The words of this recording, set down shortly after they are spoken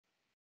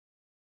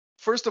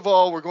first of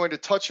all, we're going to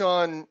touch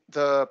on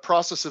the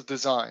process of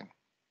design.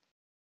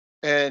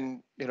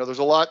 And, there's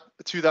a lot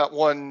to that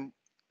one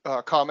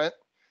comment,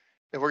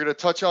 and we're going to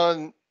touch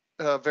on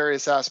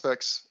various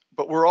aspects,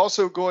 but we're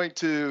also going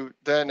to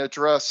then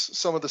address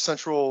some of the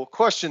central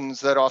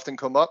questions that often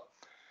come up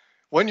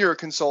when you're a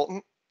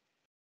consultant,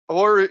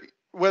 or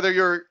whether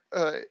you're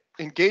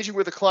engaging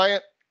with a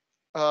client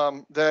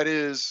that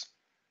is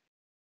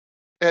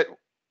at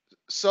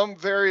some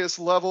various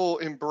level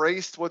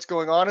embraced what's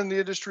going on in the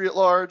industry at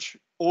large,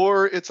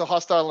 or it's a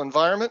hostile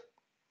environment.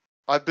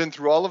 I've been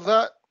through all of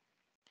that.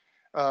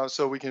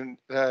 So we can,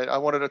 I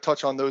wanted to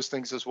touch on those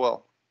things as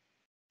well.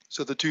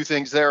 So the two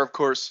things there, of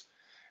course,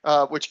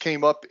 which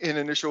came up in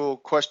initial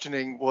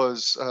questioning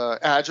was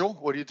Agile.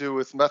 What do you do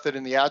with method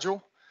in the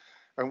Agile,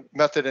 or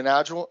method in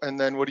Agile? And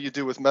then what do you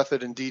do with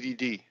method in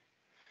DDD?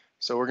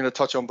 So we're going to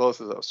touch on both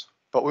of those.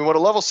 But we want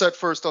to level set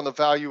first on the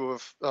value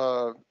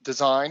of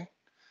design,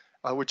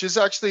 which is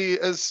actually,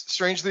 as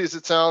strangely as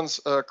it sounds,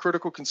 a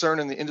critical concern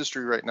in the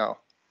industry right now.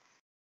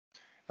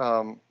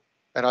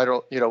 And I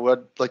don't,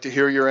 I'd like to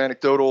hear your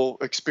anecdotal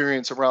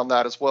experience around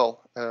that as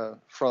well,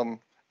 from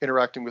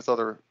interacting with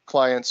other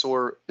clients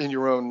or in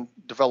your own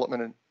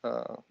development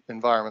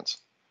environments.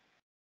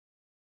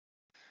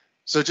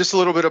 So just a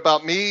little bit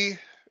about me.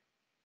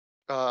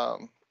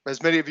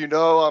 As many of you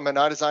know, I'm an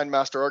IDesign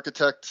Master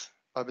Architect.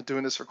 I've been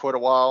doing this for quite a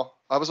while.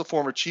 I was a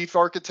former chief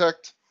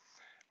architect.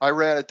 I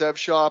ran a dev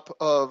shop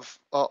of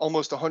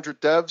almost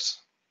 100 devs.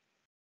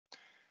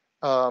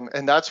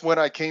 And that's when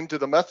I came to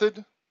the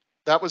method.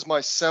 That was my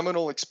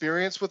seminal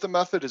experience with the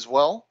method as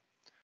well.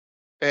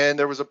 And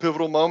there was a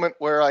pivotal moment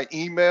where I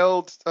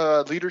emailed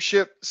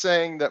leadership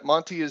saying that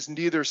Monty is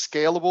neither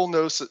scalable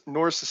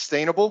nor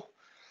sustainable.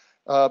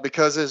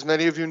 Because as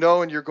many of you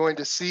know, and you're going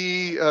to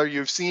see,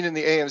 you've seen in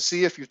the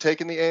AMC, if you've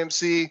taken the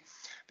AMC,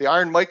 the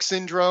Iron Mike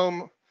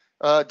syndrome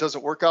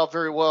doesn't work out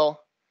very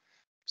well.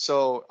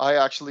 So I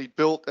actually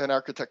built an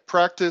architect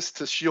practice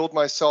to shield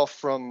myself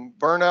from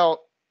burnout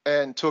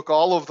and took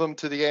all of them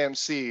to the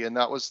AMC. And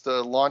that was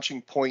the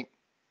launching point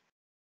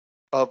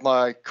of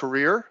my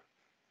career,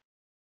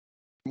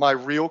 my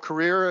real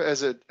career,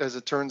 as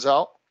it turns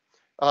out.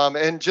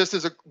 And just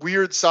as a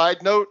weird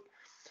side note,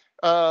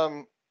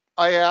 I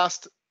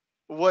asked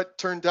what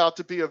turned out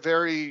to be a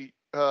very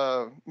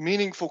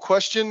meaningful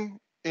question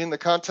in the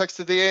context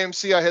of the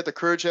AMC. I had the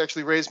courage to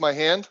actually raise my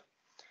hand,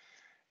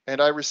 and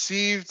I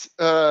received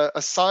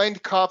a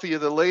signed copy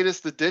of the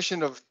latest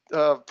edition of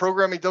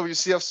Programming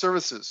WCF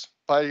Services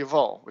by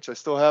Yuval, which I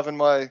still have on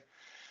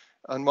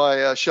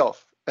my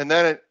shelf. And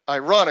then,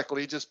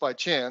 ironically, just by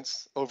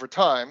chance, over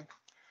time,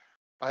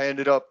 I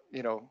ended up,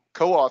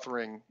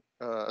 co-authoring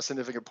a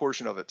significant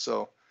portion of it.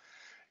 So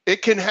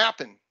it can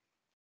happen.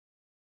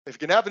 If it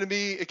can happen to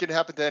me, it can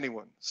happen to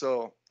anyone.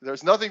 So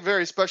there's nothing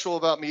very special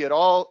about me at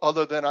all,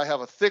 other than I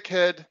have a thick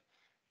head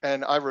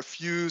and I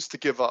refuse to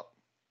give up.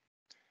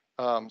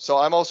 So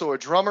I'm also a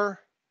drummer,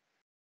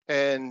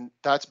 and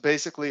that's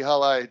basically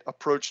how I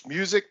approached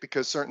music,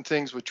 because certain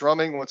things with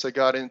drumming, once I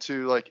got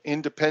into like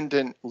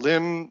independent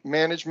limb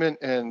management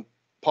and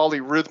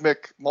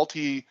polyrhythmic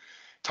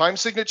multi-time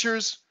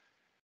signatures,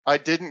 I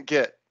didn't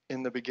get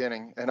in the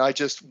beginning, and I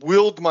just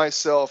willed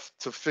myself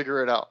to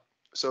figure it out.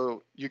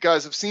 So you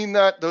guys have seen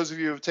that. Those of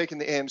you who have taken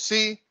the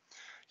AMC,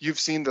 you've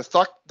seen the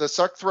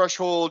suck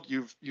threshold.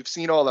 You've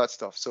seen all that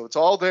stuff. So it's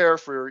all there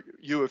for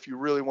you if you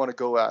really want to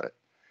go at it.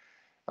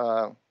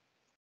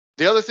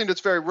 The other thing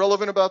that's very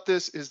relevant about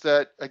this is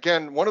that,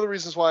 again, one of the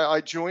reasons why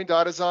I joined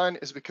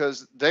IDesign is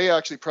because they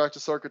actually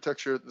practice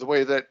architecture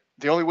the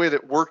only way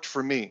that worked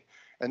for me,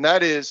 and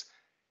that is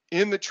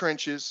in the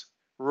trenches.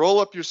 Roll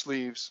up your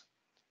sleeves.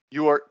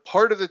 You are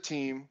part of the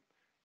team.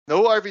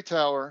 No ivory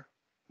tower.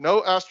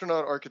 No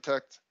astronaut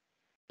architect.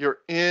 You're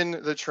in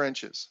the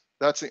trenches.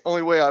 That's the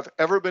only way I've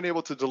ever been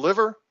able to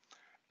deliver.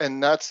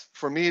 And that's,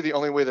 for me, the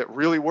only way that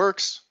really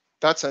works.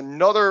 That's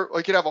another,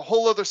 I could have a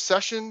whole other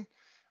session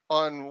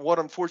on what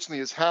unfortunately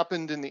has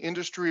happened in the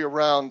industry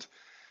around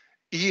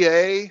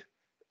EA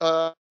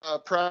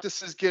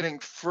practices getting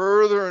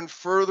further and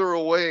further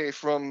away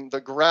from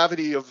the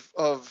gravity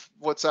of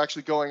what's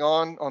actually going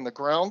on the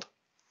ground.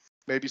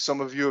 Maybe some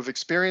of you have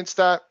experienced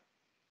that.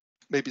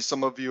 Maybe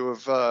some of you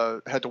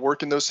have had to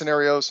work in those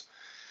scenarios.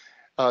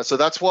 So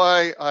that's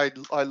why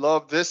I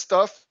love this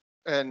stuff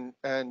and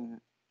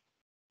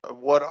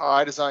what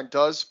IDesign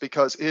does,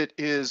 because it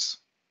is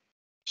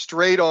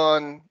straight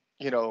on,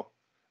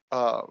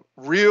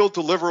 real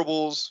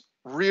deliverables,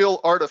 real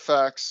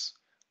artifacts,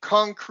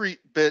 concrete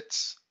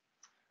bits,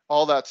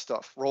 all that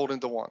stuff rolled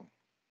into one.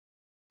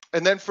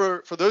 And then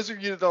for those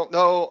of you that don't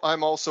know,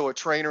 I'm also a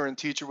trainer and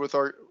teacher with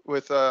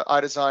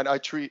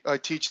IDesign. I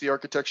teach the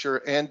architecture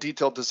and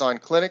detailed design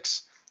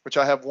clinics, which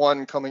I have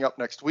one coming up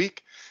next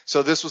week.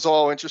 So this was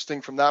all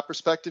interesting from that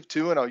perspective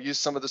too, and I'll use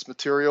some of this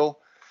material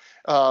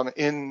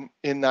in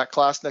that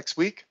class next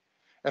week.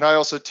 And I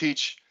also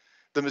teach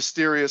the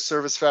mysterious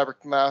Service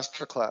Fabric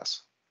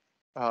Masterclass,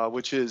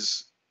 which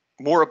is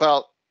more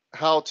about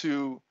how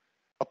to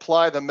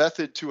apply the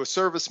method to a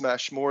service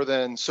mesh more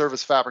than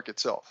Service Fabric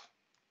itself.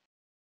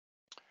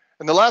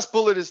 And the last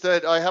bullet is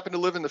that I happen to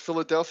live in the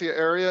Philadelphia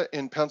area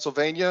in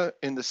Pennsylvania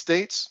in the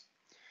States.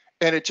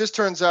 And it just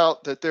turns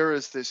out that there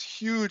is this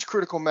huge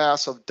critical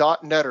mass of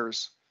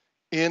 .NETers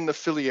in the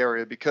Philly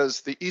area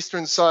because the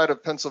eastern side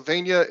of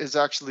Pennsylvania is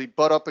actually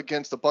butt up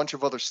against a bunch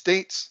of other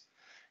states.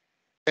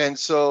 And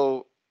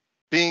so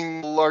being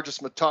the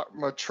largest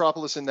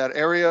metropolis in that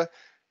area,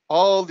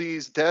 all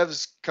these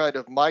devs kind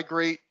of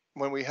migrate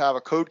when we have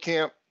a code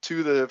camp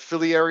to the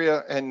Philly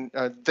area, and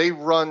they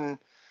run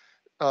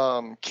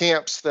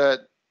camps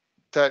that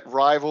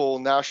rival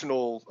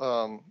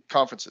national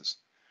conferences.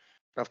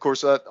 Of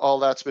course, all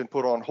that's been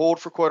put on hold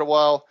for quite a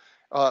while.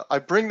 I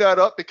bring that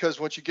up because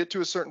once you get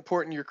to a certain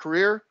point in your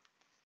career,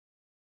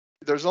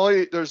 there's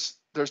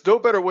no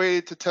better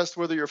way to test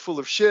whether you're full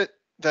of shit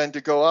than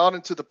to go out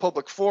into the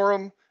public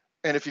forum,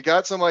 and if you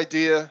got some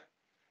idea,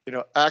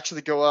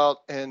 actually go out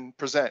and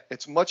present.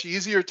 It's much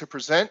easier to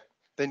present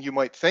than you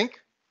might think,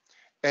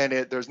 and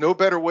there's no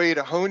better way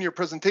to hone your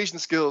presentation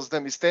skills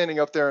than be standing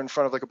up there in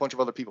front of like a bunch of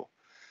other people.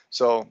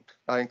 So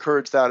I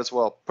encourage that as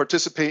well.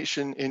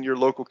 Participation in your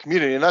local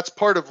community. And that's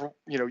part of,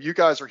 you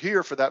guys are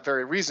here for that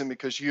very reason,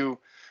 because you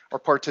are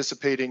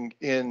participating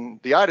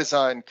in the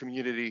IDesign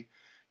community,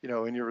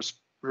 in your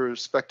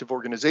respective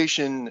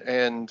organization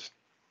and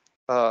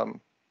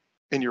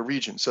in your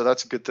region. So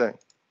that's a good thing.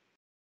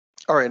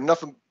 All right,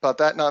 enough about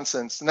that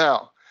nonsense.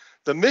 Now,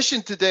 the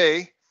mission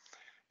today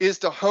is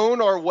to hone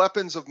our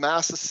weapons of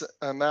mass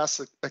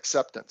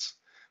acceptance,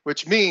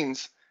 which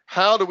means,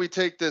 how do we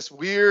take this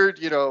weird,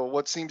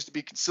 what seems to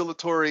be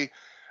conciliatory,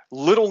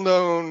 little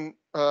known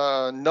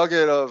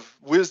nugget of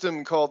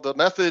wisdom called the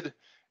method,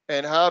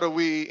 and how do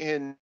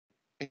we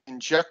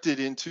inject it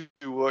into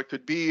what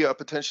could be a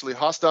potentially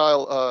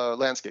hostile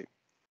landscape?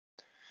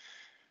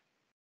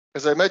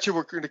 As I mentioned,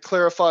 we're going to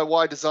clarify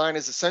why design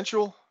is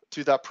essential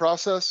to that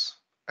process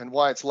and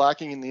why it's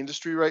lacking in the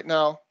industry right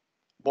now,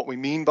 what we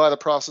mean by the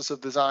process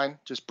of design,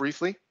 just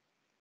briefly.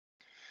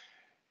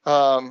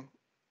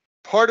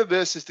 Part of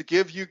this is to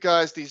give you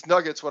guys these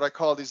nuggets, what I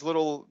call these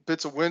little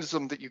bits of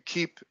wisdom that you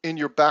keep in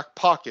your back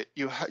pocket.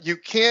 You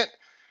can't,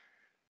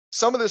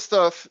 some of this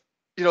stuff,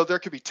 there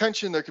could be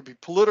tension, there could be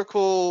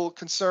political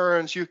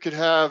concerns. You could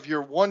have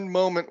your one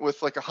moment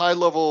with like a high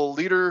level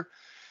leader,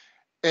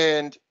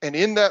 and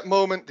in that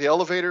moment, the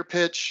elevator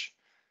pitch,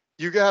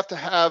 you have to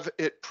have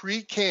it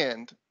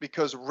pre-canned,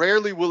 because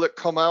rarely will it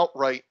come out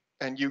right,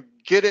 and you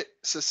get it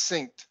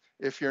succinct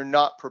if you're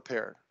not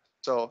prepared.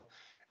 So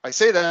I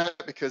say that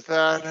because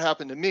that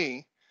happened to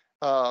me,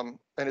 and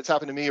it's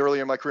happened to me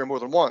earlier in my career more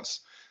than once.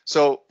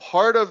 So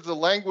part of the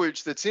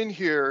language that's in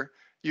here,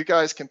 you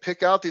guys can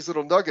pick out these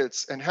little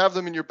nuggets and have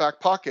them in your back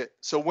pocket.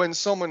 So when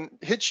someone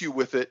hits you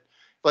with it,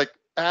 like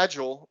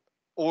Agile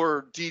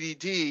or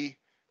DDD,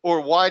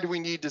 or why do we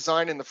need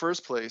design in the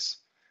first place,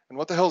 and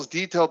what the hell is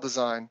detailed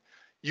design,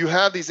 you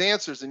have these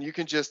answers, and you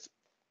can just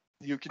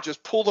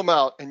pull them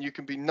out, and you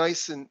can be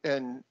nice and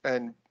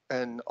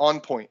on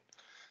point.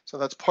 So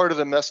that's part of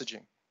the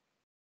messaging.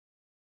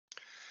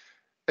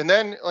 And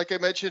then, like I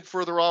mentioned,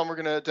 further on, we're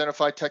going to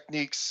identify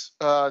techniques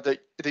that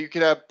you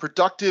can have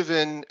productive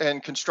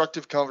and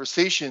constructive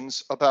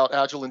conversations about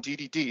Agile and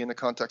DDD in the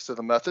context of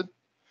the method.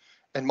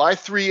 And my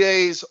 3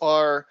 A's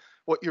are,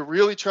 what you're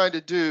really trying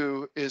to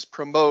do is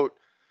promote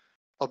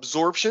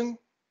absorption,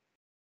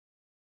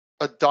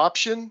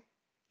 adoption,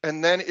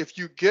 and then if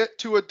you get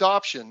to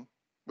adoption,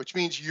 which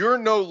means you're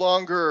no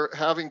longer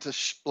having to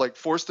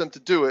force them to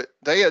do it,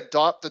 they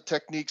adopt the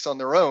techniques on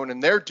their own,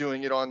 and they're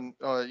doing it on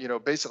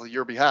basically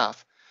your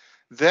behalf.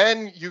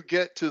 Then you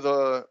get to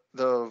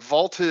the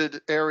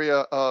vaulted area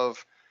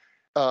of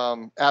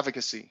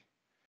advocacy,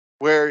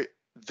 where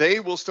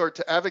they will start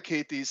to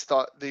advocate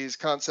these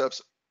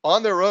concepts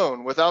on their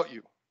own without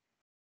you.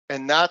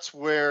 And that's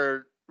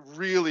where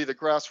really the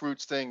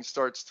grassroots thing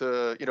starts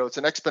to, it's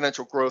an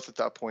exponential growth at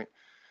that point.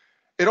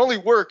 It only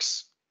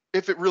works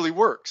if it really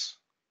works.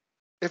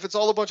 If it's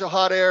all a bunch of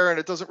hot air and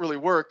it doesn't really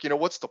work,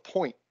 what's the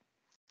point?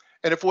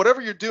 And if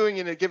whatever you're doing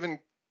in a given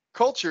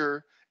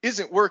culture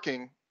isn't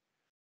working,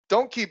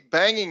 don't keep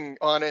banging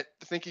on it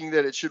thinking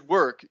that it should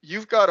work.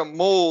 You've got to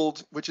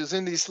mold, which is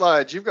in these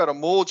slides, you've got to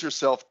mold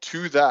yourself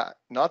to that,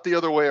 not the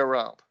other way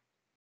around.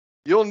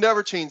 You'll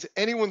never change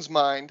anyone's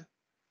mind,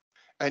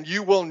 and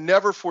you will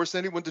never force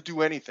anyone to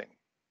do anything.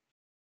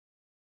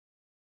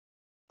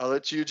 I'll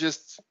let you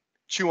just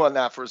chew on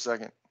that for a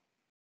second.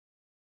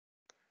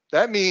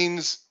 That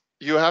means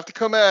you have to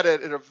come at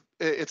it,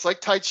 it's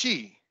like Tai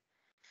Chi,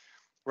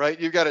 right?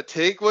 You've got to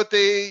take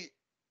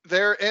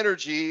their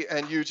energy,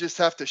 and you just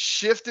have to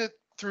shift it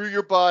through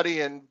your body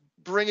and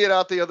bring it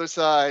out the other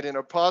side in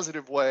a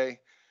positive way,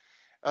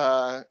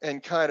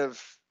 and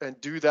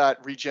do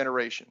that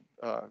regeneration.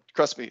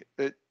 Trust me,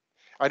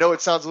 I know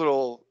it sounds a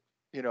little,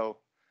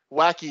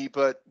 wacky,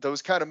 but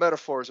those kind of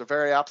metaphors are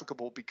very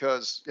applicable,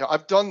 because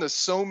I've done this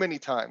so many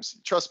times.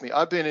 Trust me,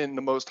 I've been in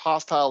the most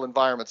hostile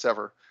environments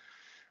ever,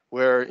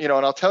 where, and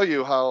I'll tell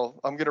you how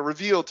I'm going to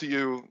reveal to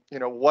you,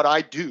 what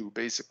I do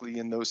basically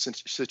in those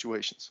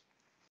situations.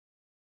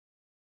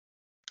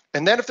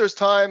 And then if there's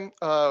time,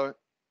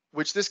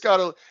 which this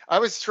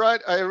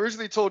I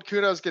originally told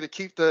Kuhn I was going to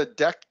keep the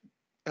deck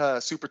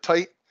super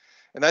tight,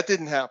 and that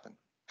didn't happen.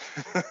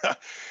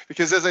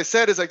 Because as I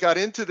said, as I got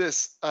into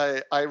this,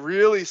 I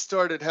really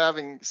started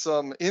having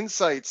some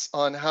insights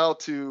on how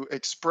to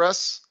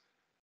express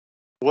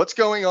what's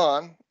going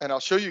on, and I'll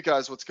show you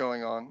guys what's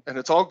going on, and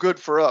it's all good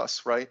for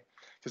us, right?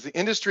 Because the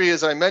industry,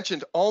 as I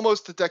mentioned,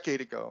 almost a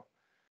decade ago,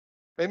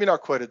 maybe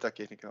not quite a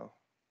decade ago,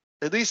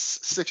 at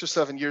least 6 or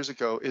 7 years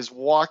ago, is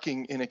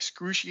walking in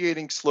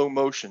excruciating slow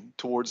motion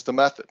towards the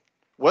method,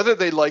 whether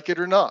they like it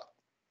or not.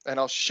 And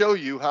I'll show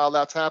you how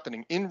that's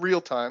happening in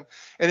real time.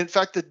 And in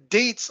fact, the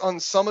dates on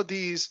some of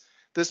this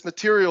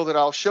material that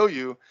I'll show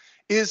you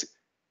is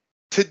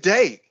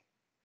today.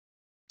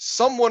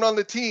 Someone on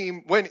the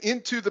team went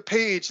into the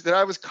page that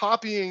I was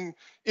copying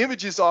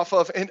images off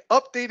of and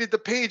updated the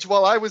page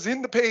while I was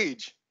in the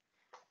page.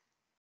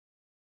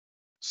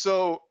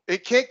 So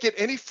it can't get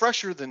any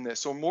fresher than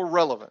this or more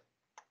relevant.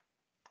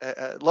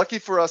 Lucky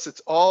for us,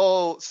 it's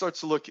all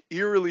starts to look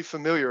eerily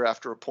familiar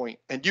after a point.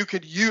 And you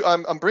could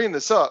I'm bringing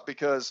this up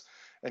because,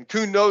 and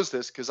Kuhn knows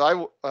this because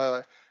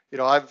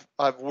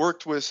I've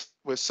worked with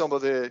some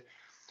of the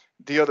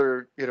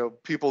other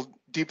people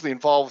deeply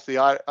involved with the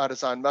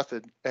IDesign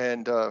method,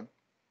 and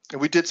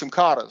we did some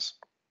katas.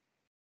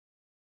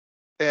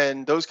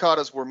 And those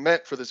katas were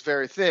meant for this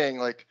very thing.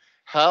 Like,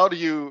 how do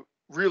you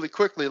really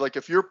quickly, like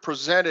if you're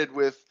presented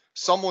with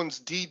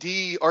someone's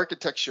DD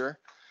architecture,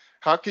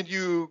 how can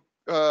you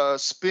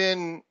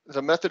spin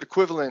the method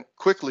equivalent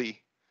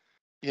quickly,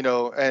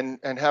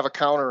 and have a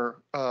counter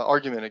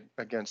argument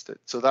against it?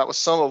 So that was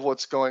some of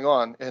what's going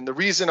on. And the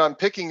reason I'm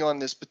picking on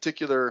this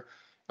particular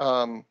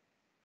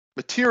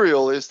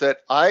material is that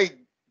I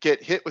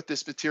get hit with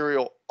this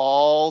material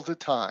all the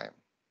time.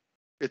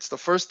 It's the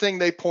first thing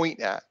they point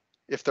at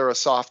if they're a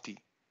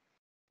softie.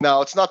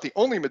 Now, it's not the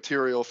only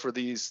material for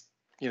these,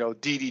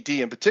 DDD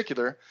in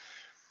particular,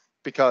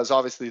 because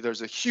obviously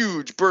there's a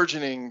huge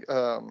burgeoning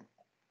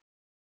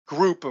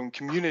group and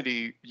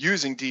community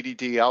using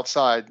DDD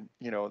outside,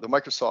 the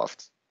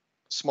Microsoft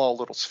small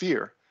little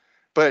sphere.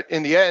 But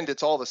in the end,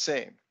 it's all the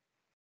same.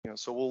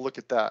 So we'll look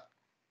at that.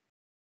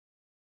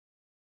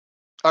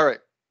 All right,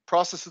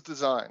 process of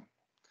design.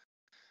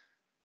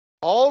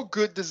 All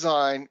good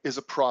design is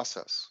a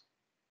process.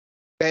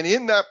 And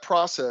in that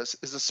process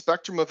is a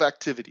spectrum of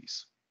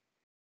activities.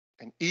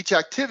 And each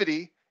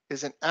activity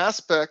is an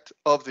aspect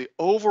of the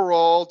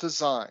overall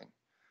design.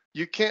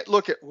 You can't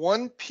look at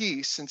one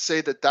piece and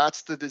say that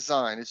that's the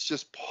design. It's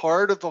just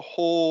part of the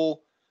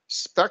whole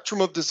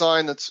spectrum of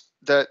design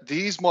that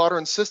these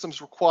modern systems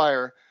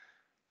require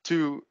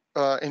to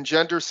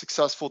engender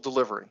successful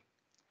delivery.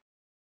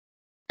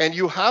 And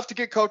you have to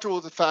get comfortable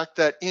with the fact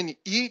that in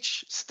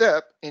each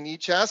step, in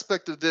each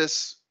aspect of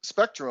this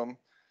spectrum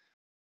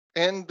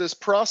and this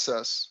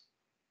process,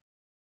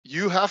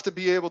 you have to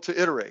be able to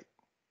iterate.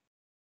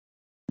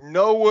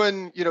 No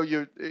one,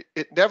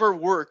 it never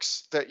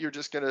works that you're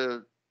just going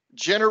to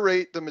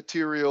generate the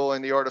material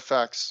and the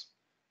artifacts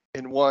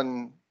in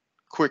one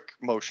quick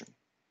motion.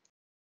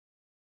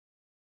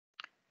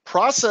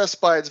 Process,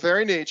 by its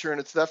very nature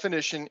and its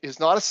definition, is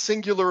not a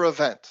singular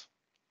event.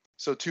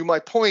 So to my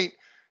point,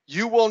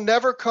 you will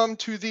never come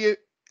to the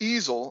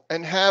easel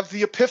and have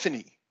the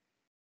epiphany.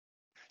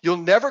 You'll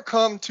never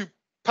come to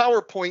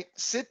PowerPoint,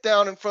 sit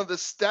down in front of the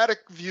static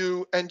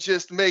view and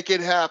just make it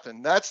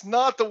happen. That's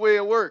not the way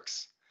it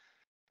works.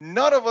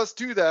 None of us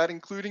do that,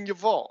 including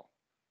Yuval.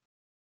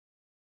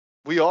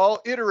 We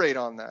all iterate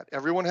on that.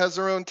 Everyone has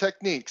their own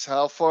techniques.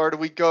 How far do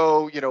we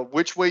go?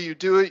 Which way you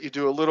do it. You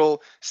do a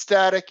little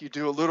static, you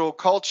do a little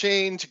call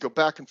change, you go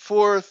back and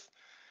forth,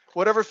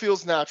 whatever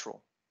feels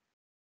natural.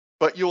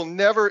 But you'll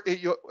never,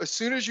 as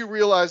soon as you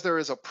realize there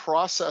is a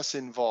process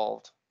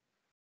involved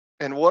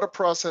and what a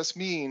process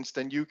means,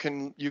 then you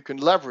can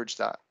leverage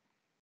that.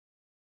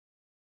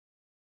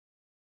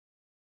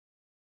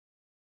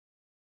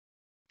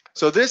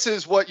 So this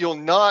is what you'll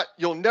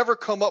never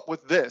come up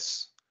with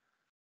this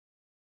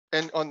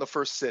and on the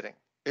first sitting.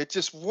 It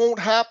just won't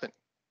happen.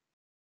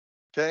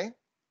 Okay.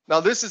 Now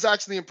this is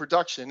actually in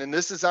production, and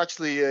this is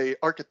actually a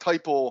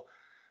archetypal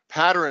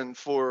pattern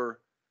for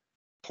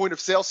point of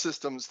sale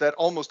systems that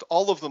almost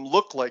all of them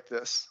look like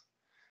this.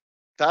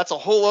 That's a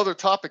whole other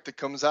topic that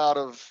comes out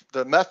of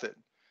the method.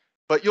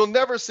 But you'll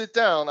never sit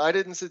down. I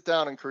didn't sit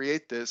down and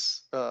create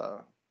this,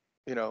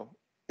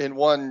 in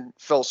one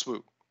fell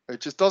swoop. It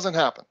just doesn't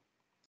happen.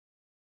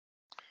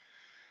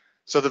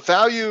 So the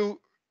value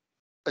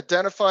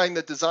identifying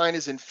that design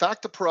is in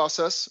fact a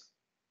process,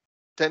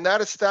 then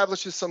that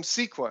establishes some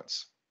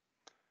sequence.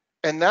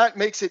 And that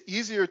makes it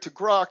easier to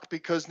grok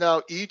because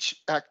now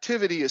each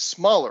activity is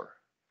smaller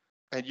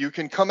and you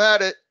can come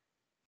at it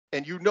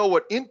and you know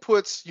what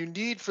inputs you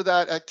need for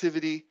that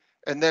activity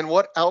and then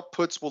what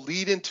outputs will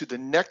lead into the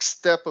next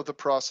step of the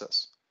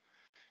process.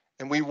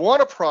 And we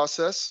want a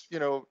process,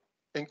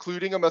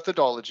 including a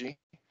methodology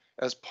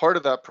as part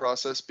of that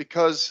process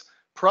because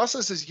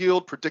processes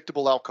yield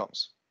predictable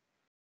outcomes.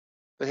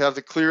 They have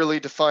the clearly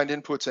defined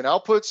inputs and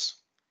outputs,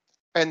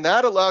 and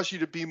that allows you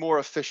to be more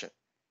efficient,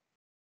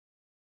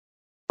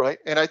 right?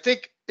 And I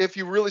think if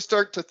you really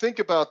start to think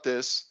about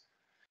this,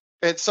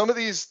 and some of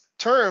these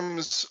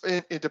terms,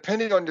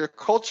 depending on your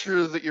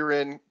culture that you're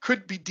in,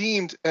 could be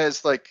deemed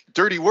as like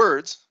dirty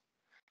words,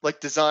 like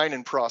design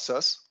and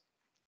process.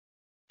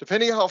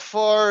 Depending on how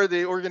far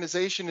the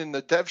organization in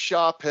the dev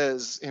shop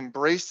has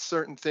embraced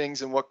certain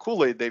things and what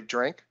Kool-Aid they've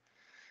drank,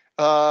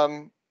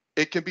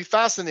 it can be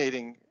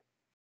fascinating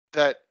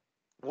that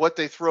what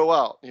they throw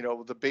out,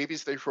 the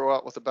babies they throw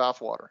out with the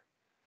bathwater.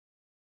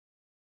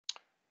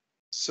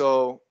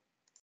 So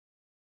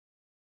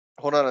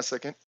hold on a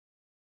second.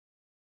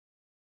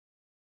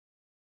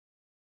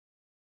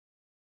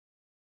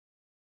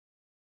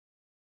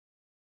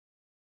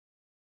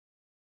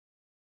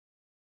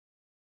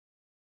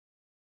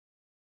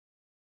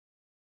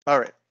 All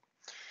right.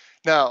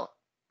 Now,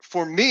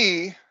 for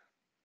me,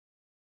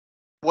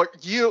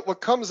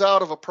 what comes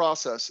out of a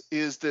process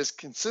is this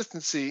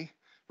consistency,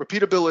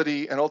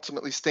 repeatability, and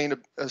ultimately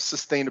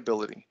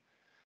sustainability.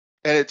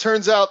 And it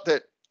turns out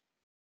that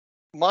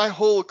my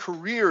whole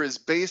career is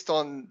based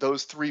on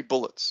those 3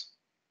 bullets.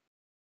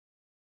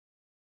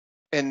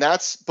 And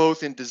that's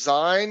both in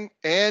design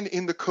and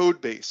in the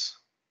code base.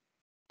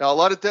 Now, a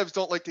lot of devs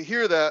don't like to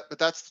hear that, but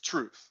that's the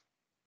truth.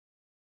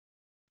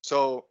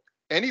 So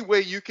any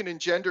way you can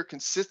engender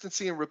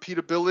consistency and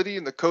repeatability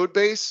in the code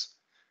base,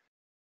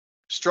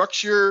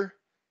 structure,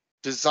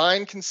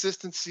 design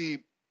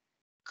consistency,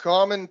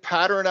 common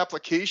pattern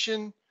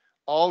application,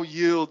 all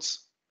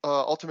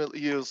ultimately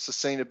yields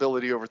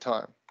sustainability over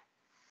time.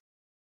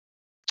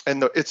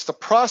 And it's the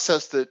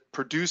process that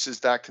produces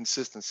that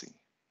consistency.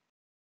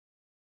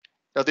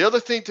 Now, the other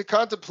thing to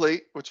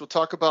contemplate, which we'll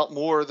talk about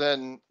more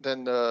than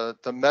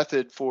the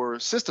method for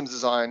systems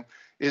design,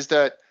 is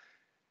that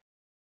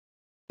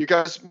you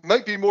guys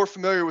might be more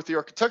familiar with the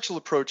architectural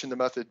approach in the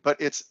method,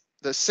 but it's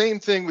the same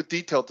thing with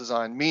detailed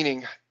design,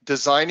 meaning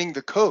designing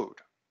the code.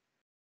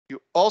 You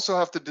also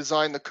have to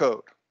design the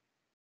code.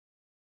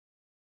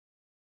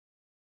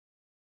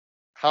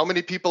 How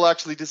many people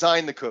actually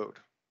design the code?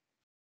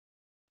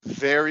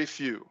 Very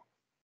few,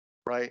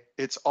 right?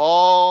 It's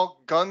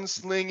all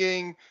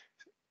gunslinging,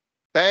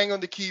 bang on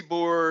the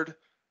keyboard.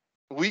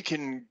 We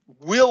can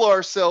will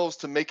ourselves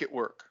to make it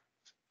work.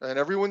 And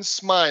everyone's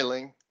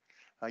smiling.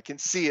 I can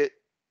see it.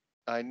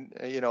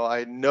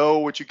 I know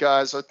what you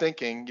guys are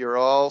thinking. You're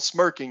all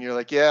smirking. You're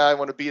like, yeah, I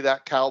want to be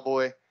that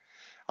cowboy.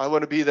 I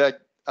want to be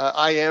that.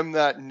 I am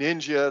that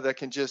ninja that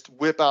can just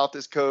whip out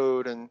this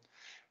code. And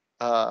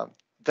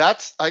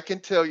I can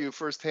tell you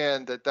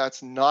firsthand that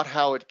that's not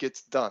how it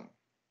gets done.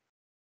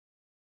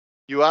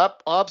 You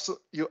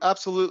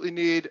absolutely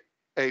need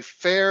a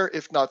fair,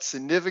 if not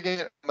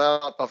significant,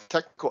 amount of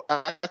technical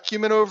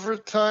acumen over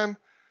time,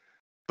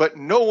 but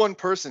no one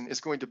person is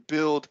going to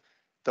build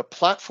the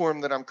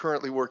platform that I'm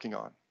currently working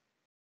on.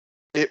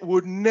 It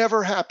would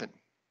never happen.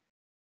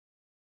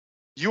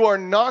 You are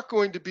not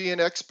going to be an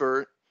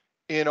expert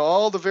in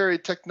all the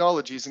varied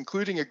technologies,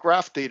 including a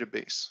graph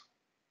database.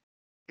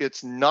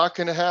 It's not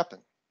going to happen.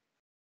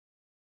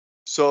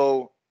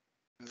 So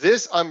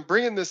I'm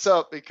bringing this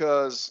up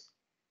because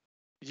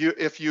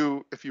if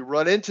you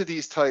run into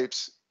these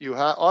types, you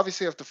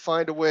obviously have to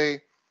find a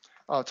way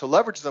to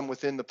leverage them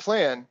within the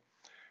plan,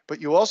 but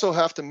you also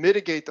have to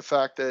mitigate the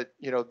fact that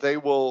they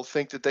will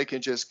think that they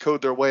can just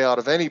code their way out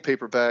of any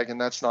paper bag,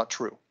 and that's not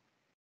true.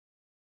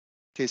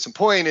 Case in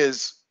point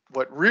is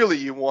what really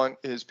you want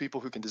is people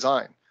who can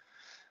design.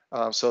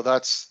 So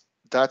that's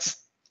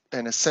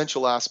an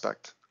essential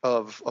aspect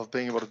of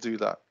being able to do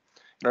that.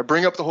 And I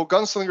bring up the whole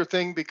gunslinger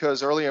thing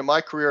because early in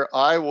my career,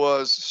 I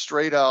was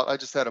straight out. I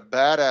just had a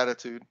bad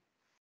attitude,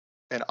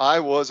 and I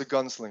was a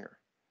gunslinger.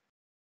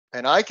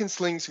 And I can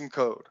sling some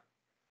code.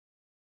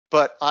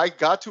 But I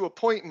got to a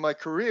point in my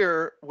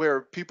career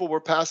where people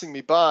were passing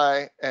me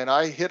by, and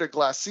I hit a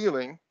glass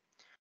ceiling.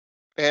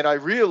 And I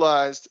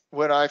realized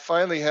when I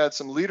finally had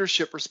some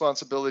leadership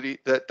responsibility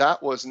that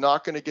was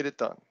not going to get it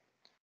done.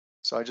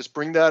 So I just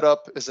bring that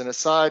up as an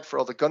aside for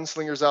all the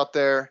gunslingers out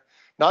there.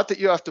 Not that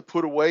you have to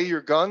put away your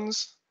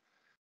guns,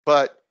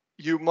 but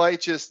you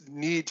might just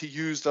need to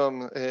use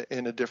them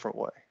in a different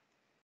way.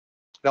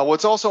 Now,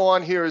 what's also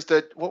on here is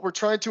that what we're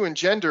trying to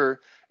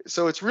engender,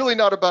 so it's really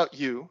not about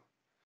you.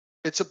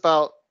 It's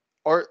about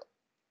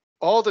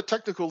all the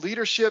technical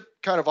leadership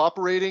kind of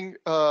operating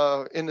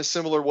in a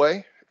similar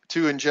way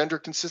to engender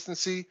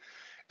consistency.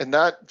 And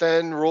that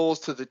then rolls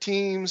to the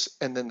teams,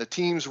 and then the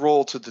teams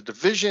roll to the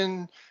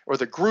division or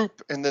the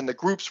group, and then the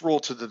groups roll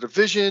to the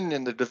division,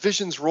 and the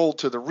divisions roll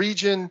to the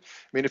region.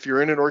 I mean, if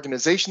you're in an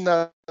organization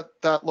that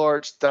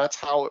large, that's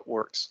how it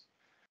works.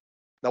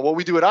 Now, what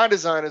we do at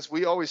IDesign is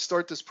we always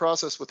start this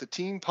process with a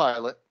team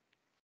pilot.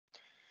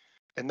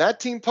 And that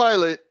team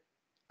pilot,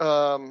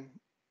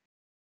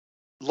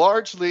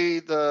 largely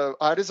the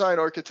IDesign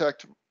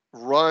architect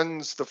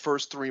runs the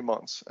first 3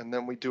 months, and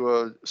then we do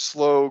a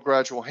slow,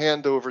 gradual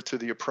handover to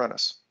the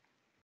apprentice.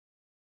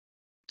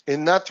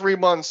 In that 3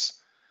 months,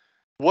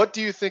 what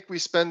do you think we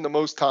spend the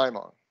most time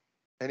on?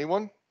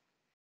 Anyone?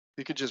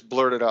 You could just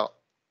blurt it out.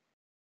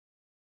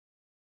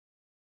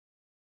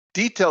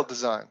 Detailed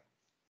design,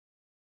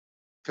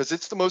 because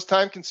it's the most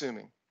time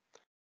consuming.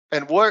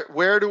 And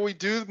where do we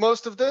do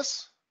most of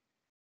this?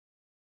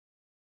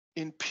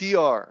 In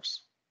PRs.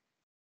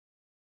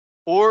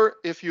 Or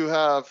if you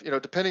have,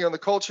 depending on the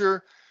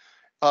culture,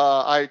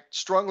 I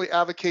strongly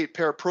advocate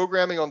pair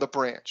programming on the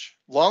branch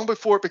long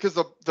before, because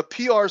the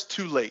PR is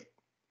too late.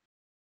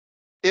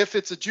 If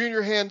it's a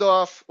junior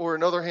handoff or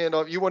another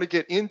handoff, you want to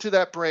get into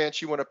that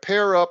branch, you want to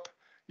pair up,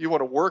 you want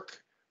to work,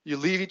 you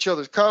leave each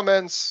other's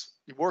comments,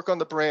 you work on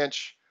the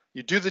branch,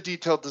 you do the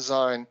detailed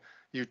design,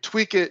 you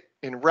tweak it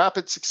in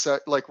rapid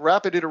success, like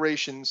rapid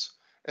iterations,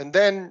 and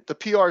then the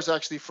PR is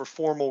actually for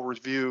formal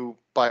review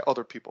by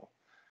other people.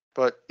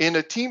 But in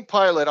a team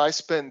pilot, I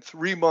spend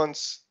 3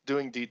 months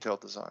doing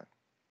detailed design.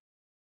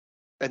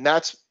 And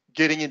that's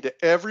getting into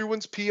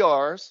everyone's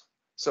PRs.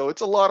 So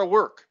it's a lot of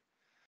work,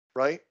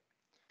 right?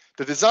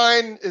 The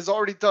design is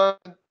already done.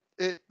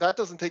 That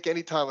doesn't take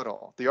any time at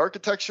all. The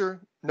architecture,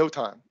 no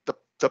time.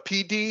 The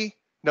PD,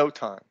 no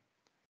time.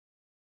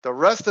 The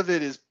rest of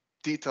it is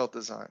detailed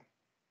design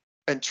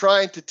and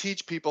trying to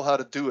teach people how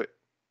to do it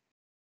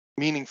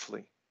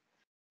meaningfully.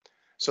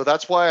 So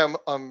that's why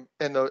and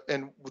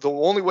the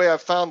only way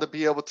I've found to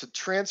be able to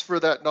transfer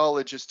that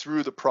knowledge is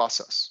through the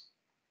process.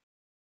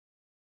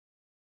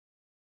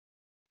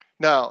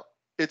 Now,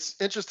 it's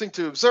interesting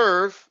to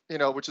observe,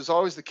 which is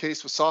always the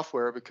case with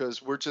software,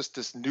 because we're just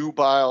this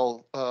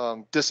nubile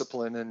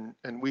discipline,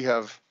 and we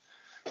have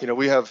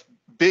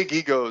big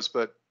egos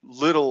but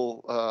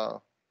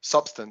little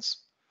substance.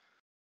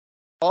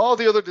 All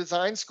the other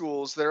design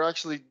schools that are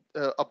actually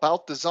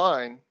about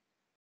design,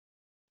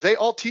 they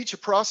all teach a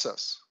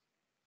process.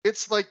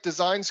 It's like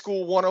design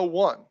school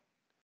 101,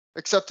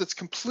 except it's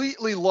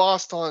completely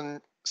lost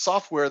on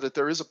software that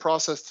there is a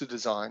process to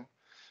design,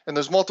 and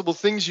there's multiple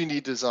things you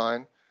need to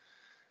design.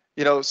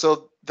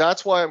 So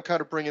that's why I'm kind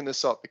of bringing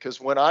this up,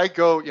 because when I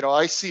go,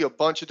 I see a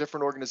bunch of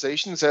different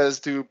organizations, as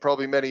do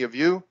probably many of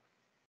you.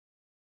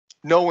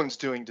 No one's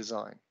doing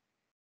design.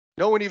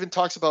 No one even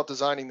talks about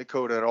designing the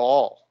code at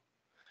all.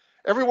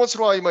 Every once in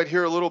a while, you might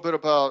hear a little bit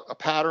about a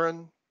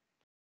pattern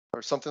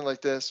or something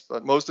like this,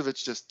 but most of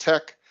it's just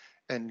tech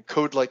and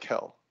code like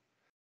hell.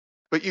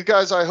 But you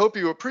guys, I hope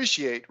you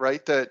appreciate,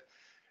 right, that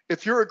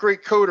if you're a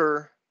great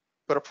coder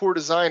but a poor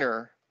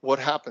designer, what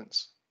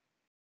happens?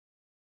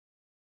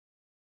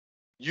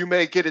 You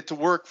may get it to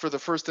work for the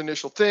first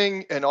initial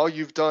thing, and all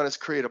you've done is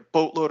create a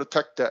boatload of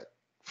tech debt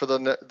for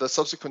the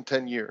subsequent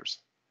 10 years.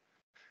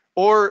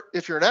 Or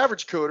if you're an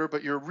average coder,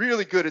 but you're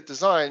really good at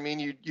design, I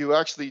mean, you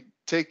actually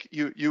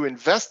you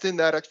invest in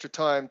that extra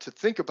time to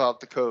think about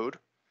the code,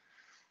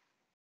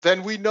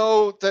 then we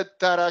know that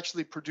that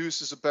actually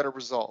produces a better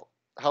result.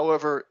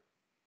 However,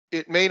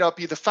 it may not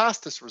be the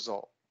fastest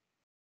result.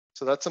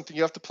 So that's something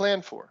you have to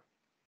plan for.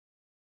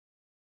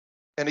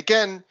 And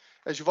again,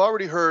 as you've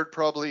already heard,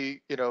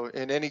 probably,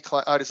 in any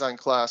IDesign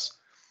class,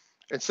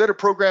 instead of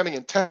programming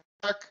in tech,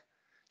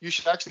 you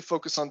should actually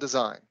focus on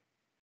design,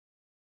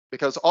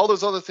 because all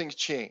those other things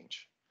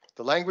change.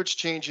 The language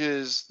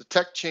changes, the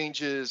tech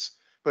changes,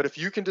 but if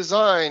you can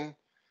design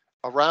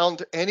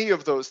around any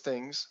of those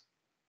things,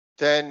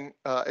 then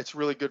it's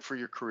really good for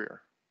your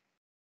career.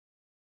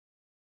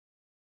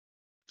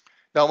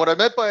 Now, what I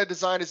meant by a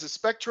design is a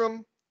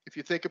spectrum. If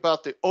you think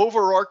about the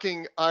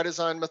overarching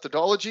IDesign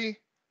methodology,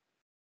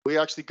 we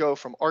actually go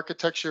from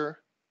architecture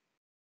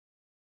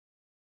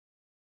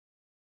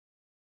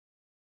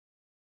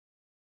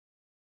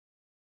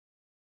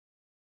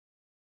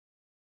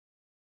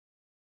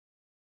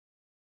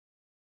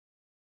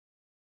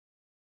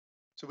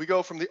So we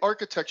go from the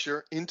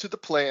architecture into the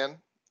plan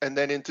and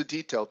then into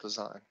detailed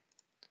design.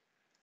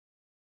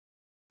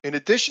 In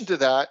addition to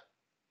that,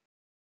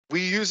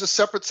 we use a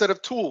separate set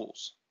of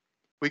tools.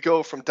 We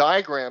go from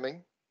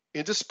diagramming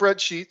into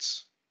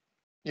spreadsheets,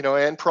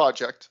 and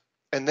project,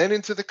 and then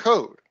into the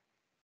code.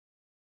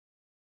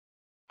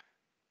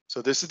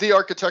 So this is the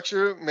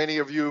architecture. Many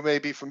of you may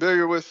be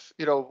familiar with,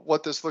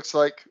 what this looks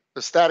like: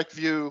 the static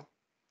view,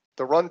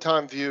 the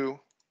runtime view,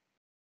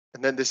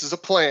 and then this is a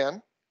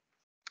plan.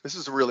 This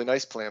is a really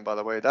nice plan, by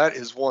the way. That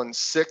is one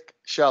sick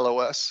shallow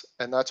S,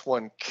 and that's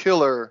one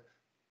killer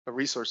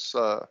resource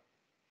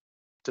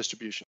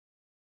distribution.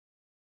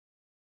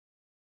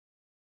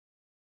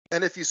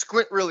 And if you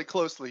squint really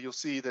closely, you'll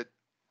see that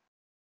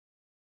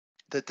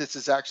this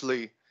is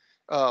actually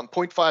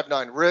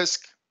 0.59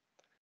 risk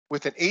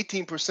with an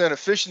 18%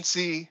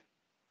 efficiency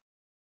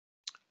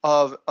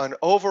of an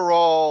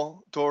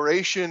overall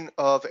duration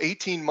of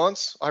 18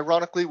 months,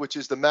 ironically, which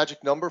is the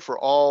magic number for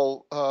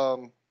all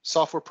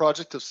software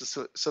project of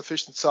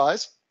sufficient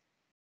size.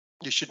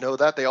 You should know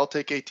that. They all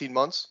take 18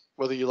 months,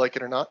 whether you like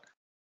it or not.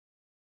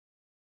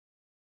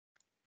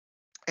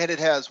 And it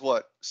has,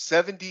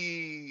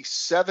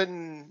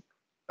 77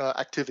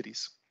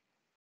 activities.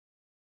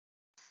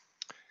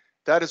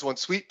 That is one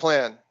sweet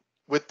plan.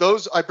 With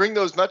those, I bring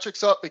those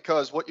metrics up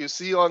because what you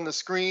see on the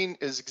screen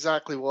is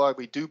exactly why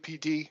we do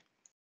PD.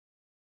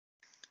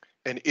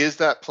 And is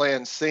that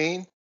plan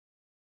sane?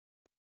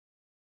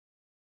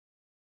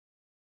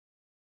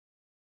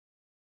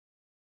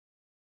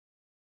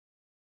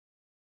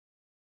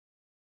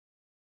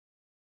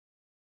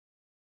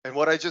 And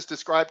what I just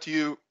described to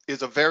you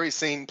is a very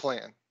sane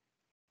plan.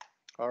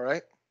 All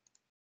right.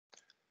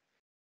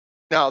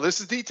 Now,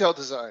 this is detailed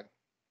design.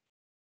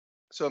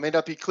 So it may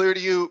not be clear to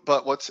you,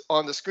 but what's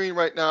on the screen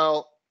right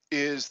now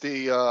is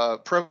the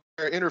primary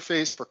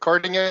interface for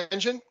karting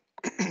engine.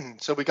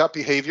 So we got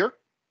behavior.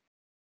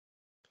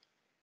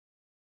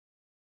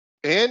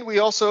 And we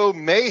also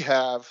may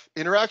have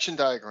interaction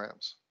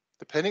diagrams,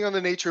 depending on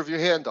the nature of your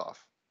handoff.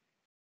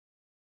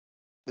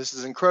 This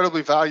is an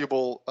incredibly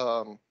valuable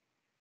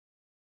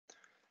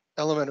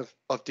element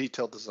of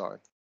detailed design.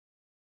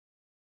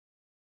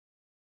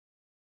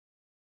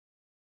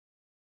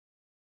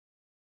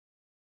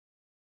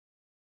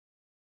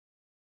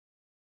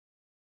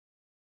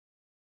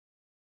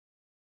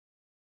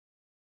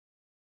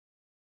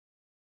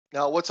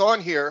 Now, what's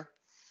on here,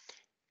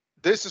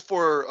 this is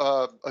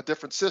for a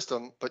different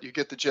system, but you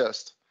get the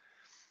gist.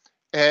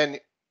 And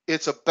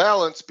it's a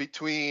balance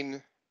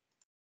between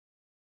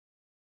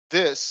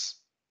this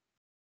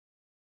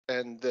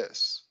and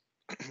this.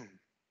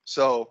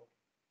 So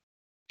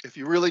if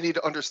you really need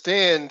to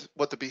understand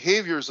what the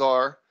behaviors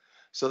are,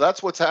 so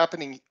that's what's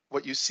happening.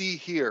 What you see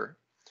here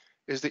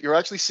is that you're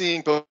actually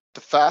seeing both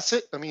the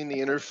facet, the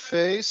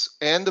interface,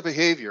 and the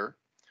behavior.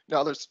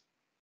 Now, there's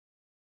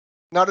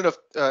not enough,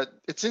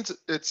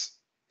 it's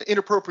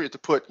inappropriate to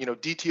put,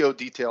 DTO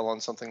detail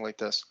on something like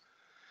this,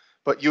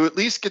 but you at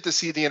least get to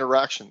see the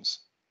interactions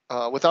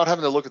without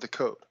having to look at the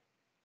code.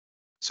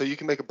 So you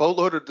can make a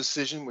boatload of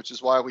decision, which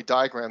is why we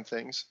diagram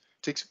things.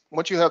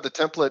 Once you have the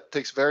template, it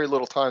takes very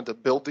little time to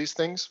build these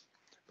things,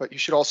 but you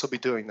should also be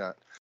doing that.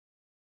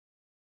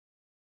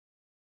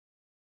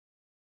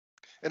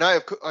 And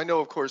I know,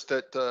 of course,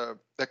 that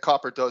that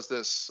Copper does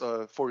this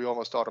for you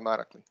almost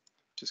automatically,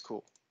 which is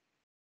cool.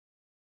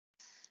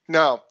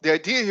 Now, the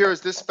idea here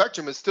is this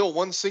spectrum is still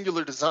one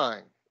singular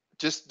design,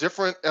 just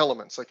different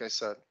elements, like I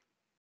said.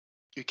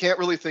 You can't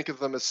really think of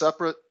them as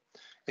separate,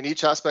 and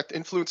each aspect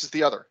influences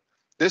the other.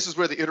 This is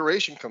where the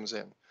iteration comes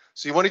in.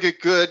 So you want to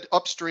get good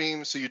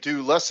upstream, so you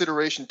do less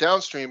iteration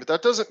downstream, but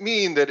that doesn't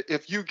mean that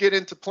if you get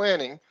into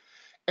planning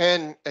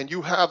and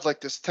you have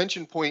like this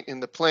tension point in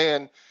the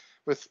plan,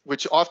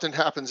 which often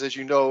happens, as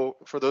you know,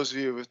 for those of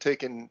you who have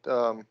taken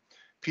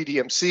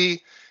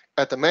PDMC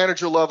at the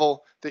manager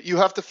level, that you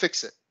have to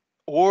fix it,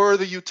 or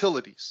the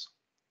utilities.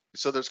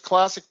 So there's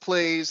classic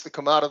plays that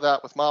come out of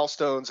that with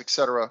milestones,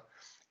 etc.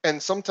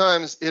 And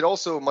sometimes it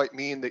also might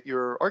mean that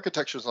your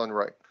architecture is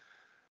unright.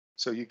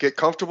 So you get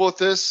comfortable with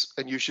this,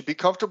 and you should be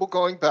comfortable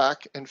going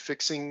back and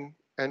fixing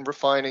and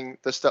refining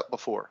the step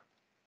before.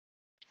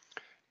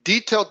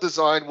 Detailed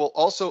design will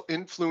also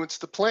influence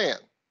the plan.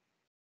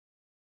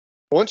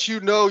 Once you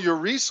know your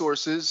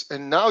resources,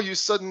 and now you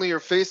suddenly are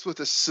faced with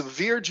a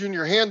severe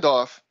junior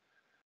handoff,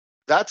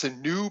 that's a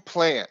new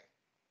plan.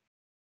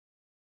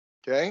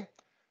 Okay?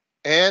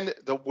 And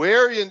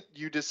where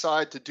you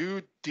decide to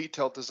do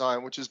detailed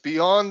design, which is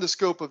beyond the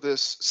scope of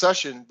this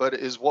session, but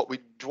is what we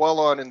dwell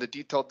on in the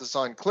detailed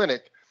design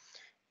clinic,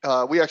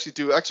 we actually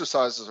do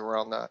exercises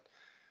around that.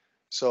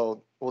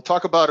 So we'll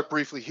talk about it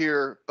briefly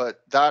here,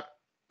 but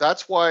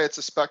that's why it's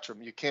a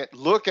spectrum. You can't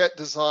look at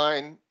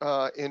design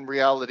in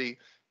reality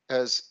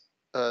as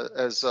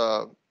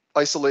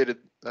isolated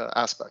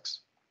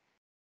aspects.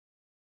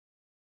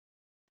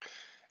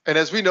 And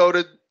as we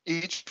noted,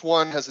 each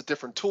one has a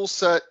different tool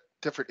set,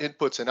 different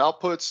inputs and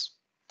outputs.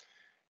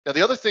 Now,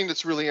 the other thing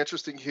that's really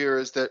interesting here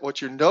is that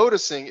what you're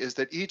noticing is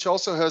that each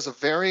also has a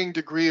varying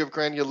degree of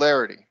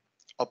granularity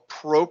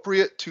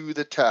appropriate to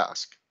the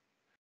task.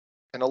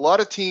 And a lot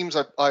of teams,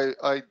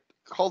 I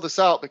call this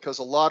out because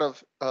a lot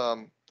of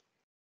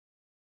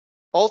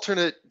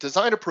alternate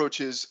design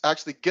approaches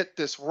actually get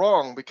this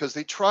wrong because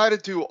they try to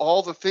do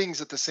all the things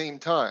at the same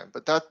time,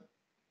 but that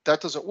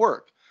doesn't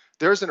work.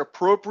 There's an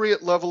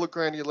appropriate level of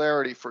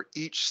granularity for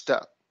each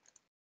step.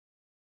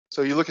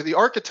 So you look at the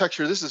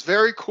architecture, this is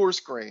very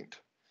coarse-grained.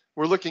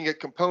 We're looking at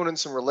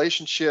components and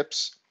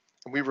relationships,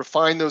 and we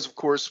refine those, of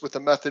course, with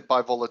a method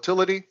by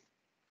volatility,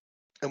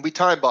 and we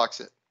time box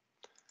it.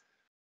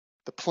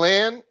 The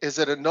plan is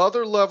at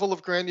another level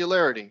of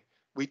granularity.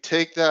 We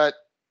take that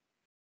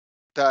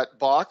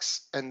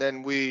box, and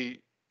then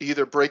we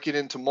either break it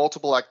into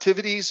multiple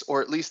activities,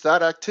 or at least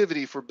that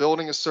activity for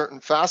building a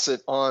certain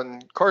facet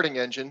on karting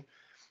engine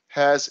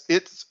has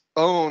its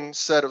own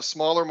set of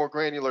smaller, more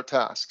granular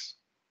tasks.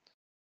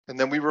 And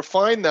then we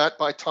refine that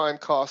by time,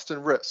 cost,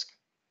 and risk.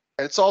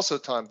 And it's also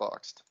time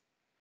boxed.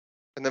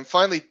 And then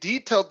finally,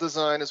 detailed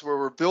design is where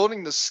we're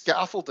building the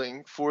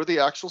scaffolding for the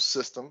actual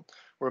system.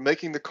 We're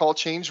making the call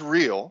chains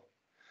real.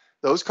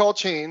 Those call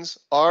chains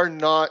are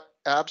not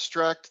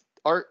abstract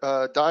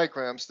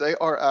diagrams. They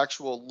are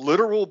actual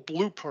literal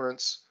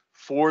blueprints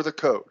for the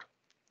code.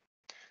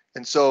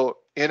 And so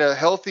in a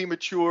healthy,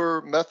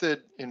 mature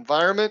method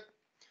environment,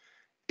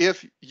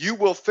 if you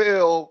will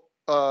fail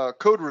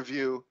code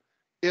review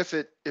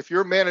if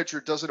your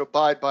manager doesn't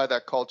abide by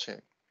that call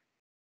chain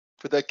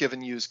for that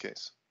given use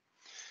case.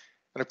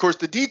 And of course,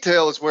 the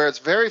detail is where it's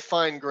very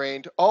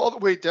fine-grained all the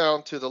way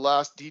down to the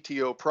last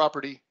DTO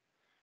property.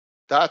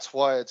 That's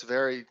why it's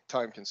very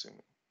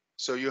time-consuming.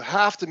 So you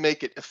have to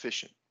make it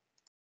efficient.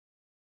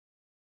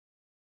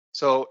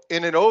 So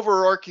in an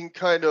overarching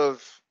kind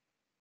of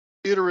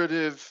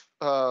iterative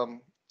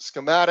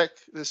schematic,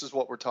 this is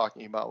what we're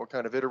talking about. We're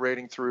kind of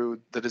iterating through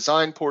the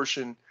design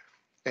portion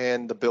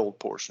and the build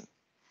portion.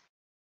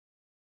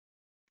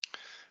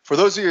 For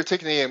those of you who are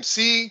taking the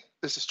AMC,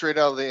 this is straight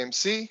out of the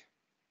AMC.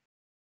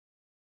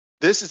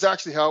 This is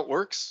actually how it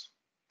works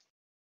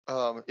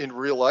in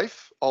real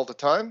life all the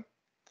time.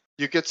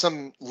 You get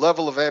some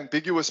level of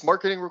ambiguous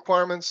marketing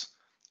requirements.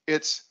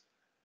 It's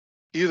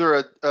either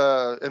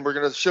and we're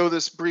going to show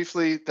this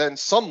briefly, then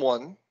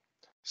someone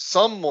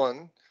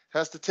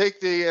has to take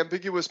the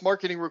ambiguous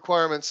marketing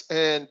requirements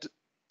and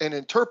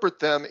interpret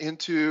them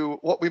into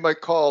what we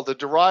might call the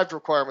derived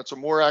requirements, or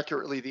more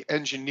accurately, the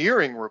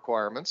engineering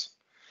requirements.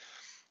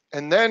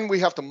 And then we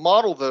have to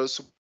model those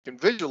so we can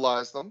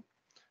visualize them.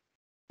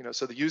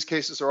 So the use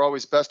cases are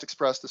always best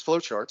expressed as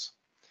flowcharts.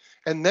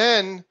 And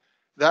then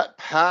that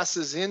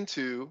passes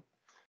into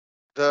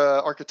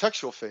the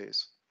architectural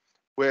phase,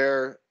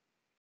 where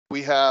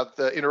we have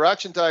the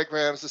interaction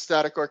diagrams, the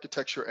static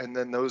architecture, and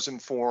then those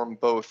inform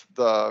both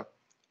the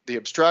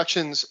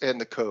abstractions and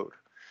the code.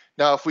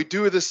 Now, if we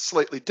do this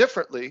slightly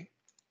differently,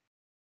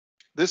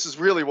 this is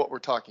really what we're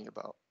talking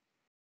about.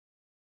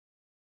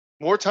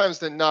 More times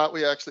than not,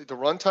 we actually, the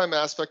runtime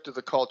aspect of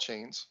the call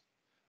chains,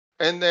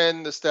 and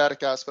then the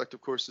static aspect,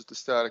 of course, is the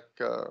static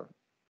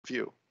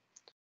view.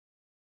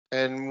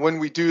 And when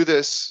we do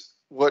this,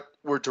 what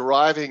we're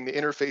deriving the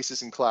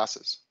interfaces and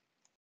classes.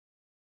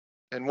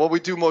 And what we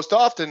do most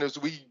often is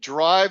we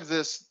drive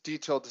this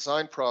detailed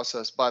design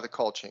process by the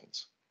call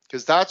chains,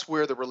 because that's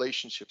where the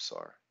relationships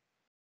are.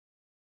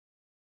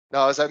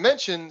 Now, as I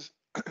mentioned,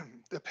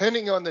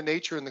 depending on the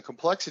nature and the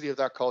complexity of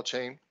that call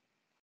chain,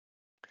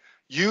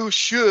 you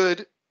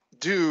should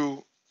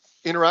do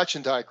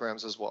interaction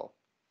diagrams as well,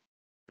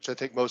 which I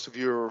think most of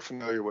you are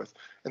familiar with.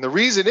 And the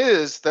reason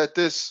is that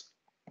this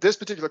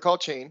particular call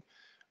chain,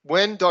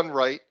 when done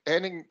right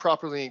and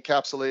properly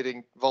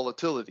encapsulating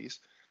volatilities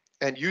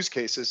and use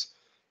cases,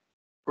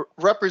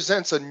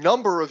 represents a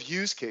number of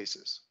use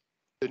cases,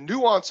 the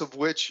nuance of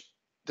which,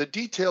 the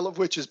detail of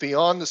which is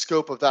beyond the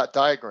scope of that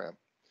diagram.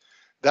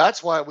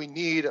 That's why we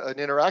need an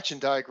interaction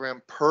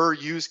diagram per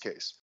use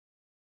case,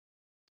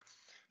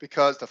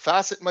 because the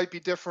facet might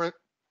be different,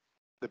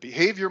 the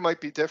behavior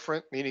might be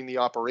different, meaning the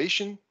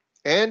operation,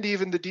 and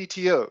even the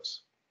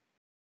DTOs.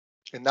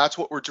 And that's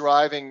what we're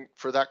driving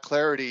for that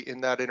clarity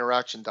in that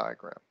interaction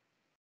diagram.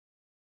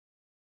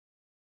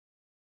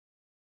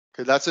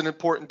 Okay, that's an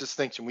important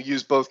distinction. We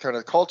use both kind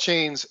of call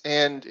chains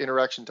and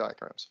interaction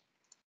diagrams.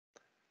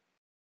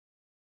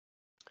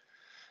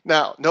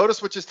 Now,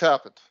 notice what just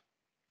happened.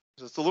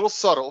 It's a little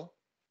subtle.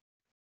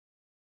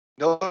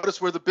 Notice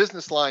where the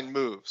business line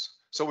moves.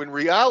 So in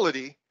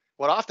reality,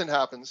 what often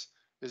happens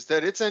is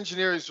that it's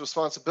engineering's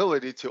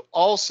responsibility to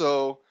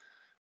also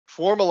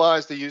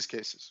formalize the use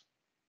cases.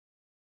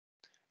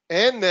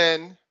 And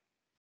then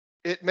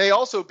it may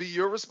also be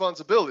your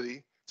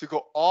responsibility to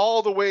go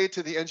all the way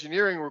to the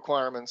engineering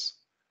requirements.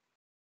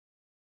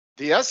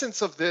 The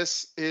essence of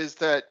this is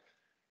that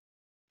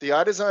the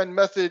IDesign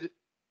method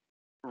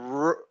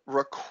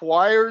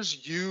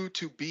requires you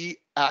to be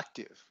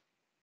active.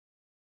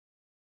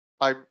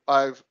 I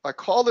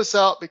call this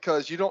out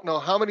because you don't know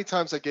how many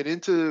times I get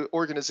into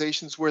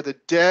organizations where the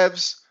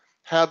devs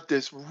have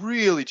this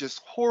really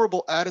just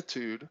horrible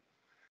attitude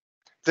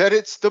that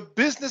it's the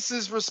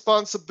business's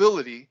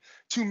responsibility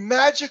to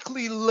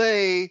magically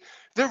lay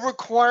the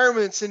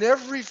requirements in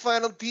every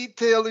final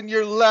detail in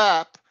your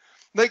lap,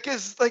 like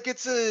it's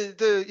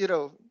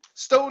the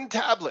stone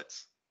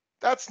tablets.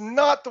 That's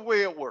not the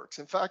way it works.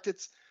 In fact,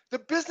 it's the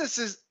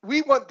businesses.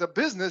 We want the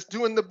business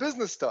doing the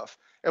business stuff.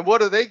 And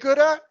what are they good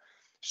at?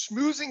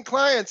 Schmoozing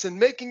clients and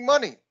making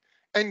money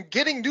and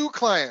getting new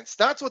clients.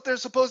 That's what they're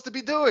supposed to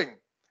be doing,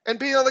 and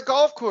being on the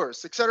golf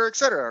course, et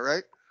cetera,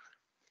 right?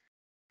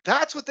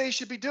 That's what they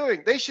should be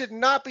doing. They should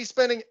not be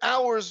spending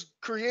hours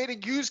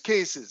creating use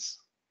cases.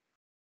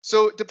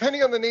 So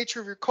depending on the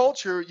nature of your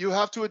culture, you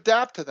have to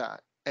adapt to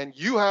that, and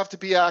you have to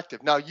be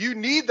active. Now, you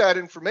need that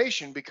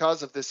information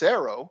because of this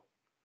arrow,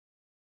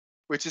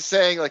 which is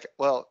saying like,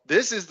 well,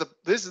 this is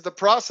the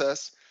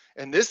process,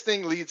 and this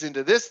thing leads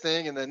into this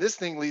thing, and then this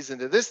thing leads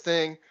into this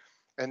thing,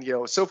 and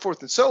so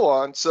forth and so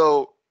on.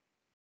 So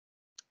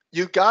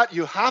you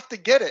have to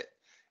get it.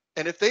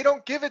 And if they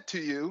don't give it to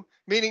you,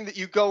 meaning that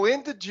you go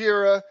into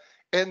Jira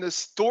and the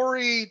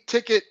story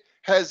ticket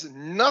has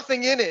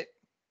nothing in it,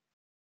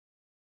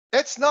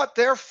 it's not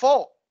their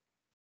fault.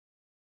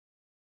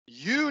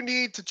 You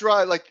need to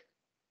drive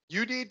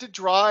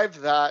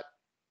that,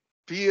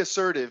 be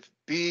assertive,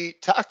 be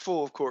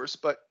tactful, of course,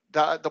 but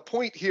the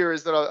point here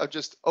is that I'm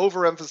just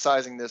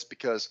overemphasizing this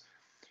because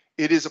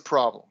it is a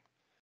problem.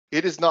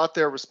 It is not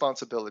their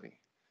responsibility.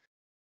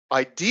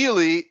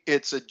 Ideally,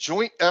 it's a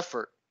joint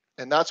effort,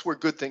 and that's where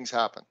good things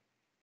happen.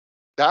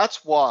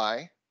 That's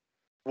why,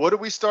 what do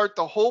we start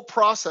the whole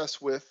process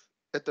with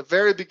at the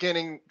very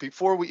beginning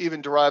before we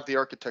even derive the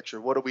architecture?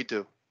 What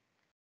do?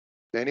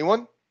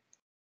 Anyone?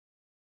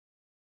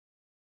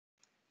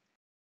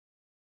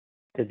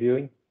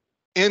 Interviewing.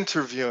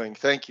 Interviewing,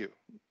 thank you.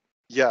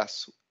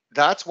 Yes.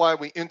 That's why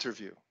we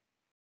interview,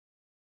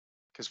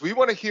 because we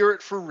want to hear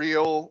it for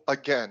real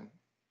again.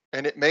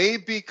 And it may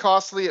be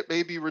costly, it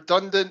may be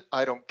redundant,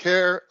 I don't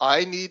care.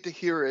 I need to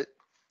hear it.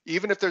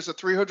 Even if there's a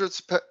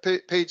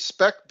 300-page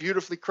spec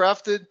beautifully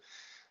crafted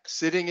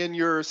sitting in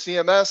your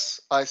CMS,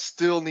 I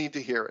still need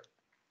to hear it.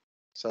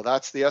 So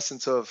that's the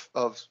essence of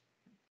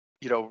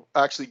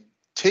actually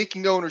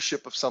taking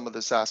ownership of some of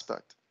this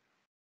aspect.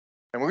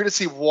 And we're going to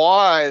see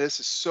why this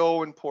is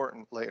so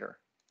important later.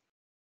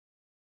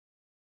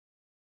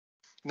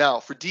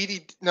 Now for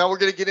DD, now we're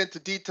going to get into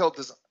detailed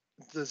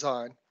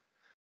design.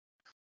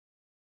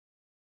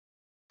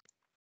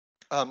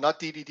 Not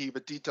DDD,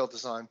 but detailed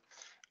design.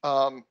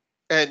 And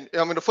I'm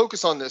going to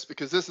focus on this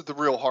because this is the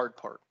real hard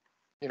part.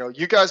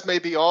 You guys may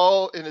be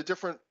all in a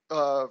different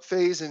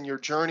phase in your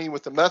journey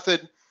with the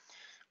method,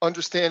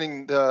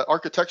 understanding the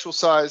architectural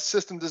size,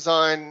 system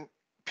design,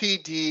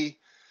 PD,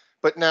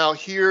 but now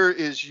here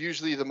is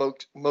usually the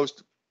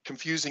most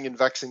confusing and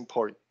vexing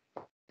part.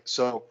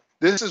 So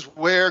this is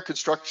where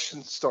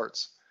construction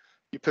starts.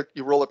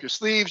 You roll up your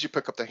sleeves, you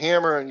pick up the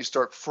hammer, and you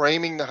start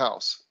framing the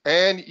house,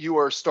 and you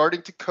are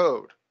starting to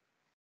code.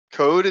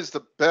 Code is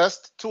the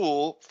best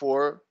tool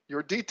for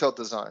your detailed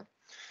design.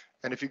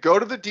 And if you go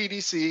to the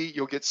DDC,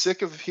 you'll get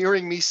sick of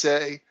hearing me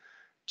say,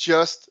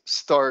 just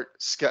start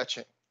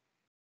sketching.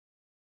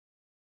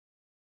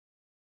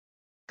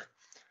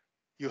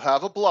 You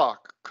have a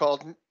block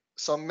called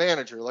some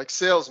manager, like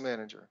sales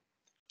manager.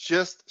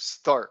 Just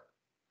start.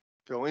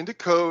 Go into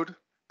code,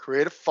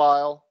 create a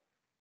file,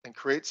 and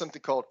create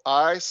something called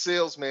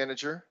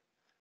iSalesManager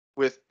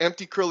with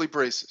empty curly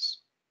braces.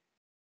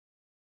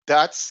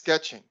 That's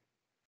sketching.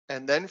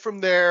 And then from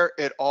there,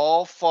 it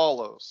all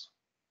follows.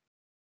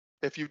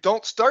 If you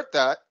don't start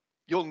that,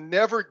 you'll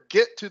never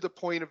get to the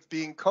point of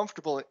being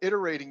comfortable and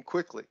iterating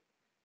quickly.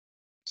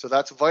 So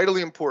that's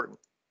vitally important.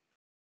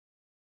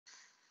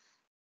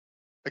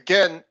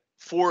 Again,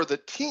 for the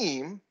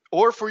team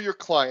or for your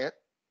client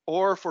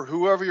or for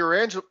whoever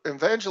you're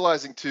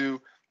evangelizing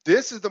to,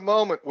 this is the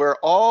moment where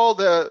all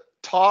the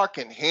talk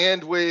and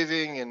hand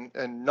waving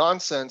and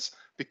nonsense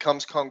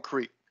becomes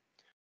concrete.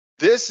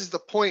 This is the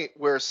point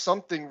where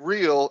something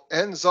real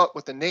ends up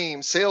with the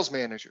name sales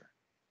manager.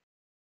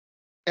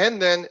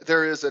 And then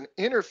there is an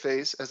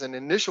interface as an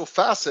initial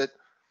facet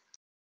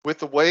with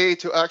the way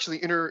to actually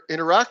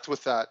interact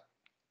with that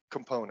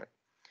component.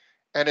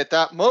 And at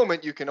that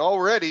moment, you can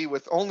already,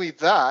 with only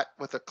that,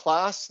 with a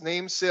class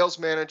name sales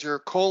manager,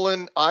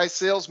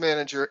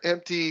 iSalesManager,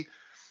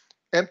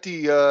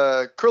 empty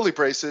curly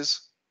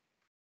braces,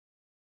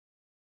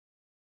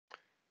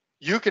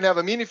 you can have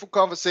a meaningful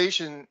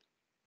conversation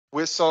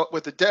with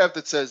the dev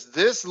that says,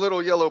 this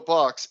little yellow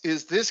box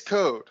is this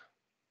code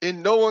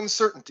in no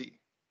uncertainty.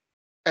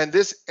 And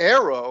this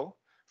arrow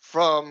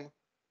from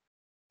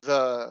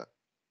the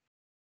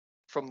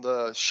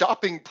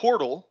shopping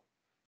portal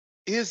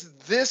is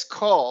this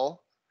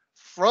call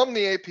from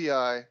the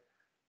API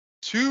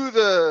to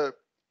the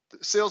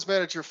sales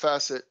manager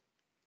facet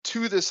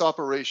to this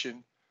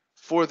operation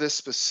for this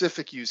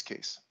specific use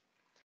case.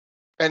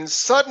 And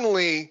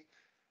suddenly,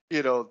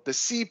 the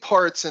C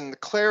parts and the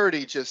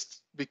clarity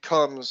just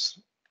becomes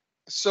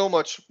so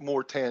much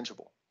more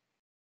tangible.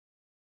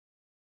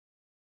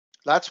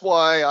 That's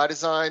why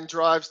IDesign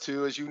drives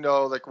to, as you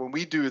know, like when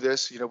we do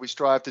this, we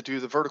strive to do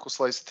the vertical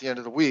slice at the end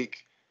of the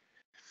week.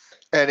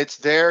 And it's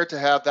there to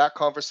have that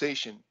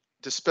conversation,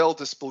 dispel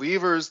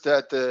disbelievers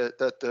that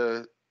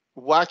the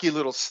wacky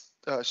little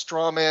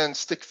straw man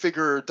stick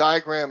figure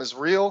diagram is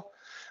real,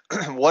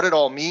 what it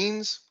all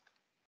means.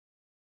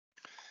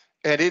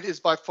 And it is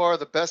by far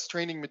the best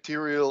training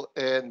material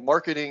and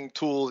marketing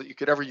tool that you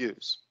could ever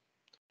use.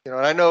 And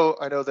I know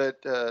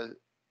that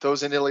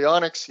those in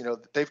Ilionics,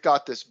 they've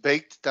got this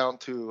baked down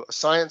to a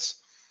science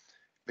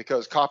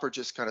because Copper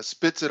just kind of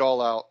spits it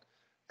all out,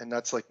 and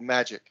that's like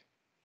magic.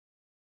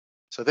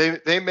 So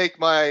they make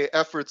my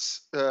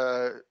efforts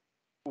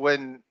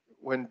when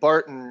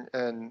Bart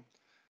and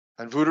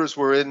Vooters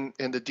were in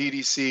the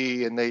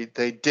DDC, and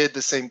they did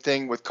the same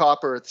thing with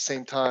Copper at the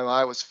same time.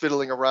 I was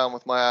fiddling around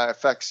with my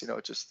IFX,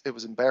 it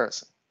was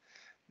embarrassing,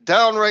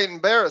 downright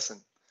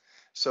embarrassing.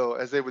 So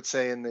as they would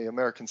say in the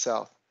American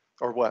South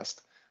or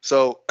West.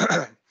 So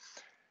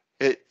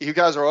you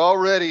guys are all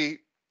ready.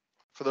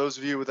 For those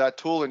of you with that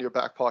tool in your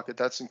back pocket,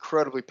 that's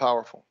incredibly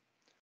powerful.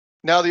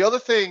 Now, the other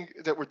thing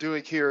that we're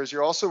doing here is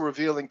you're also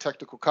revealing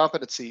technical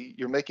competency.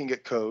 You're making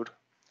it code,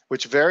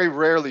 which very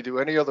rarely do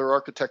any other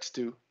architects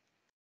do.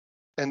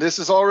 And this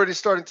is already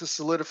starting to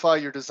solidify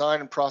your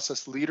design and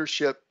process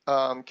leadership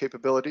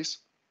capabilities,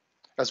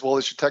 as well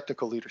as your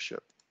technical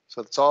leadership.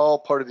 So it's all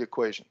part of the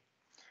equation.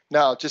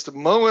 Now, just a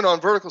moment on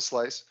vertical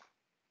slice.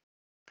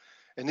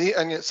 And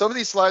some of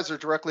these slides are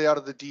directly out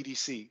of the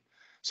DDC.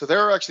 So there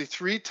are actually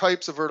 3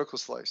 types of vertical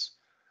slice.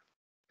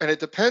 And it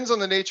depends on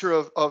the nature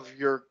of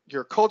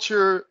your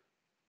culture,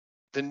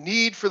 the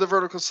need for the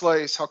vertical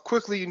slice, how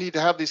quickly you need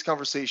to have these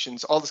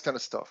conversations, all this kind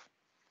of stuff.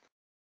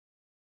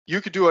 You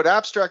could do an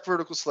abstract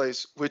vertical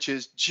slice, which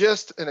is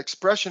just an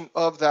expression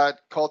of that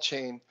call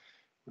chain,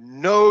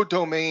 no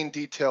domain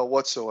detail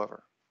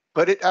whatsoever.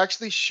 but it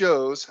actually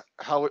shows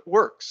how it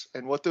works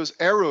and what those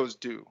arrows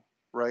do,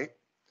 right?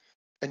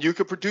 And you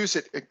could produce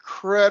it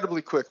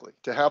incredibly quickly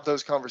to have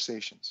those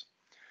conversations.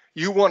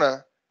 You want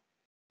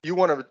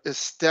to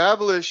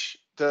establish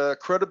the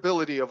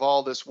credibility of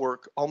all this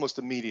work almost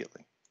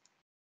immediately.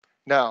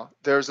 Now,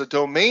 there's a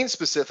domain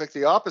specific,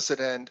 the opposite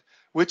end,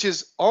 which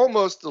is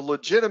almost the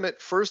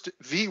legitimate first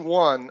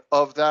V1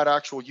 of that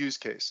actual use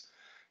case.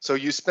 So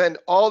you spend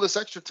all this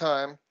extra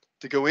time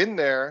to go in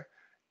there.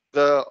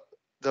 The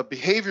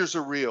behaviors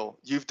are real.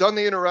 You've done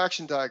the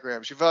interaction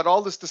diagrams. You've had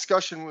all this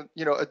discussion with,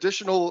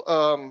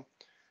 additional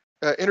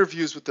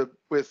interviews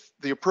with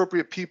the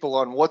appropriate people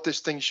on what this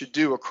thing should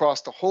do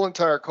across the whole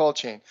entire call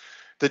chain.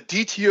 The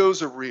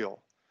DTOs are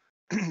real.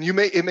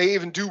 It may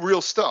even do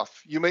real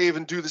stuff. You may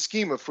even do the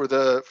schema for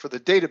the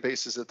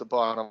databases at the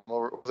bottom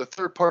or the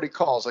third-party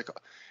calls. Like,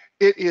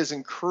 it is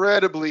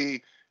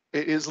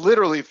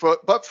literally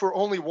but for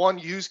only one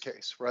use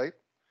case, right?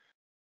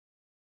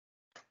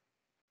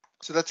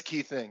 So that's a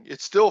key thing.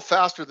 It's still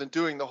faster than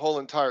doing the whole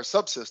entire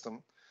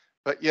subsystem,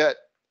 but yet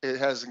it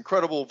has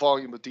incredible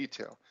volume of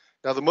detail.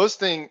 Now, the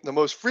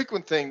most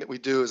frequent thing that we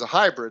do is a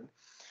hybrid,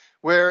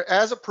 where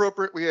as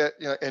appropriate,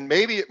 and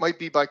maybe it might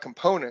be by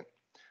component,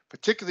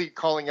 particularly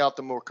calling out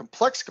the more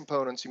complex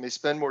components, you may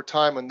spend more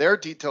time on their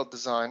detailed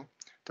design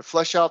to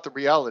flesh out the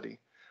reality.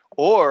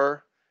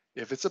 Or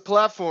if it's a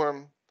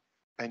platform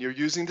and you're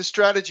using the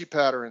strategy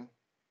pattern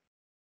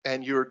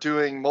and you're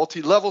doing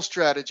multi-level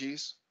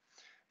strategies,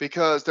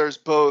 because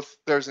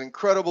there's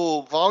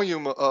incredible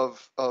volume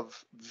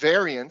of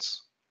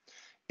variance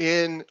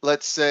in,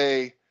 let's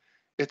say,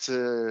 it's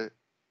a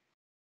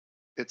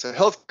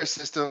healthcare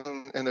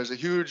system and there's a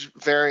huge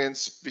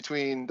variance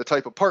between the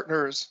type of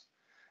partners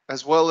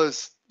as well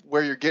as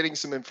where you're getting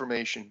some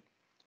information.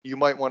 You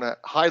might want to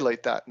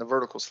highlight that in the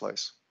vertical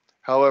slice.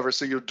 However,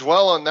 so you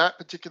dwell on that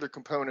particular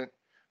component,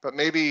 but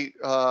maybe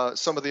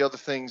some of the other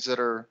things that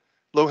are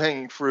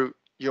low-hanging fruit,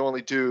 you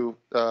only do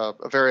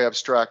a very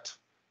abstract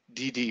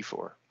DD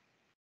for.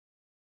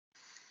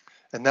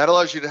 And that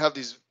allows you to have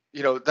these,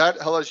 that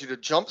allows you to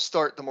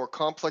jumpstart the more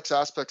complex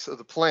aspects of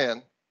the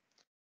plan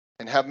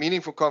and have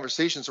meaningful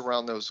conversations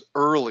around those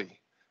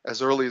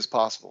as early as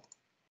possible.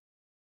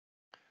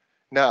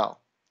 Now,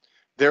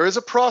 there is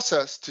a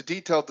process to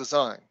detailed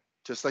design,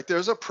 just like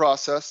there's a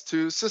process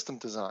to system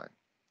design.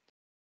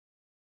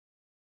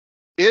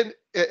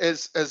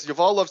 As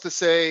Yuval loves to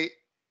say,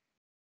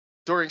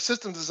 during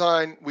system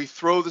design, we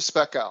throw the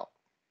spec out.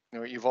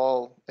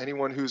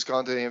 Anyone who's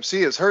gone to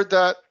AMC has heard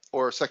that,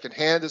 or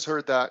secondhand has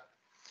heard that.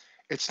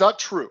 It's not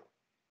true.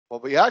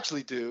 What we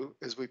actually do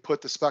is we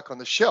put the spec on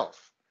the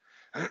shelf.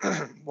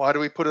 Why do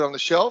we put it on the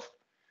shelf?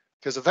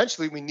 Because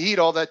eventually we need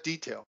all that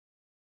detail.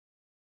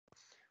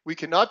 We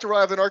cannot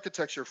derive an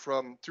architecture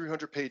from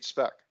 300-page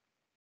spec.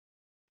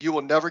 You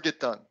will never get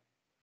done.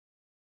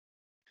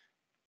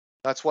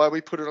 That's why we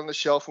put it on the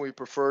shelf, and we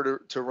prefer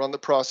to run the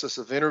process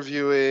of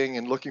interviewing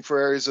and looking for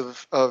areas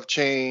of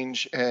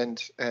change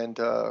and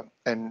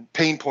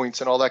pain points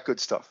and all that good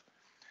stuff.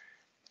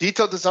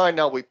 Detailed design,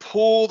 now we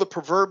pull the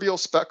proverbial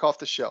spec off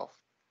the shelf.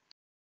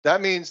 That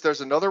means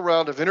there's another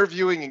round of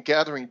interviewing and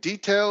gathering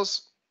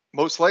details,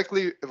 most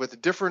likely with a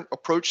different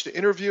approach to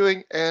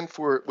interviewing and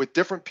with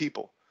different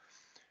people.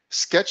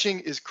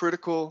 Sketching is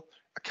critical,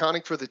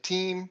 accounting for the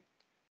team,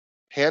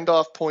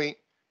 handoff point,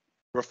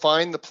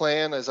 refine the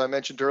plan, as I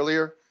mentioned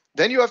earlier.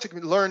 Then you have to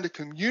learn to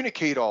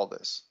communicate all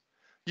this.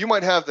 You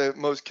might have the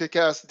most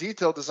kick-ass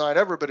detailed design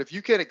ever, but if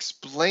you can't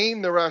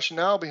explain the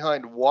rationale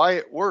behind why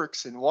it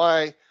works and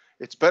why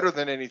it's better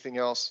than anything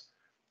else,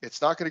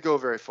 it's not going to go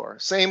very far.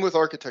 Same with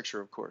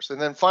architecture, of course.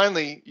 And then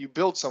finally, you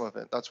build some of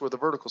it. That's where the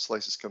vertical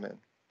slices come in.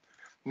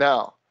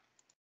 Now,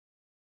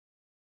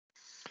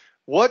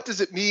 what does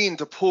it mean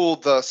to pull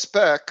the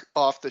spec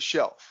off the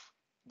shelf?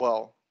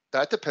 Well,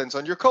 that depends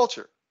on your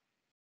culture.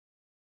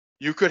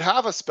 You could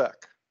have a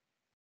spec.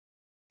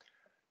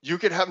 You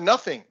could have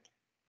nothing,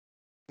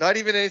 not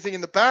even anything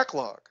in the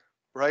backlog,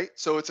 right?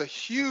 So it's a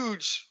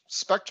huge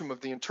spectrum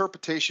of the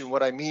interpretation,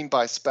 what I mean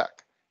by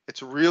spec.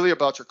 It's really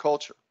about your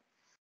culture.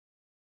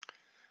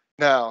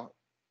 Now,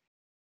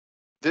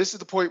 this is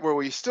the point where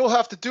we still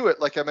have to do it,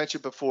 like I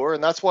mentioned before,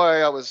 and that's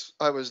why I was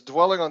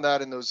dwelling on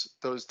that in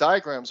those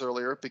diagrams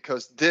earlier,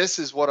 because this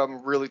is what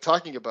I'm really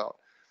talking about.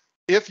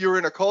 If you're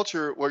in a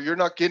culture where you're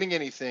not getting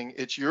anything,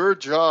 it's your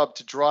job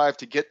to drive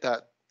to get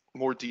that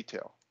more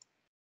detail.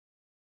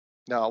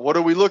 Now, what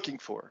are we looking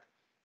for?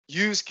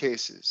 Use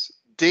cases,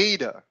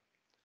 data,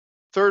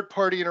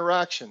 third-party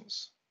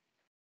interactions.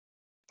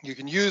 You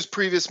can use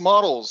previous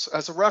models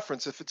as a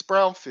reference if it's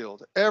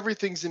brownfield.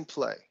 Everything's in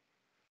play.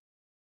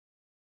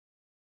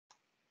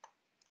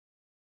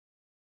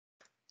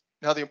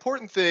 Now, the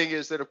important thing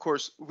is that, of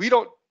course, we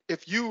don't.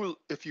 If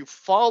you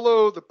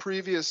follow the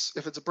previous,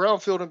 if it's a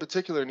brownfield in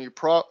particular, and you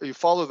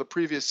follow the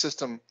previous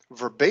system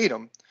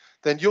verbatim,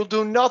 then you'll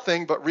do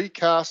nothing but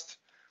recast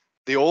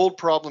the old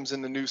problems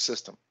in the new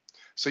system.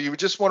 So you would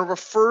just want to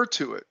refer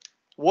to it.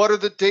 What are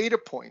the data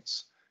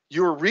points?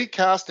 You're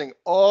recasting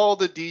all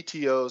the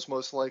DTOs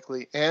most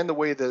likely, and the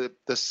way the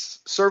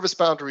service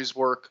boundaries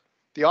work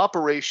the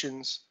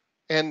operations,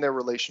 and their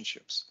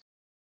relationships.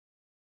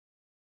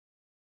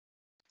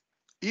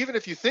 Even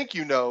if you think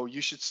you know,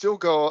 you should still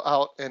go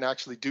out and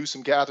actually do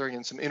some gathering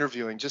and some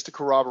interviewing just to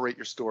corroborate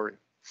your story.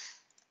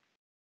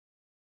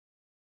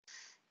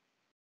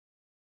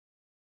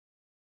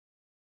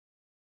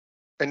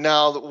 And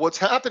now what's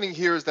happening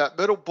here is that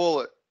middle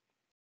bullet,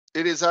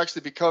 it is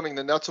actually becoming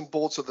the nuts and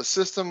bolts of the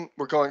system.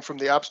 We're going from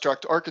the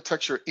abstract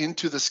architecture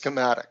into the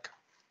schematic,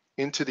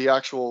 into the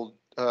actual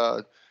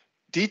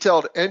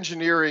detailed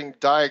engineering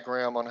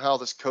diagram on how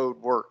this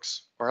code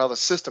works or how the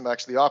system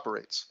actually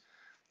operates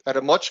at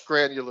a much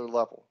granular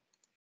level.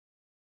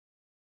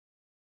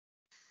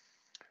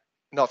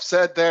 Enough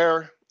said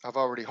there. I've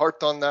already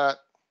harped on that.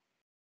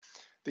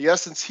 The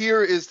essence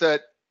here is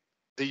that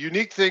the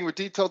unique thing with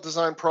detailed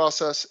design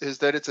process is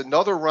that it's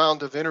another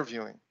round of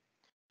interviewing.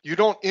 You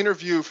don't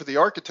interview for the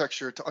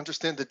architecture to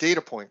understand the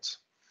data points.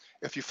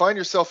 If you find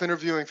yourself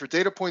interviewing for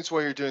data points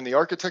while you're doing the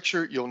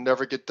architecture, you'll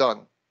never get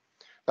done.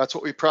 That's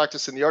what we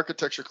practice in the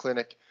architecture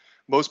clinic.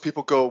 Most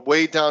people go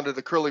way down to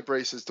the curly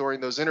braces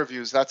during those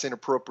interviews. That's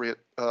inappropriate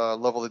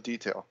level of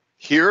detail.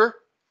 Here,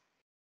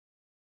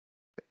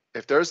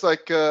 if there's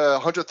like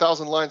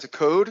 100,000 lines of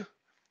code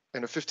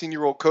and a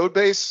 15-year-old code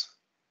base,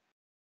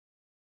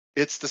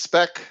 it's the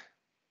spec.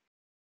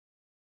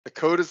 The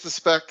code is the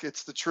spec.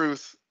 It's the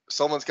truth.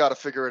 Someone's got to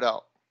figure it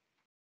out.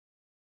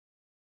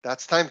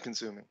 That's time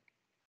consuming.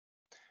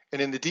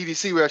 And in the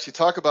DDC, we actually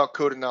talk about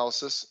code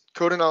analysis.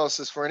 Code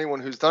analysis, for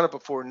anyone who's done it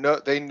before,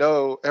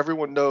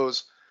 everyone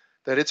knows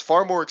that it's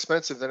far more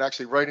expensive than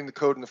actually writing the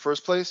code in the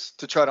first place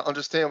to try to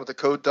understand what the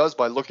code does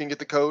by looking at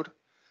the code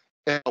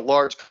and a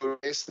large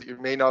code base that you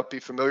may not be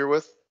familiar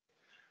with.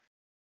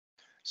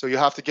 So you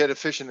have to get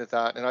efficient at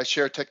that. And I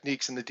share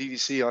techniques in the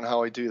DDC on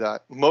how I do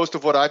that. Most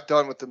of what I've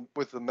done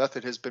with the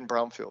method has been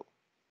brownfield,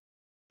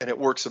 and it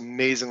works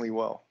amazingly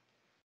well.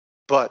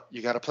 But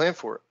you got to plan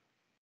for it.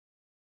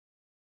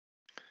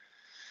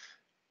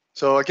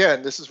 So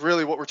again, this is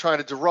really what we're trying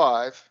to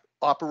derive: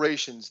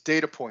 operations,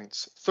 data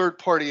points,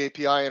 third-party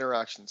API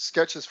interactions,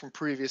 sketches from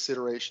previous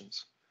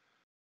iterations.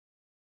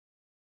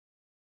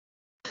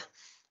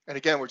 And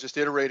again, we're just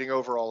iterating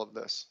over all of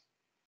this.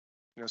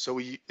 So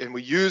we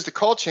use the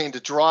call chain to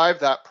drive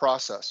that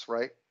process,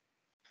 right?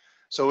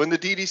 So in the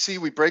DDC,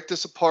 we break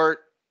this apart.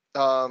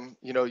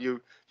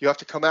 You have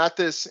to come at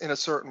this in a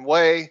certain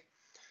way.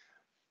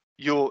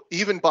 You'll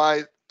even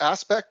by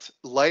aspect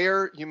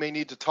layer, you may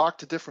need to talk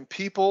to different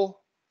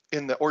people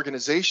in the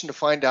organization to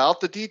find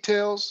out the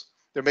details.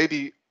 There may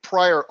be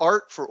prior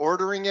art for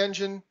ordering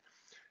engine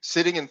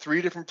sitting in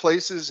 3 different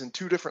places in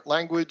 2 different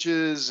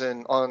languages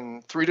and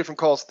on 3 different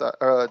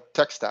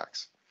tech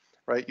stacks,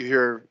 right? You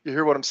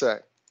hear what I'm saying.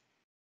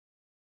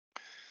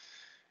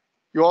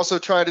 You also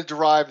try to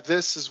derive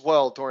this as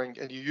well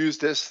and you use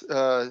these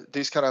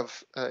kind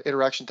of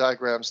interaction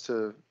diagrams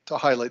to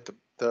highlight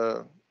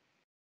the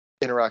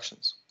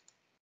interactions.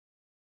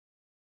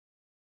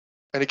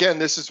 And again,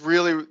 this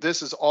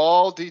is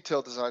all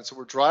detailed design. So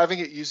we're driving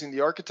it using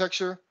the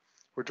architecture.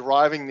 We're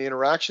deriving the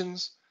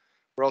interactions.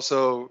 We're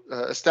also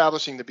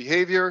establishing the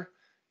behavior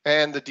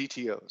and the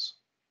DTOs.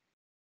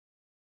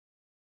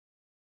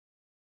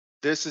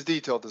 This is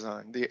detailed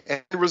design. The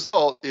end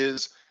result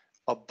is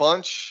a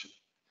bunch,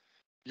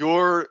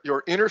 your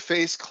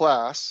interface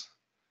class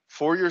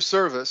for your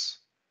service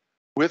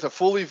with a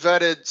fully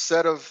vetted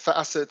set of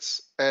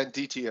facets and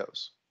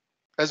DTOs,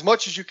 as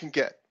much as you can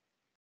get.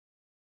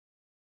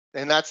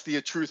 And that's the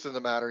truth of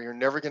the matter. You're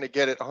never going to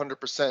get it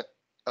 100%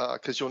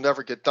 because you'll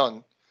never get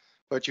done.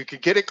 But you can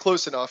get it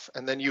close enough,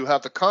 and then you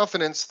have the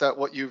confidence that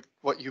what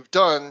you've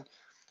done,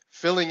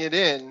 filling it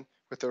in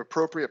with the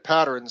appropriate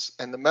patterns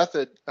and the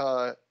method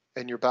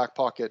in your back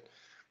pocket,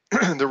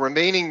 the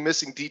remaining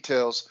missing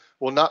details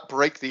will not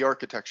break the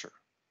architecture.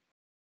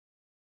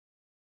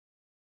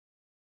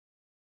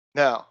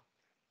 Now,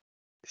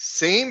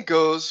 same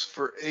goes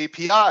for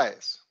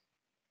APIs.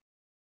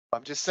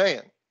 I'm just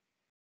saying.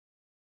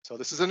 So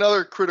this is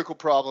another critical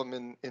problem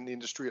in the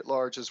industry at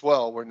large as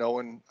well, where no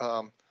one,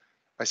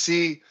 I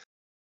see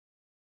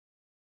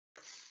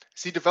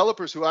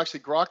developers who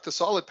actually grok the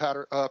solid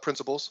pattern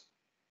principles.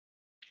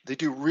 They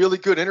do really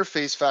good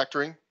interface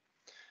factoring,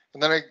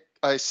 and then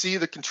I see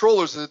the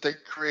controllers that they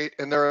create,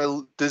 and they're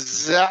a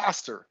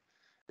disaster.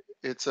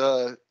 It's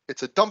a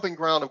dumping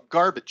ground of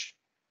garbage.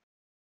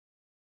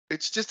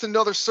 It's just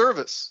another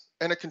service,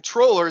 and a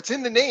controller. It's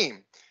in the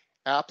name,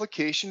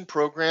 application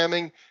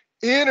programming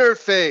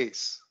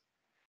interface.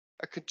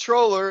 A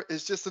controller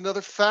is just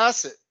another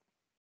facet.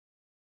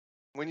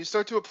 When you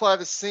start to apply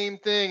the same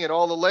thing in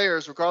all the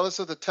layers, regardless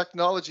of the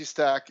technology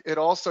stack, it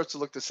all starts to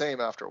look the same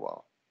after a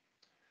while.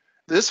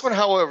 This one,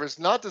 however, is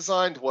not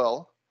designed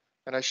well,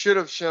 and I should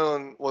have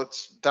shown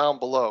what's down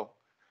below.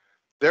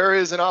 There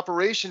is an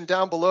operation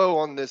down below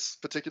on this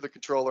particular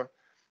controller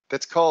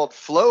that's called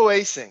flow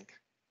async.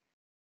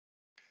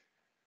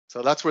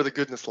 So that's where the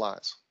goodness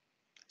lies.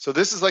 So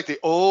this is like the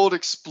old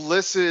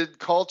explicit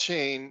call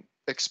chain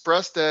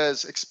expressed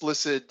as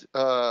explicit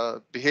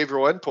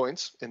behavioral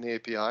endpoints in the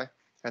API.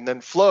 And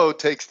then Flow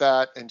takes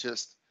that and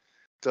just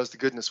does the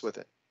goodness with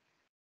it.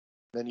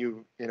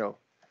 Then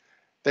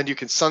then you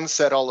can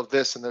sunset all of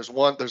this, and there's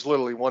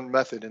literally one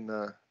method in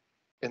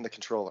the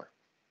controller.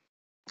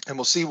 And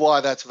we'll see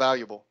why that's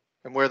valuable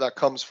and where that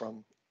comes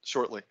from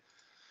shortly.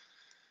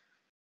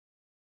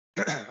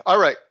 All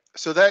right,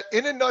 so that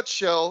in a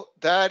nutshell,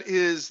 that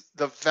is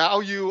the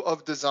value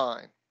of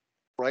design,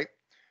 right?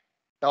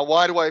 Now,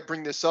 why do I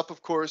bring this up?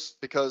 Of course,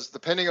 because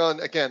depending on,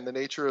 again, the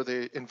nature of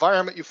the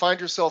environment you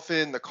find yourself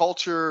in, the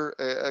culture,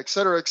 et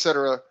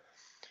cetera,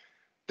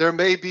 there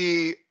may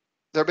be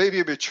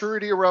a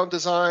maturity around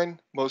design.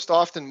 Most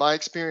often, my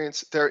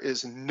experience, there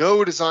is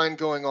no design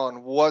going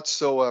on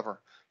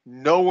whatsoever.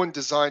 No one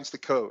designs the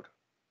code.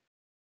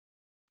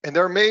 And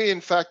there may,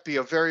 in fact, be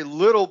a very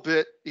little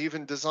bit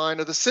even design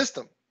of the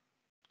system.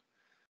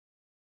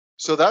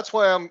 So that's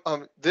why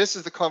this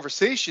is the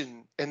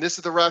conversation, and this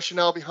is the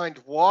rationale behind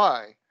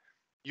why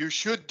you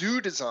should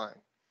do design.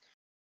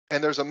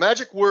 And there's a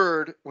magic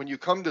word when you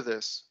come to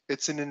this.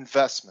 It's an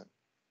investment.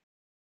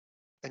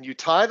 And you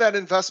tie that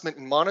investment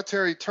in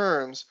monetary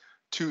terms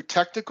to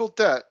technical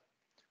debt,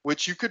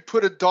 which you could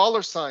put a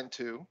dollar sign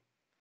to.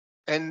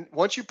 And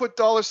once you put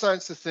dollar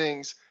signs to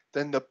things,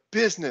 then the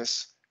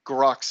business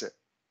groks it.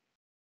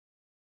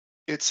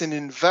 It's an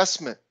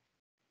investment.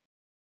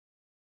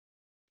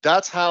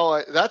 That's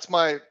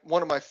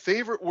one of my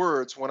favorite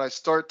words when I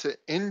start to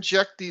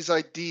inject these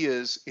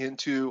ideas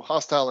into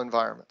hostile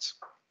environments.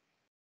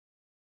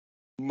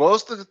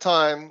 Most of the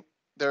time,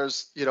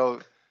 there's,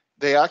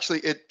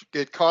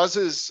 it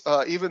causes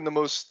even the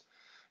most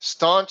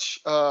staunch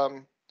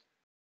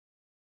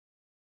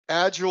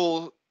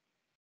agile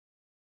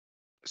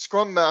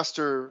Scrum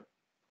Master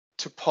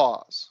to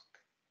pause,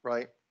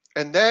 right?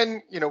 And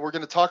then, we're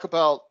going to talk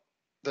about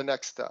the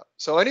next step.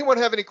 So anyone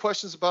have any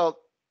questions about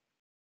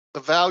the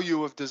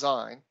value of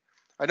design?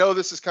 I know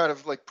this is kind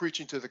of like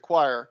preaching to the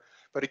choir,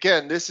 but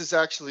again, this is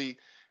actually,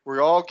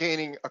 we're all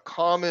gaining a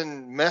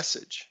common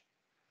message.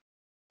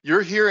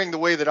 You're hearing the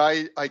way that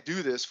I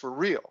do this for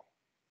real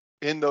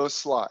in those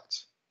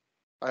slides.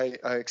 I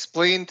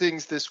explain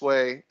things this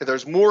way.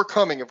 There's more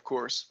coming, of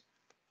course,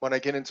 when I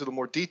get into the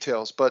more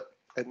details, but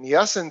in the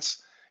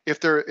essence,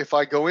 if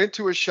I go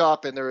into a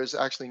shop and there is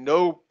actually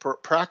no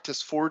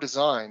practice for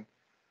design,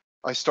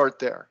 I start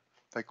there.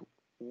 Like,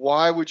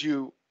 why would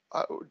you,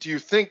 do you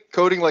think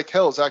coding like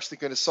hell is actually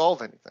going to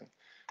solve anything?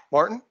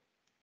 Martin?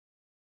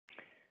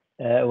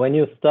 When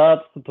you start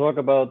to talk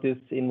about this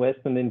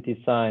investment in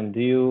design,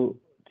 do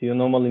you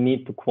normally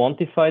need to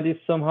quantify this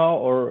somehow,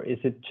 or is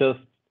it just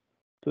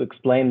to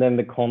explain then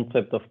the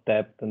concept of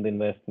debt and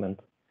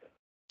investment?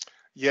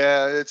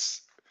 Yeah,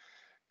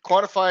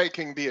 quantify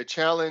can be a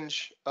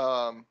challenge,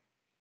 but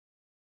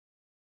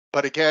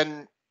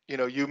again,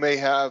 you may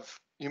have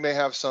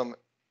some,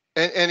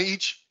 and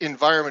each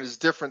environment is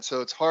different,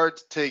 so it's hard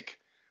to take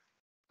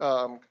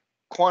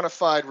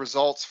quantified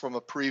results from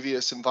a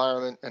previous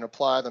environment and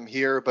apply them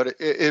here. But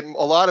a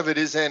lot of it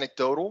is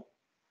anecdotal.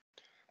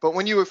 But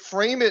when you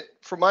frame it,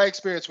 from my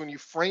experience, when you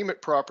frame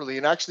it properly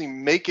and actually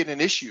make it an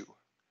issue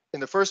in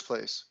the first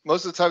place,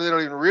 most of the time they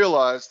don't even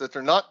realize that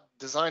they're not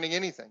designing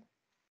anything.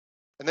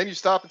 And then you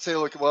stop and say,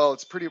 look, well,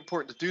 it's pretty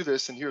important to do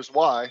this, and here's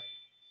why.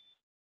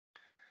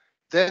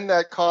 Then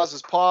that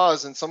causes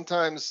pause, and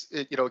sometimes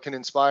it can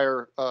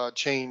inspire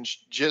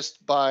change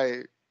just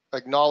by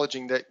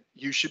acknowledging that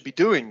you should be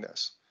doing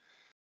this.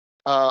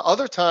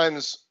 Other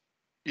times,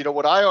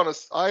 what I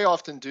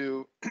often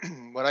do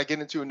when I get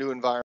into a new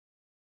environment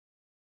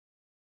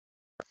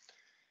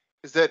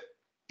is that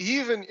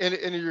even,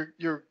 and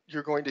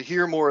you're going to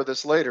hear more of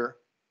this later,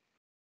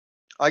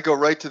 I go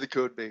right to the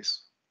code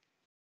base.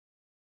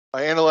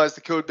 I analyze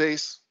the code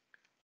base.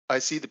 I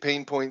see the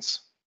pain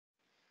points.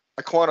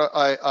 I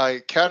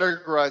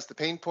categorize the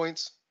pain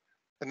points,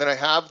 and then I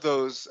have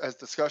those as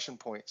discussion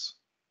points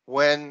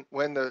when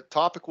the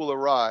topic will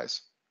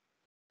arise.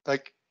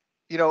 Like,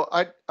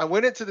 I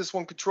went into this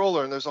one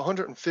controller and there's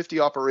 150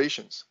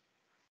 operations.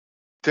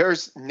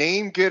 There's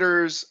name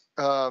getters,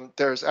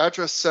 there's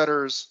address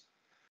setters,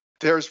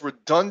 there's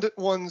redundant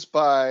ones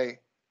by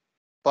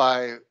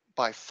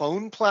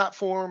phone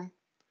platform.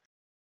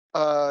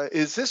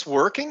 Is this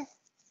working?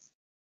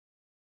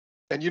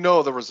 And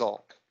the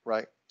result,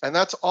 right? And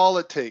that's all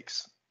it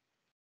takes.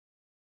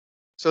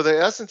 So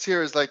the essence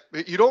here is like,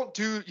 you don't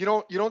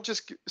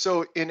just,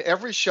 so in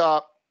every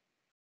shop,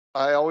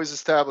 I always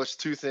establish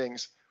two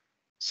things.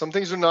 Some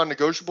things are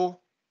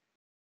non-negotiable,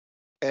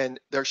 and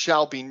there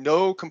shall be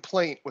no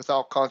complaint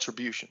without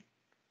contribution.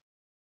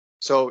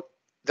 So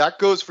that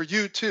goes for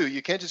you too.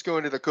 You can't just go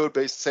into the code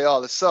base and say,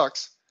 oh, this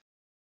sucks.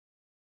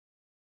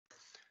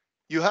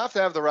 You have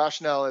to have the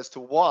rationale as to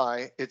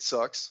why it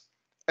sucks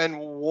and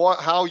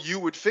how you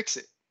would fix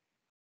it,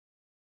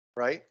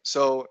 right?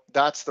 So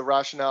that's the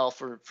rationale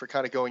for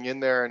kind of going in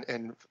there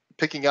and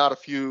picking out a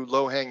few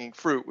low-hanging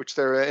fruit, which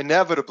they're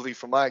inevitably,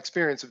 from my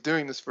experience of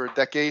doing this for a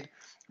decade,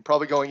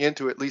 probably going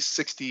into at least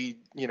 60,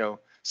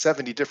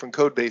 70 different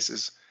code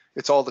bases.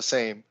 It's all the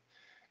same.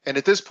 And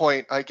at this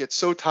point, I get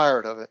so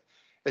tired of it.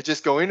 I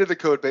just go into the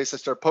code base. I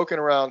start poking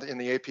around in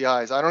the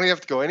APIs. I don't even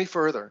have to go any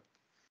further.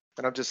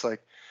 And I'm just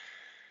like,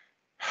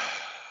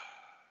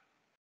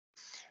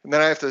 And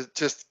then I have to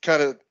just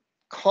kind of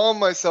calm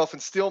myself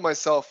and steel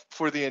myself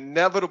for the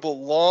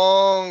inevitable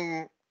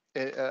long,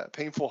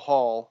 painful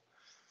haul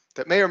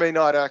that may or may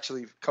not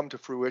actually come to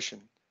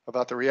fruition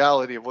about the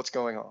reality of what's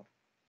going on.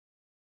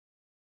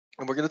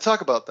 And we're going to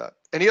talk about that.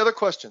 Any other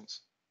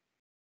questions?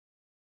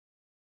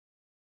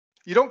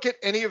 You don't get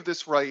any of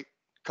this right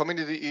coming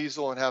to the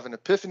easel and have an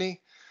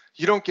epiphany.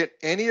 You don't get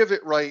any of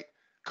it right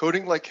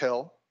coding like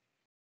hell.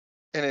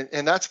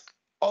 And that's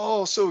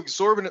all so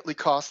exorbitantly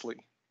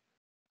costly.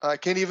 I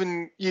can't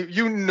even,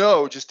 you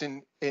know, just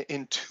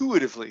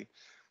intuitively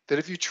that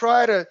if you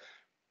try to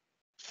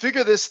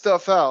figure this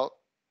stuff out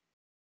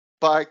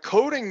by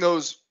coding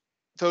those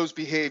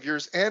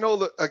behaviors and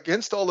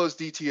against all those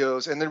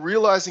DTOs, and then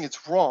realizing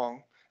it's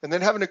wrong, and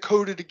then having to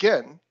code it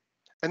again,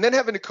 and then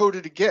having to code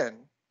it again,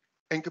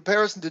 in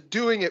comparison to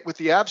doing it with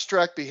the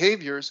abstract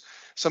behaviors,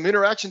 some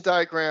interaction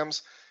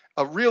diagrams,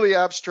 a really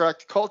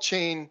abstract call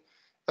chain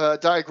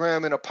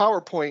diagram in a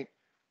PowerPoint,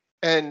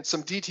 and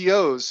some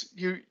DTOs,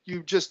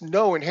 you just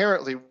know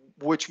inherently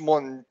which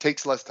one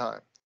takes less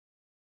time.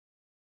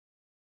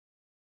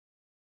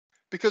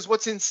 Because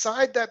what's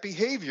inside that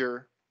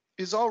behavior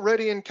is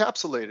already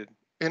encapsulated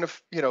in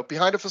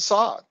behind a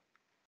facade.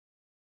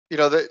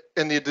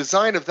 And the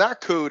design of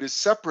that code is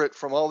separate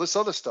from all this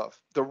other stuff.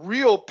 The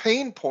real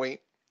pain point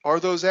are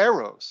those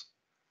arrows.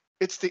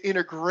 It's the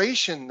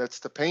integration that's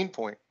the pain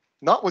point,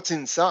 not what's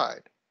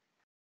inside.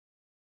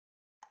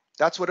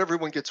 That's what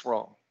everyone gets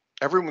wrong.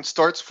 Everyone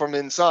starts from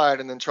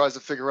inside and then tries to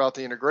figure out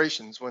the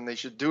integrations when they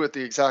should do it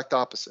the exact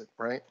opposite,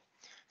 right?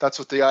 That's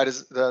what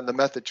the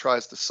method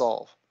tries to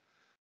solve.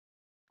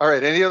 All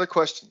right, any other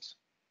questions?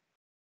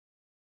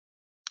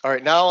 All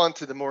right, now on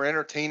to the more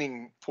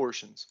entertaining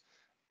portions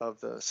of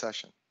the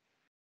session.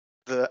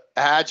 The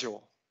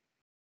Agile.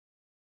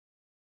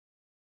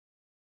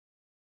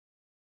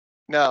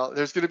 Now,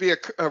 there's going to be a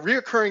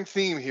reoccurring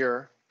theme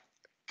here,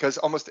 because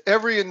almost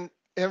every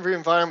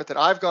environment that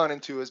I've gone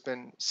into has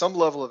been some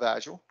level of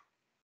Agile.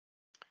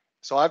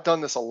 So I've done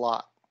this a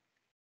lot.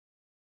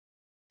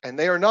 And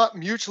they are not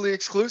mutually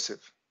exclusive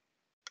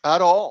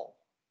at all.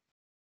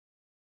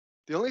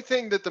 The only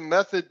thing that the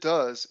method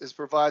does is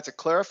provides a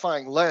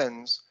clarifying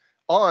lens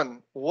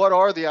on what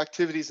are the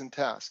activities and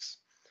tasks.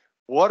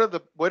 What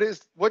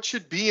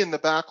should be in the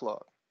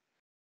backlog?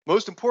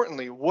 Most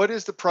importantly, what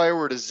is the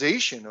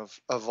prioritization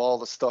of all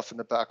the stuff in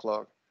the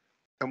backlog?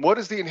 And what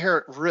is the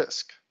inherent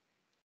risk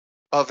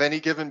of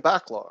any given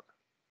backlog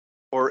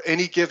or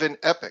any given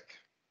epic,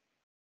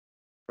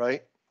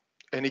 right?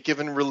 Any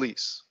given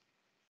release.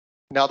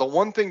 Now, the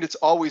one thing that's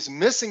always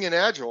missing in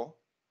Agile,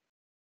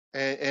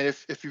 and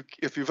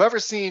if you've ever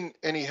seen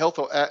any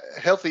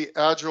healthy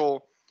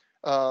Agile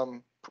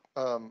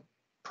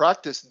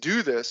practice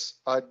do this,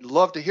 I'd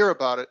love to hear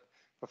about it.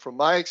 But from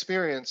my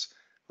experience,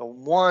 the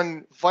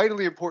one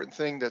vitally important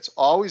thing that's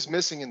always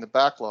missing in the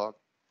backlog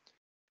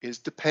is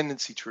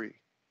dependency tree.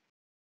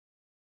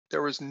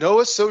 There is no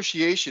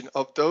association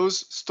of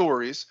those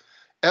stories,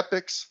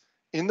 epics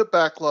in the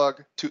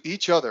backlog to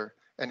each other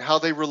and how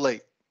they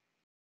relate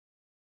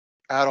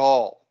at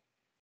all.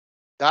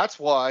 That's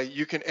why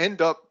you can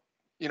end up,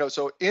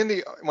 so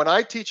when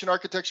I teach an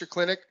architecture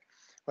clinic,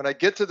 when I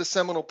get to the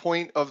seminal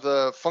point of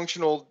the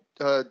functional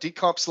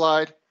decomp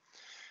slide,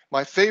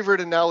 my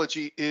favorite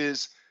analogy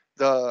is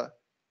the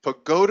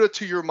pagoda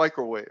to your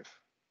microwave,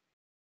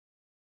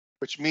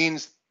 which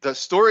means the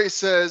story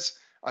says,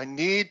 I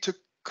need to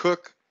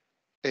cook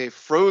a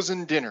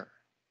frozen dinner.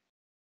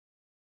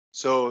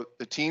 So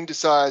the team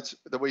decides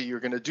the way you're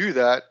going to do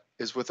that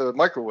is with a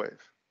microwave.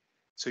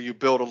 So you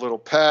build a little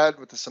pad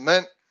with the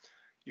cement,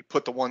 you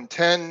put the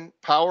 110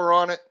 power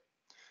on it,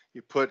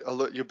 you build a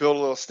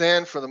little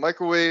stand for the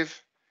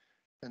microwave,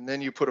 and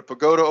then you put a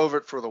pagoda over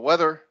it for the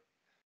weather.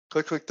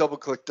 Click, click, double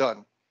click,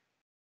 done.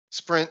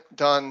 Sprint,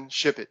 done,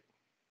 ship it.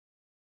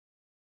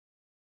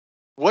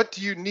 What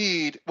do you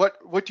need?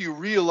 What do you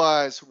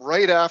realize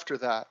right after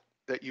that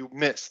you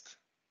missed?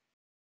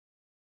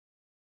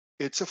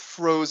 It's a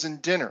frozen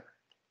dinner.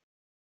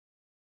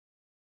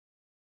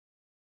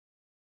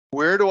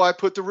 Where do I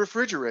put the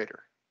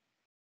refrigerator?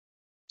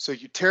 So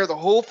you tear the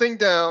whole thing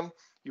down,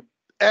 you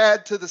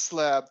add to the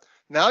slab.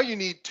 Now you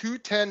need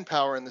 210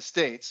 power in the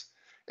States,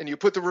 and you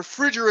put the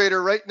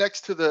refrigerator right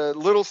next to the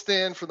little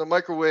stand for the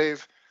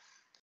microwave,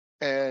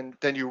 and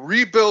then you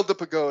rebuild the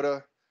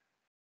pagoda.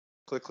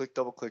 Click, click,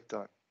 double click,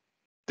 done.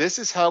 This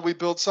is how we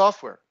build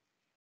software.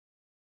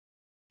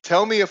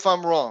 Tell me if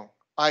I'm wrong.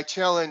 I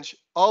challenge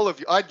all of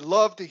you. I'd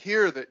love to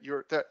hear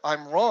that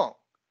I'm wrong.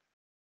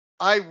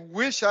 I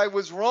wish I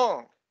was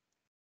wrong.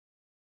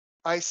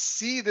 I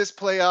see this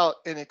play out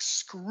in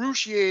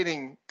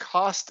excruciating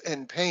cost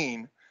and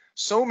pain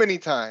so many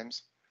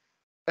times.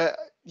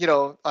 You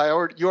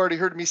already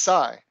heard me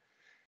sigh.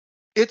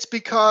 It's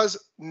because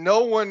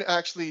no one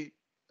actually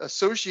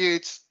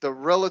associates the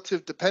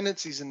relative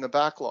dependencies in the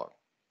backlog.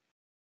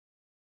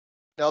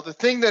 Now, the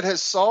thing that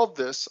has solved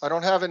this, I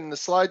don't have it in the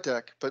slide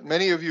deck, but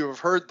many of you have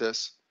heard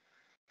this.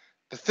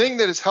 The thing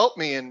that has helped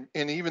me in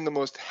even the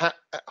most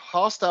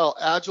hostile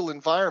Agile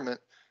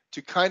environment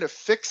to kind of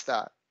fix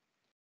that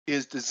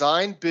is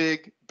design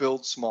big,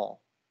 build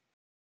small.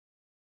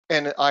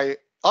 And I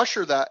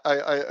usher that,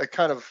 I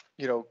kind of,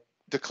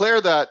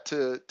 declare that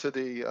to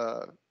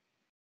the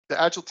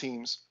Agile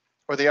teams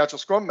or the Agile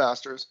Scrum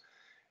Masters,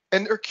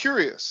 and they're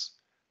curious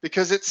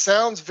because it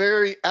sounds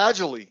very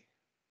Agile-y.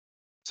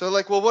 So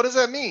like, well, what does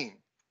that mean?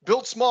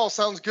 Build small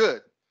sounds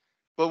good,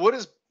 but what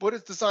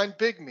does design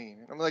big mean?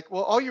 And I'm like,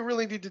 well, all you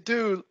really need to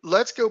do,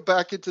 let's go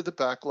back into the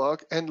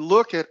backlog and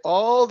look at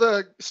all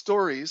the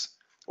stories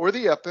or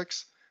the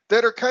epics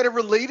that are kind of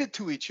related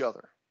to each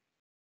other.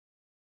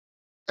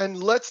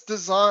 And let's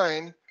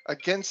design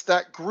against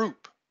that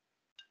group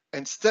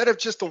instead of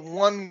just the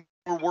one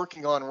we're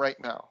working on right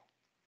now.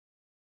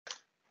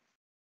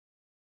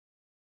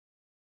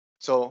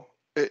 So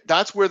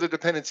that's where the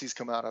dependencies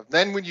come out of.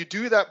 Then when you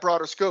do that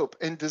broader scope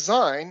in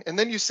design, and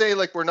then you say,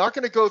 like, we're not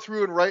going to go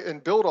through and write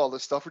and build all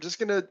this stuff. We're just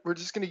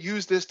going to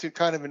use this to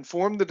kind of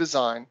inform the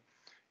design.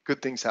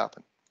 Good things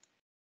happen.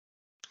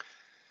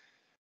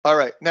 All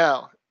right,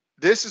 now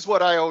this is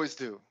what I always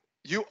do.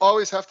 You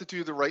always have to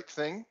do the right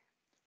thing,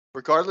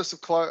 regardless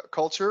of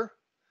culture.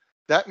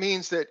 That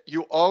means that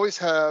you always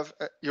have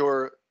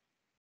your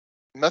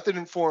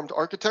method-informed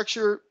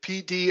architecture,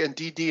 PD, and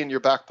DD in your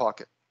back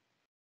pocket.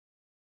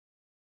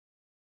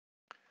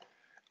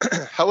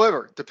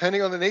 However,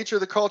 depending on the nature of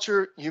the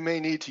culture, you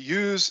may need to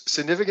use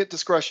significant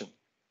discretion,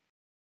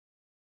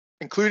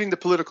 including the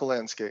political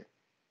landscape.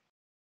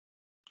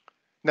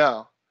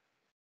 Now,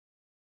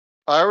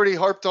 I already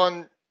harped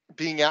on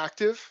being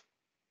active.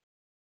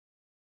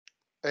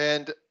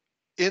 And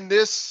in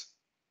this,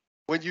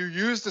 when you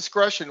use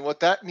discretion, what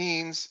that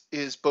means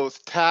is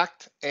both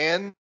tact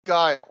and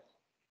guile.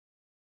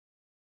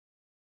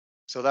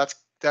 So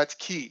that's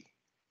key.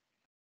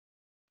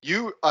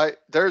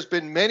 There's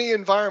been many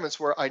environments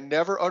where I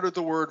never uttered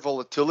the word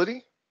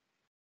volatility.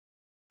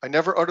 I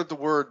never uttered the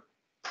word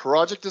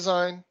project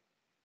design.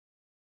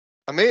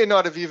 I may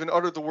not have even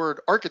uttered the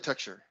word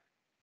architecture.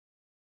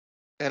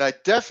 And I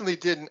definitely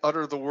didn't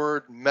utter the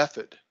word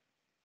method.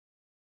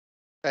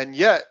 And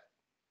yet,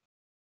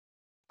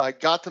 I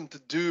got them to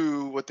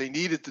do what they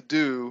needed to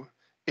do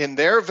in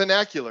their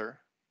vernacular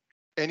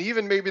and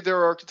even maybe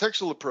their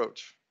architectural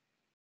approach.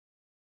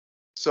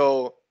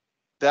 So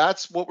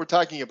that's what we're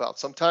talking about.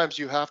 Sometimes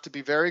you have to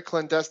be very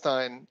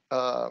clandestine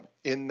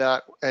in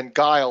that, and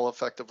guile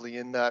effectively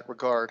in that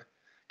regard,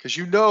 because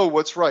you know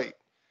what's right.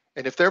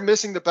 And if they're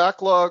missing the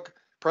backlog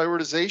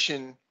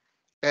prioritization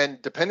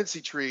and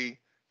dependency tree,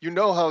 you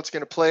know how it's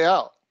going to play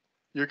out.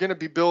 You're going to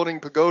be building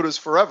pagodas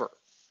forever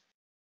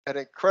at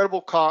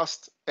incredible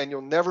cost, and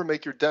you'll never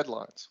make your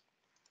deadlines.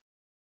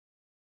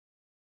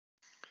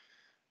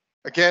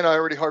 Again, I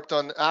already harped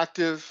on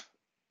active.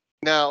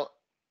 Now,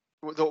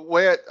 the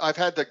way I've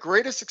had the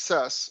greatest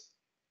success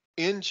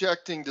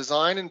injecting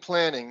design and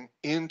planning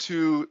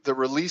into the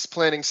release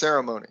planning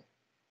ceremony,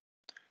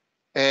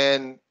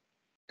 and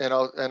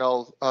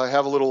I'll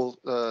have a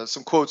little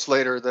some quotes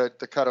later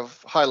that kind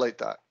of highlight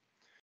that.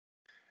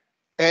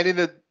 And in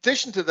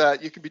addition to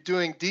that, you can be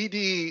doing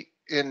DD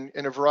in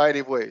a variety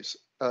of ways.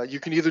 You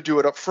can either do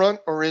it up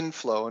front or in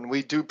flow, and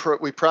we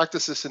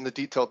practice this in the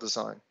detailed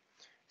design.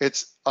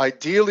 It's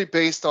ideally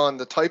based on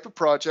the type of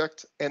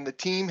project and the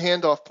team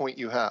handoff point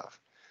you have,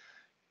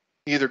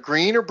 either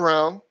green or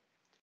brown,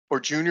 or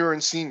junior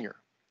and senior.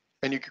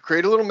 And you can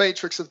create a little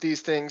matrix of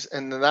these things,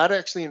 and then that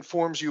actually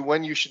informs you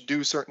when you should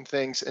do certain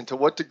things and to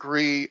what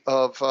degree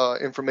of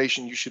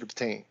information you should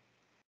obtain.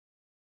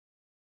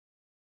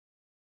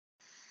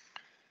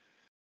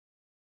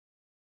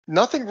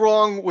 Nothing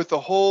wrong with the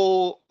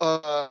whole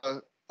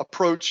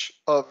approach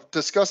of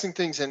discussing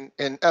things in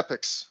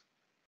epics,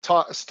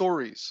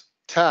 stories,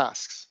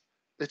 tasks.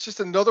 It's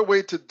just another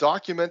way to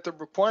document the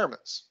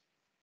requirements.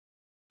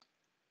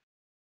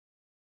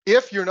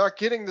 If you're not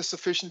getting the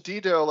sufficient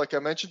detail, like I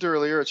mentioned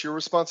earlier, it's your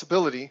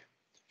responsibility.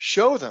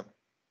 Show them.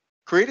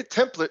 Create a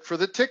template for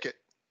the ticket.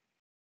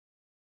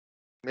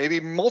 Maybe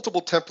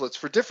multiple templates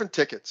for different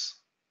tickets.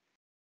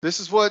 This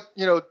is what,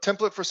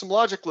 template for some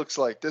logic looks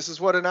like. This is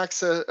what an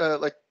access,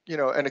 an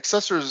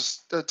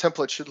accessors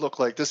template should look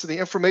like. This is the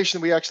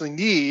information we actually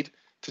need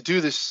to do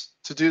this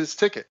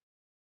ticket.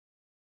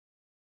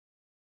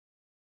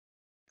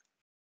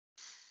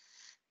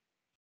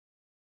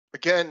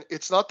 Again,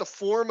 it's not the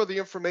form of the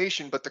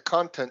information, but the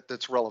content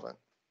that's relevant.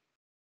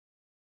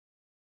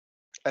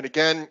 And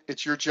again,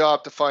 it's your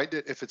job to find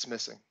it if it's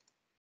missing.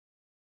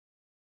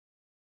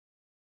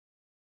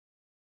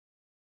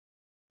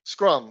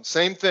 Scrum,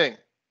 same thing.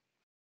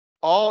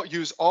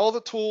 Use all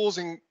the tools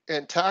and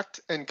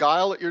tact and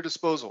guile at your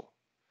disposal.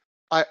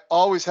 I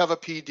always have a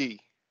PD.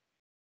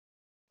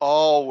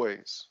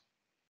 Always.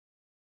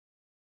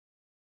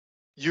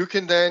 You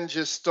can then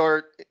just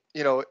start,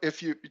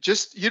 if you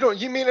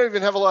may not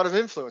even have a lot of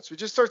influence. We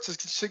just start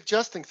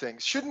suggesting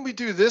things. Shouldn't we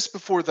do this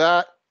before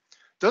that?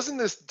 Doesn't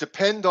this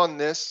depend on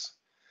this?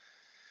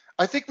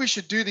 I think we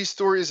should do these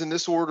stories in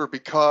this order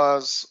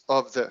because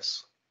of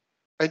this.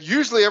 And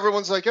usually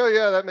everyone's like, oh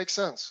yeah, that makes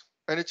sense.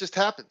 And it just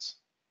happens.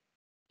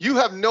 You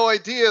have no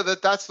idea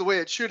that that's the way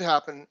it should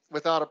happen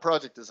without a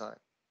project design,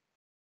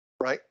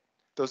 right?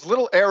 Those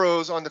little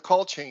arrows on the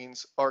call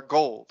chains are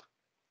gold.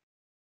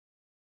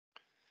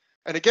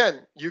 And again,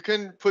 you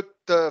can put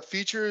the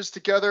features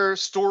together,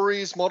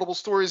 stories, multiple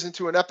stories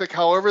into an epic,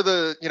 however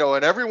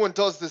and everyone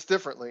does this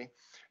differently.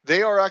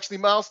 They are actually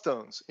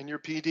milestones in your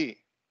PD.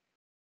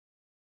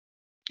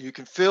 You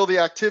can fill the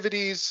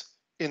activities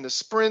in the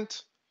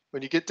sprint.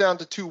 When you get down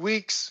to 2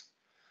 weeks,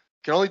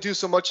 you can only do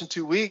so much in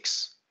 2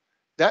 weeks.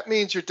 That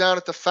means you're down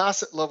at the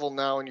facet level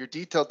now in your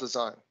detailed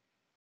design.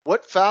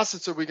 What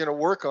facets are we going to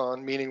work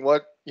on? Meaning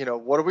what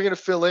are we going to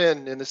fill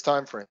in this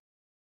time frame?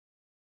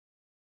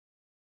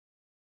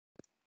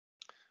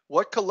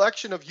 What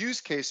collection of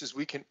use cases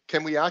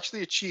can we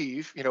actually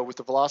achieve, with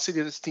the velocity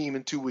of this team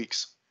in 2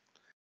 weeks?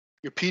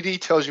 Your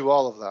PD tells you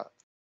all of that.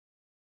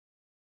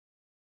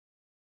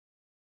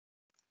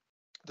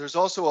 There's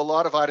also a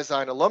lot of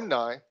IDesign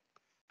alumni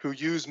who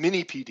use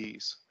mini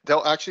PDs.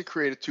 They'll actually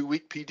create a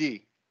 2-week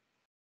PD,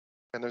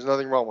 and there's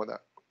nothing wrong with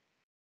that.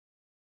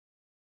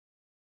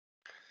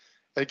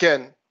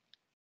 Again,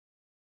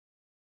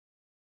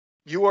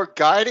 you are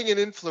guiding and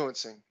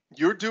influencing.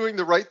 You're doing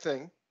the right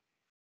thing.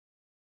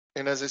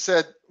 And as I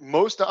said,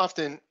 most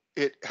often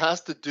it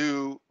has to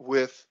do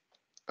with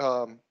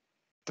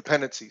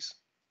dependencies.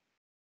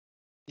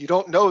 You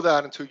don't know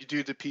that until you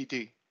do the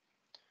PD.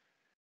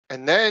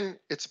 And then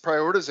it's a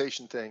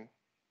prioritization thing.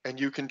 And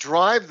you can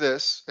drive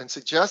this and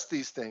suggest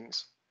these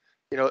things,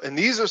 and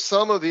these are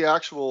some of the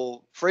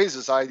actual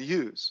phrases I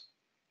use.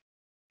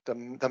 The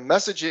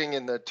messaging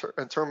and the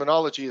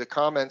terminology, the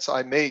comments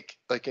I make,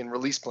 like in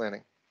release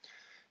planning.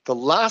 The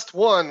last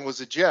one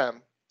was a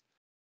gem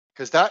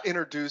because that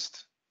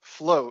introduced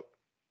float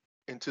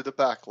into the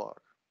backlog.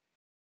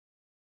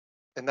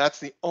 And that's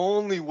the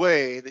only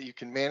way that you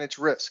can manage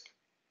risk.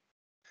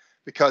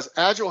 Because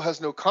Agile has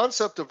no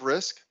concept of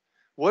risk.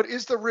 What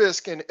is the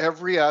risk in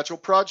every Agile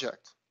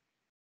project?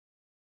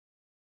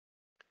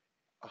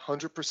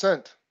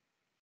 100%.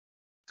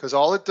 Because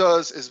all it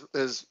does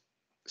is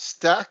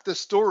stack the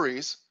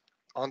stories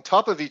on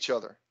top of each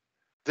other.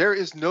 There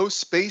is no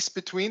space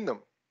between them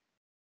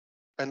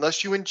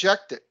unless you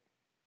inject it.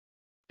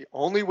 The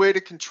only way to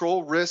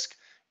control risk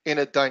in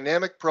a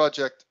dynamic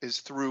project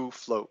is through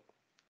float.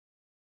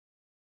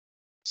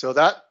 So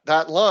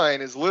that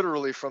line is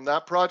literally from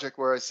that project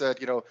where I said,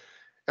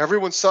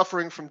 everyone's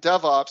suffering from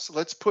DevOps.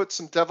 Let's put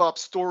some DevOps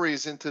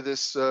stories into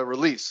this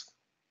release.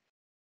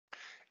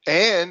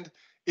 And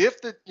if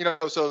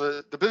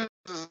so the business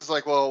is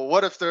like, well,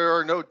 what if there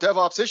are no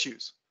DevOps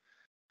issues?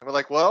 And we're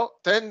like, well,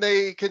 then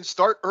they can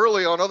start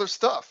early on other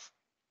stuff.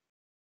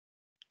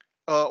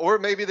 Or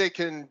maybe they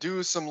can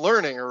do some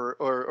learning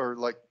or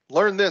like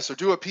learn this or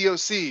do a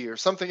POC or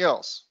something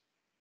else.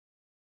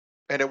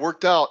 And it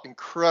worked out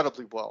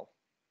incredibly well.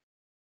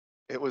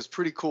 It was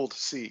pretty cool to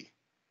see.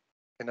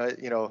 And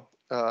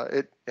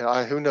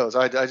who knows?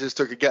 I just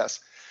took a guess.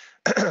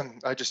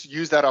 I just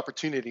used that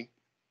opportunity.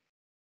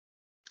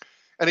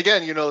 And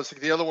again, it's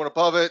like the other one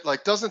above it,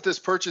 like, doesn't this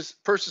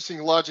purchasing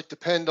logic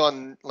depend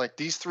on like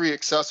these 3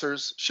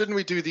 accessors? Shouldn't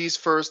we do these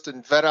first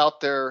and vet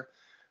out their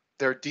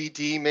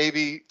DD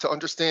maybe to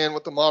understand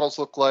what the models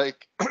look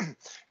like? And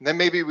then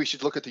maybe we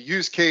should look at the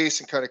use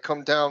case and kind of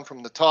come down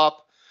from the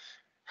top.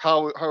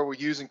 How are we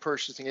using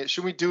purchasing it?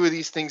 Should we do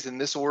these things in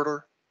this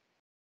order?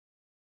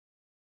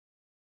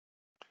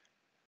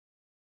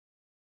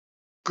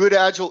 Good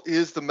Agile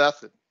is the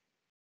method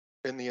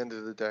in the end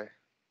of the day.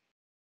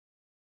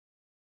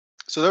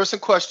 So there are some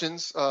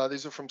questions.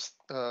 These are from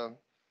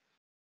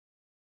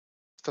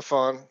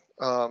Stefan.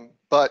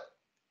 But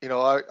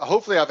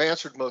hopefully I've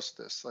answered most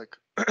of this. Like,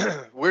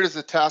 where does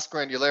the task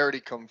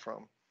granularity come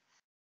from?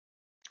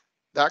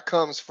 That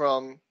comes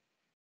from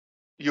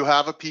you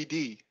have a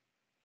PD,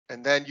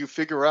 and then you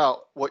figure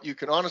out what you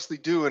can honestly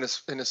do in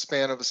a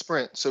span of a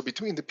sprint. So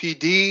between the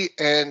PD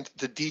and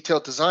the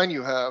detailed design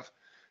you have,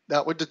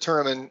 that would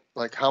determine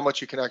like how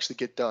much you can actually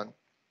get done.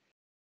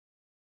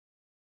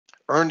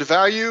 Earned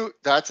value,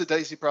 that's a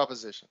dicey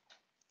proposition.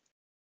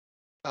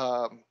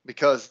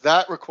 Because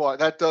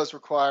that does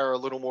require a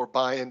little more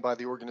buy-in by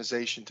the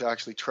organization to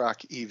actually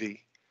track EV.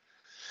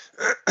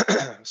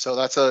 So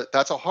that's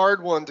a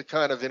hard one to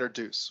kind of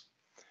introduce.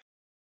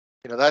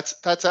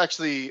 That's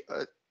actually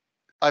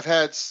I've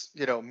had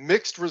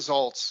mixed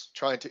results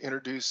trying to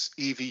introduce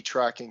EV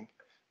tracking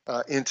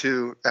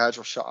into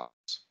Agile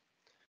shops.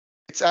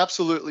 It's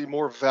absolutely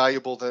more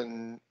valuable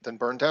than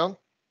burn down,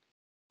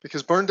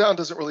 because burn down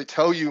doesn't really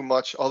tell you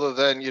much other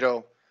than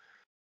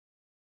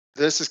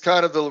this is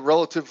kind of the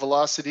relative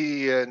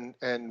velocity, and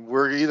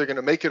we're either going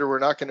to make it or we're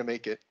not going to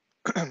make it.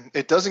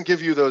 It doesn't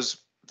give you those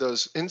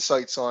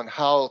insights on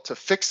how to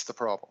fix the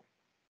problem.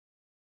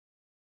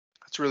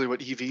 That's really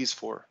what EV is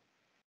for.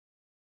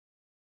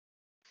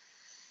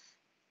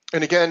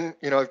 And again,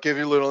 I've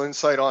given you a little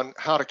insight on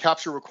how to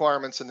capture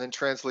requirements and then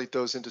translate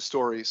those into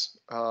stories.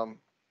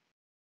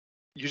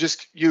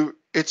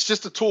 It's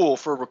just a tool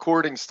for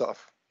recording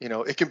stuff.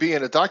 It can be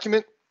in a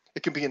document,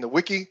 it can be in the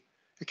wiki,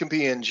 it can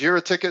be in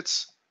Jira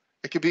tickets,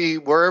 it could be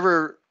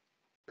wherever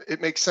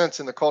it makes sense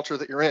in the culture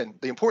that you're in.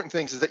 The important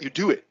thing is that you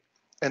do it,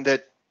 and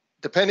that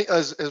depending,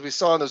 as we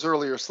saw in those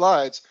earlier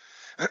slides,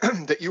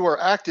 that you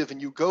are active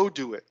and you go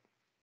do it.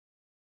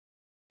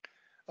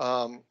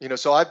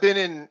 So I've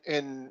been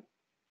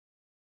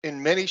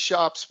in many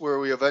shops where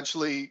we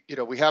eventually,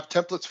 we have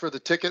templates for the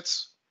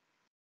tickets,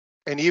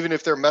 and even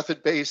if they're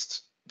method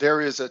based,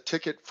 there is a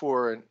ticket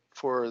for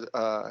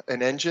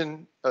an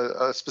engine,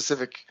 a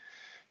specific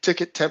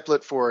ticket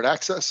template for an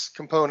access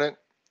component.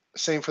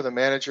 Same for the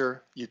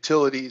manager,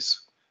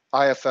 utilities,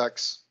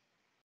 IFX.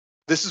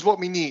 This is what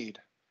we need.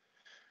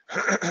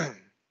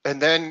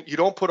 And then you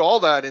don't put all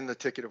that in the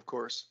ticket, of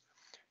course.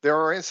 There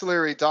are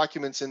ancillary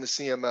documents in the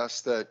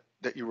CMS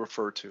that you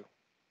refer to,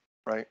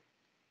 right?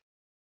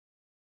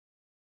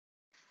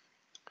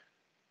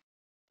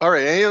 All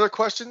right, any other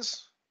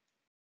questions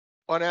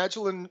on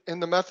Agile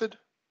and the method?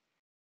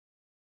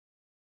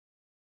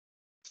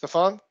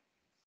 Stefan?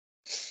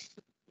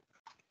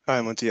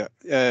 Hi, Monty.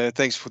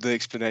 Thanks for the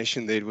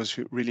explanation there. It was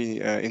really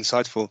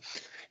insightful.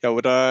 Yeah,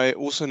 what I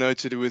also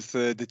noted with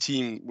the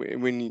team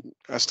when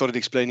I started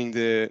explaining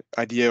the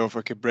idea of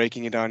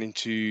breaking it down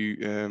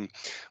into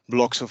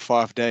blocks of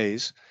 5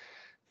 days,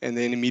 and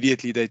then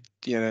immediately they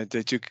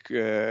took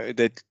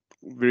that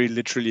very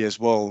literally as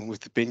well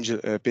with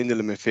the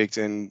pendulum effect,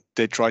 and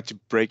they tried to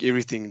break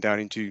everything down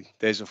into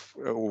days of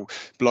or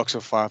blocks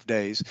of 5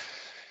 days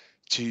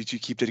to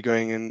keep that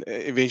going, and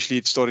eventually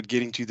it started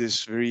getting to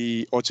this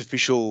very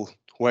artificial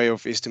way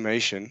of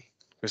estimation.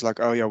 It's like,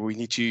 oh yeah, we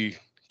need to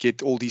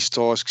get all these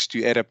tasks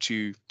to add up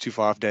to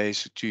 5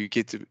 days to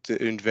get the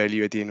earned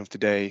value at the end of the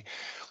day.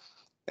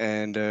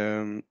 And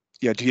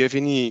yeah, do you have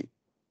any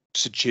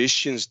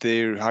suggestions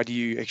there? How do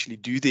you actually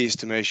do the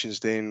estimations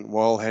then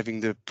while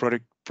having the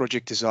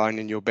project design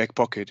in your back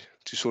pocket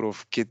to sort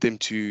of get them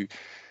to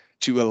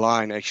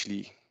align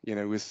actually,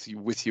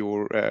 with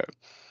your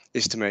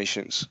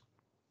estimations?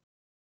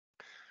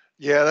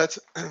 Yeah, that's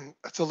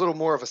a little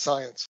more of a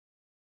science.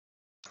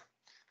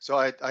 So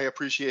I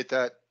appreciate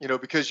that,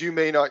 because you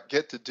may not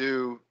get to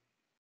do,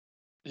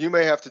 you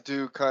may have to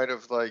do kind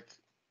of like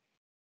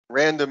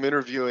random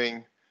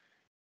interviewing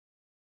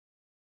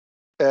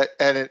in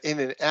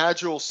an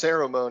agile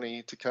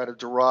ceremony to kind of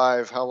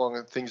derive how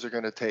long things are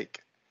going to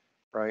take,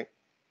 right?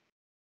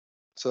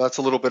 So that's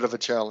a little bit of a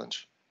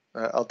challenge.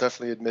 I'll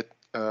definitely admit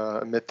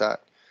that.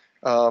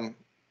 And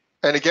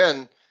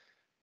again,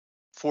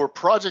 for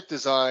project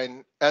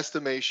design,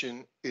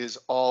 estimation is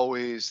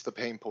always the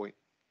pain point.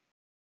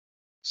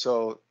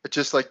 So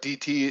just like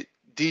DD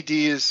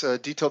is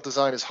detailed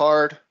design is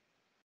hard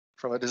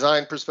from a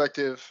design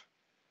perspective.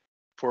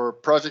 For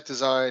project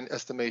design,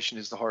 estimation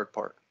is the hard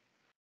part.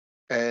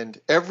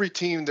 And every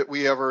team that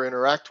we ever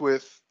interact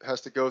with has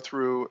to go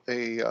through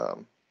a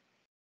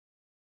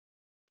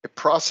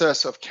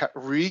process of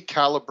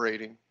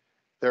recalibrating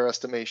their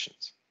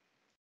estimations.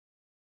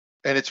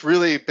 And it's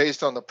really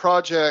based on the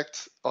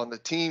project, on the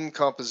team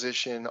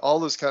composition, all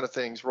those kind of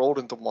things rolled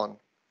into one.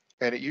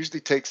 And it usually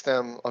takes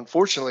them,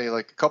 unfortunately,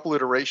 like a couple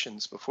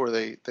iterations before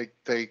they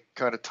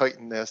kind of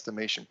tighten the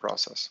estimation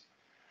process.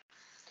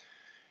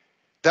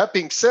 That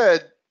being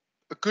said,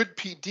 a good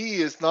PD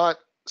is not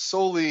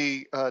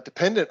solely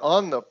dependent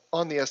on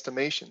the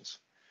estimations.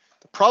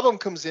 The problem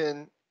comes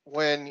in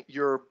when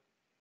you're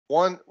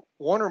one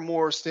or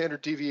more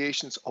standard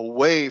deviations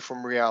away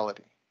from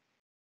reality,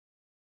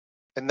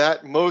 and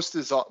that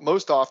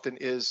most often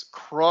is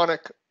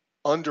chronic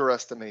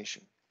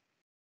underestimation.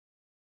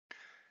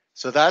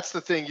 So that's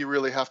the thing you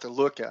really have to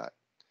look at.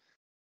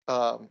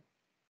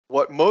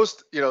 What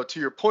most, to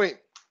your point,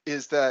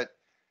 is that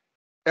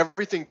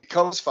everything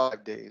becomes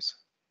 5 days.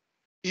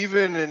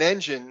 Even an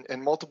engine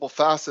and multiple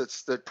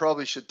facets that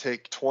probably should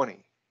take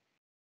 20.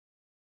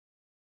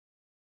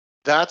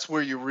 That's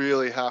where you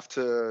really have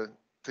to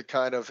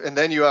kind of, and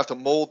then you have to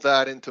mold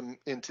that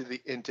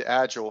into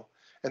Agile,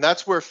 and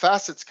that's where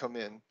facets come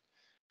in,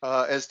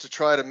 as to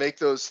try to make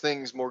those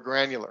things more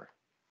granular.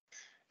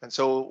 And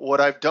so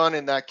what I've done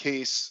in that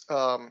case,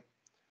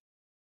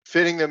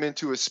 fitting them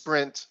into a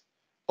sprint,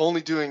 only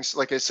doing,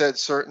 like I said,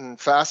 certain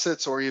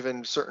facets or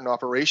even certain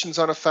operations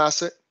on a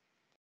facet.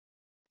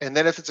 And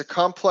then if it's a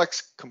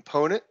complex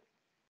component,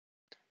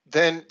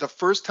 then the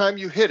first time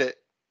you hit it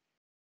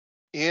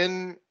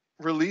in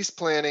release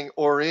planning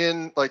or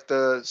in like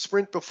the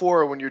sprint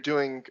before when you're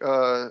doing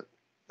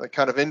like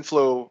kind of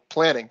inflow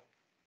planning,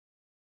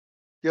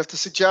 you have to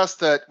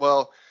suggest that,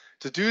 well,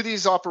 to do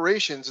these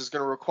operations is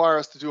going to require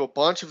us to do a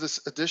bunch of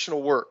this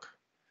additional work.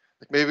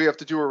 Like maybe we have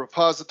to do a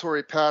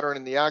repository pattern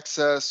in the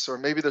access, or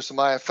maybe there's some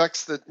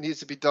IFX that needs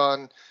to be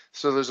done.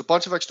 So there's a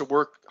bunch of extra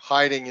work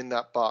hiding in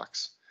that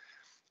box.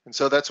 And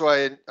so that's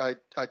why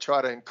I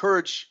try to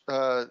encourage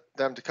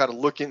them to kind of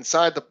look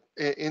inside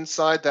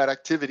that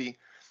activity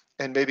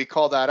and maybe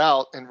call that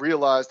out and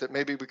realize that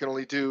maybe we can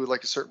only do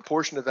like a certain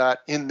portion of that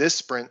in this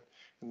sprint.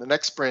 In the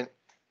next sprint,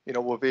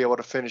 we'll be able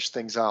to finish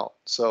things out.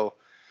 So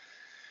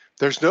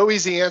there's no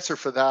easy answer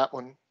for that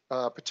one,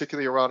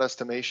 particularly around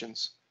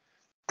estimations.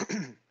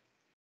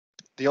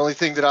 The only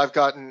thing that I've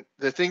gotten,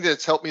 the thing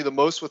that's helped me the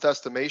most with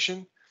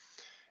estimation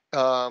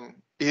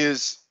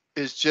is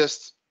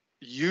just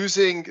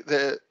using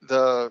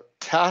the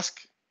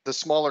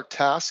smaller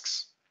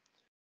tasks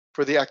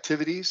for the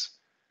activities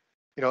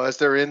you know, as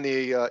they're in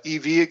the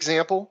EV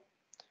example,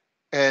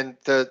 and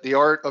the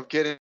art of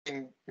getting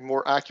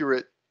more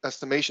accurate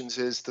estimations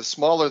is the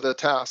smaller the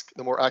task,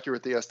 the more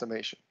accurate the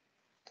estimation.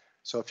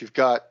 So if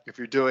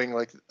you're doing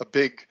like a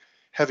big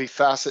heavy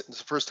facet, and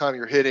it's the first time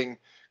you're hitting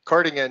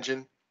karting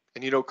engine,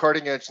 and you know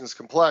karting engine is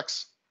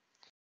complex,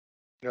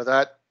 you know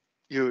that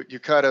you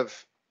kind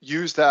of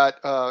use that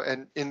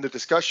and in the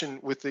discussion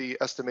with the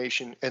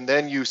estimation, and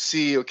then you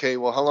see, okay,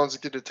 well, how long is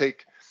it going to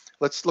take?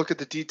 Let's look at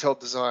the detailed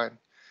design.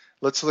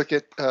 Let's look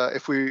at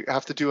if we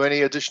have to do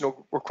any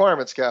additional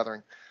requirements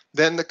gathering,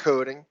 then the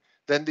coding,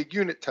 then the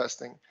unit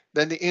testing,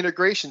 then the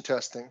integration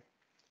testing,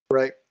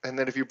 right? And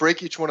then if you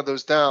break each one of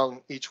those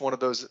down, each one of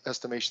those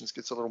estimations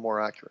gets a little more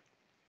accurate.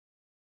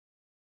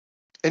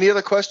 Any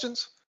other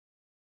questions?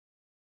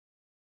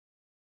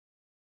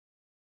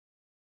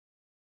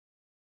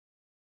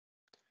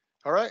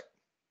 All right.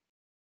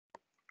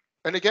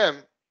 And again,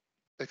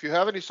 if you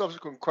have any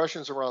subsequent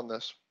questions around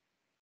this,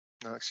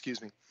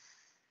 excuse me,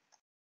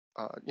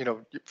 you know,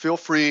 feel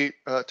free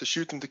to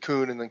shoot them to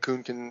Kuhn, and then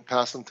Kuhn can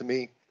pass them to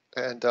me,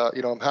 and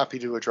you know, I'm happy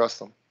to address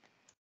them.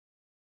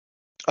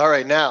 All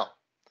right, now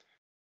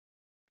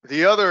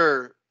the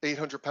other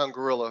 800-pound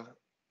gorilla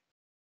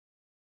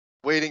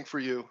waiting for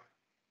you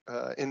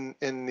in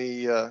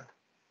any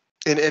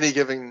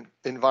given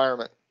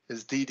environment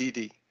is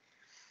DDD.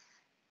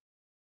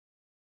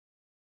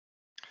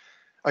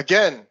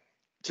 Again,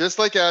 just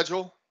like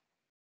Agile,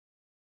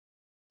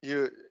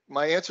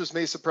 my answers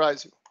may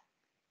surprise you.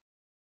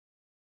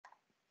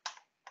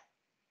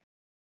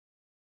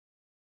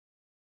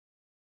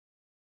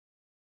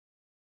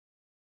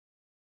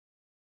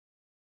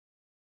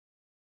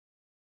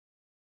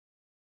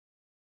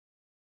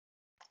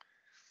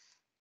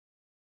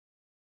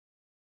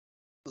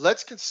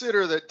 Let's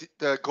consider that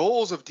the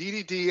goals of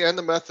DDD and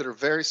the method are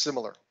very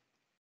similar.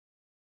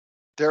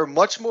 They're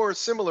much more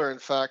similar, in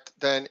fact,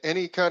 than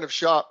any kind of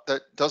shop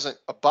that doesn't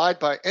abide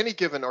by any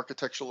given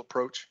architectural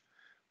approach,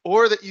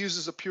 or that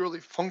uses a purely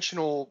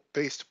functional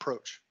based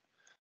approach.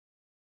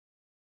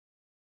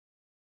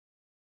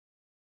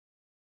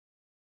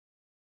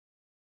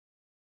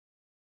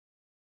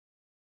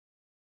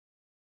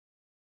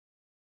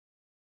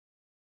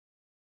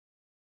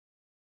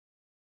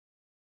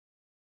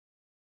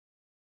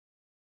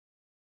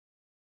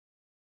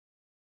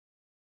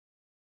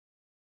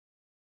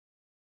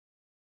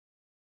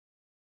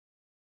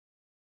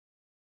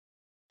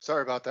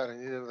 Sorry about that, I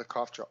needed another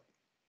cough drop.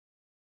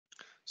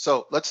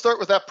 So let's start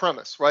with that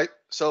premise, right?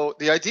 So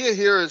the idea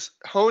here is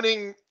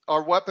honing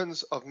our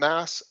weapons of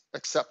mass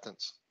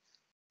acceptance.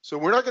 So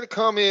we're not going to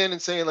come in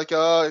and say like,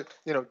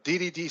 you know,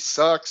 DDD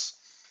sucks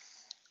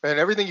and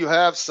everything you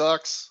have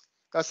sucks.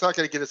 That's not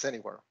going to get us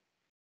anywhere.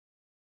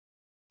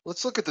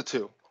 Let's look at the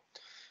two.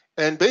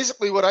 And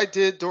basically what I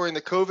did during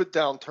the COVID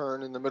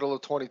downturn in the middle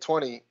of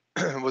 2020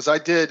 was I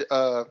did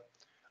a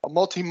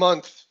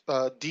multi-month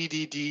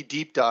DDD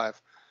deep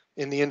dive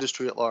in the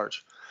industry at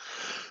large.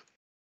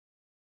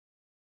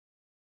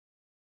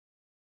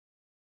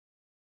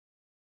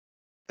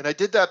 And I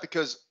did that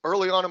because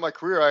early on in my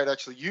career, I had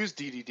actually used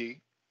DDD.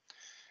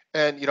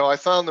 And, you know, I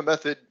found the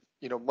method,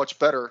 you know, much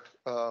better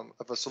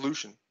of a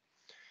solution.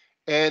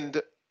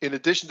 And in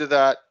addition to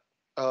that,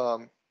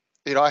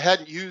 you know, I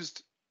hadn't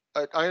used,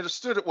 I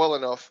understood it well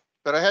enough,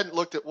 but I hadn't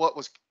looked at what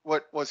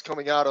was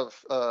coming out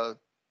of,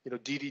 you know,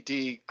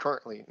 DDD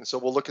currently. And so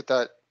we'll look at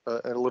that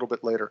in a little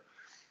bit later.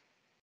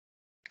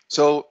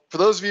 So for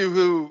those of you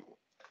who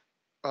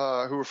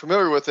are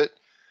familiar with it,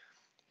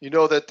 you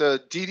know that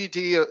the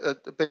DDD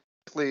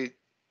basically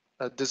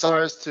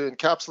desires to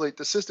encapsulate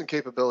the system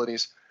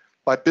capabilities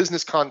by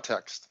business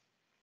context,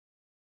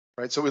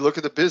 right? So we look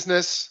at the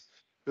business,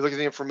 we look at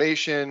the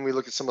information, we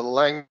look at some of the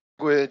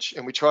language,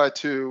 and we try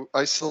to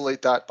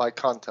isolate that by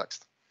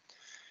context.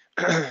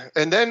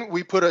 And then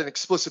we put an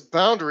explicit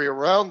boundary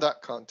around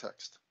that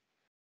context.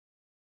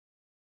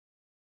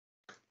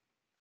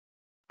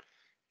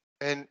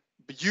 And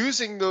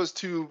using those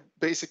two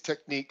basic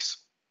techniques,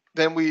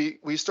 then we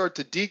start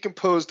to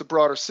decompose the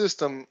broader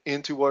system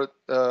into what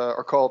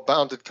are called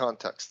bounded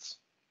contexts.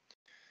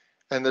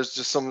 And there's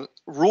just some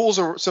rules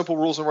or simple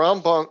rules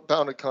around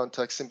bounded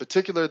contexts, in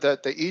particular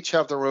that they each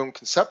have their own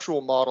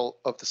conceptual model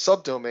of the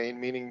subdomain,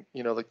 meaning,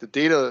 you know, like the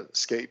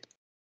datascape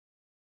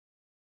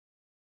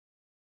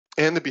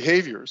and the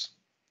behaviors,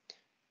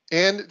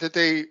 and that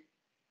they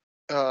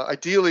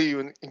ideally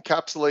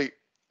encapsulate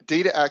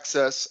data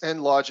access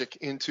and logic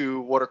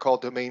into what are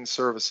called domain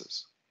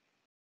services.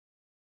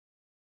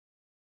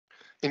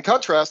 In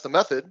contrast, the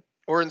method,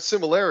 or in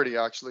similarity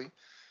actually,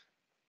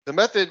 the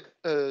method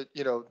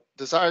you know,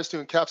 desires to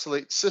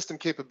encapsulate system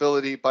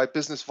capability by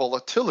business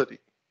volatility.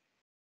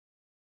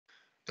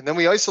 And then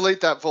we isolate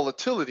that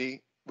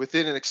volatility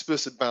within an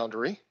explicit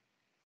boundary.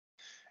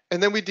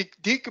 And then we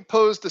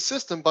decompose the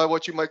system by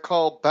what you might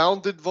call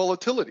bounded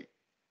volatility.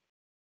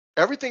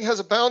 Everything has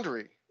a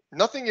boundary.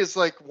 Nothing is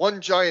like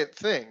one giant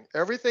thing.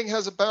 Everything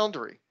has a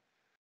boundary,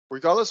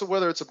 regardless of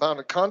whether it's a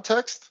bounded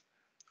context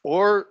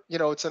or, you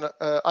know, it's an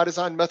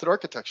IDesign method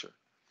architecture.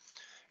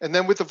 And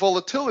then with the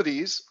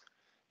volatilities,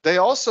 they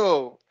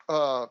also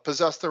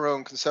possess their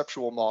own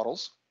conceptual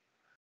models,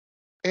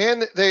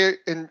 and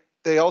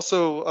they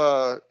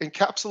also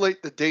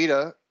encapsulate the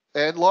data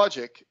and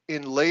logic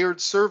in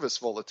layered service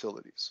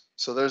volatilities.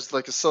 So there's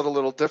like a subtle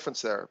little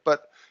difference there.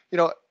 But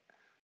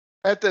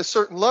at a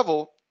certain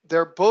level,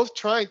 they're both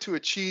trying to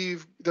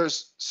achieve,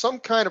 there's some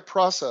kind of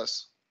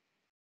process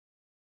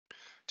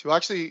to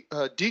actually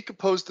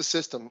decompose the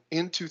system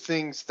into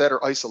things that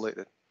are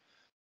isolated.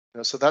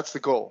 So that's the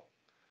goal.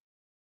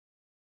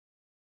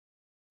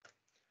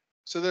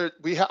 So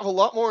we have a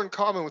lot more in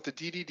common with the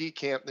DDD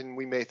camp than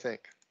we may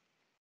think.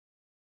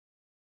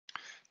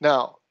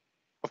 Now,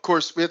 of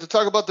course, we have to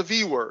talk about the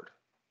V word.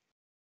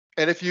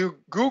 And if you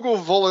Google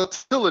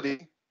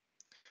volatility,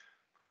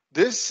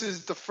 this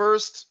is the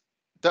first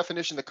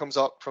definition that comes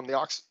up from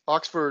the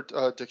Oxford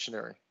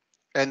Dictionary.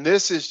 And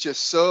this is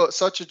just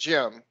such a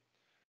gem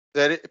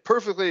that it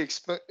perfectly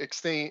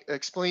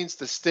explains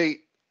the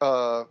state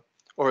or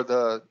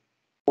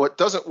what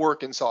doesn't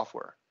work in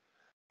software.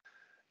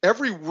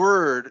 Every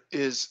word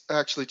is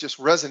actually just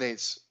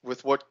resonates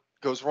with what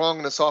goes wrong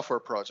in a software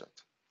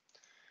project.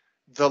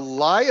 The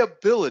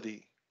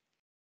liability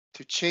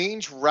to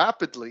change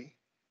rapidly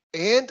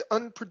and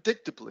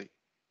unpredictably,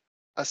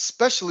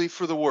 especially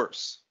for the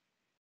worse.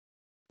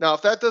 Now,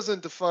 if that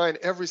doesn't define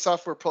every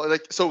software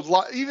project,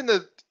 even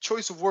the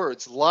choice of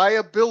words,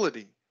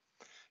 liability,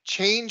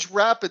 change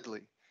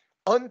rapidly,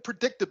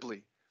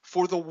 unpredictably,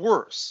 for the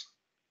worse.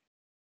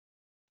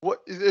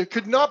 It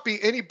could not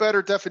be any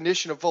better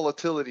definition of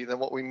volatility than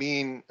what we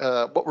mean,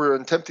 what we're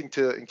attempting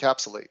to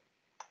encapsulate.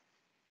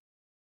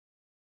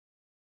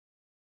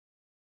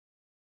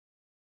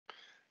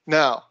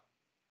 Now,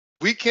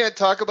 we can't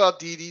talk about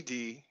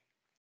DDD,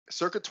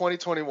 circa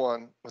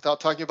 2021, without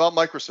talking about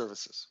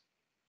microservices.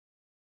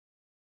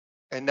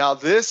 And now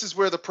this is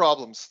where the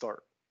problems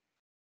start.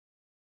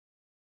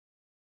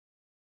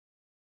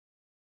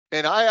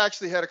 And I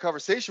actually had a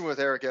conversation with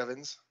Eric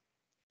Evans,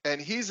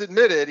 and he's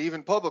admitted,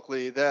 even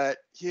publicly, that,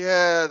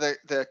 yeah,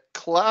 the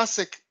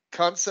classic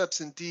concepts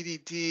in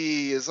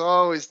DDD is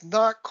always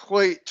not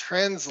quite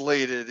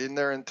translated in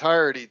their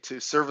entirety to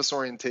service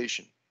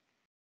orientation.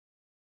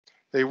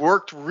 They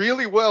worked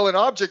really well in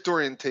object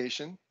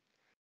orientation,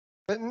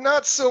 but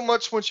not so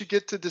much once you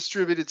get to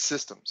distributed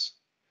systems.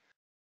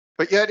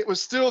 But yet it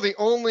was still the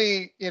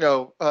only,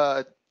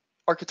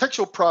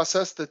 architectural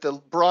process that the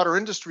broader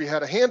industry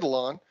had a handle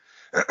on.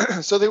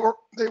 So they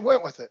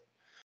went with it.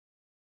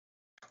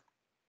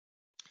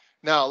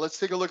 Now let's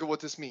take a look at what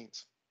this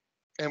means.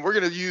 And we're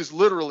going to use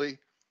literally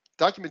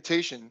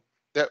documentation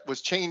that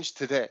was changed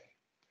today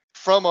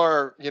from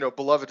our,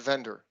 beloved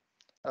vendor,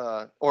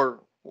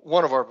 or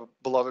one of our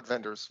beloved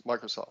vendors,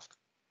 Microsoft.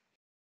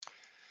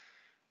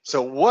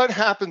 So what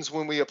happens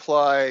when we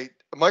apply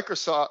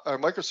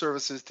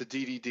microservices to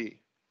DDD?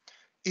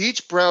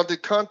 Each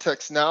bounded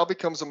context now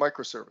becomes a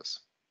microservice.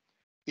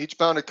 Each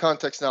bounded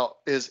context now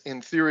is,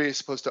 in theory,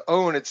 supposed to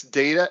own its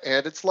data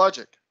and its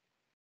logic.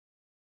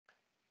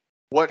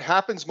 What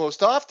happens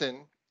most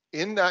often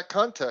in that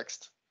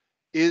context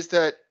is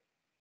that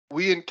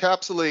we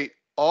encapsulate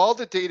all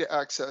the data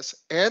access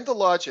and the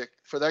logic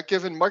for that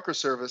given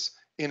microservice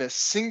in a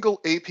single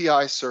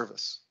API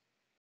service.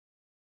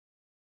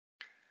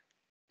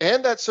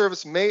 And that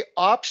service may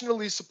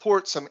optionally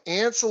support some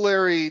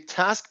ancillary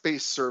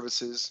task-based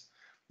services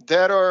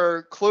that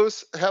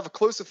have a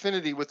close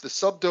affinity with the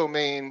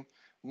subdomain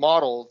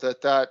model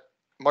that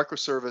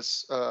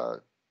microservice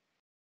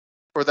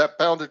or that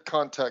bounded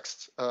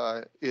context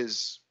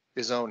is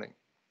owning.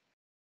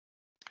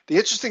 The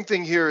interesting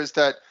thing here is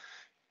that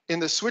in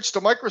the switch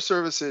to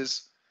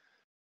microservices,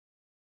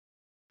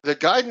 the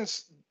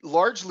guidance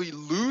largely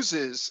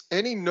loses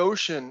any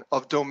notion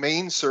of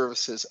domain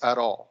services at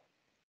all.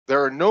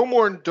 There are no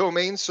more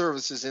domain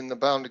services in the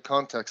bounded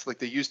context like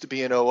they used to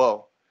be in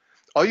OO.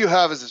 All you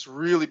have is this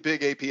really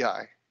big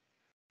API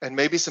and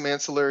maybe some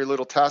ancillary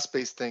little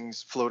task-based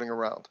things floating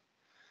around.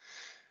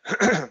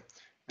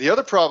 The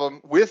other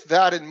problem with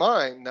that in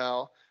mind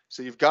now,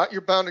 so you've got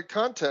your bounded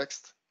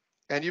context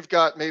and you've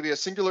got maybe a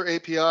singular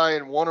API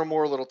and one or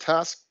more little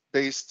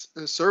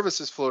task-based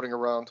services floating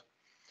around.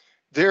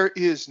 There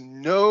is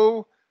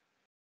no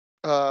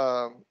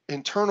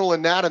internal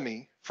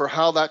anatomy for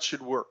how that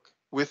should work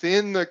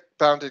within the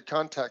bounded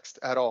context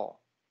at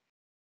all.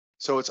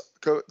 So it's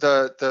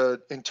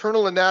the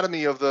internal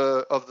anatomy of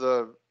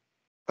the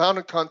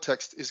bounded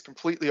context is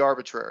completely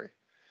arbitrary.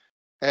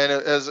 And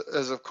as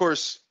of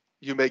course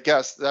you may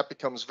guess, that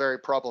becomes very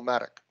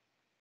problematic.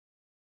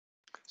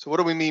 So what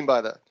do we mean by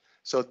that?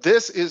 So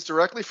this is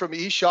directly from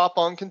eShop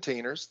on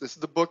Containers. This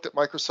is the book that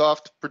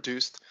Microsoft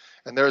produced,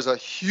 and there's a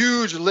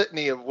huge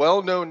litany of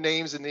well-known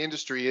names in the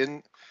industry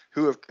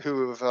who have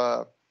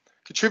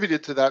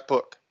contributed to that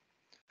book.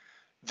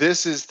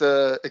 This is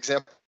the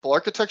example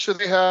architecture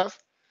they have,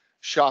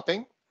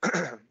 shopping,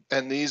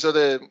 and these are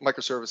the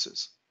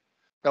microservices.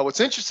 Now, what's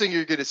interesting,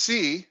 you're going to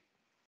see,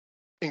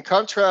 in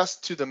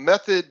contrast to the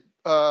method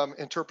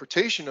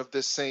interpretation of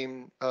this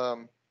same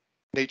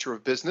nature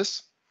of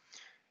business,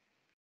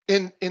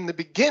 in the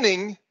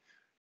beginning,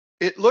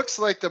 it looks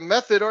like the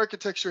method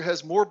architecture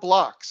has more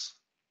blocks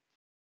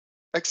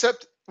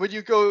except when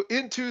you go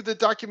into the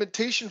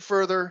documentation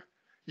further,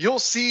 you'll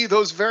see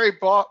those very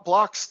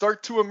blocks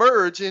start to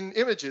emerge in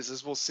images,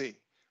 as we'll see,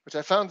 which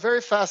I found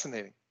very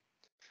fascinating.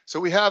 So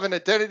we have an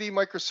identity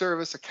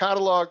microservice, a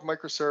catalog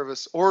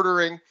microservice,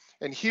 ordering,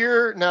 and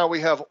here now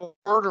we have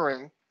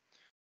ordering.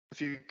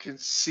 If you can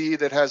see,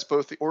 that has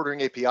both the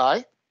ordering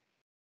API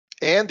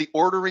and the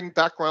ordering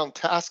background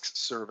tasks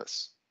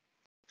service.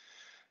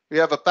 We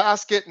have a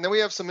basket, and then we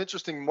have some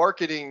interesting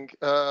marketing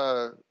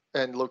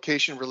and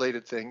location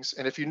related things.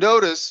 And if you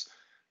notice,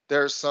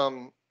 there's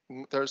some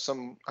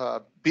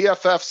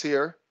BFFs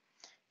here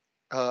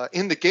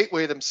in the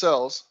gateway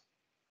themselves.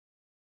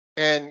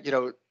 And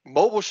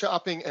mobile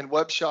shopping and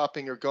web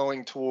shopping are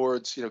going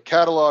towards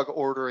catalog,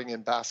 ordering,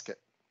 and basket.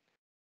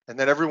 And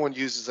then everyone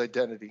uses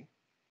identity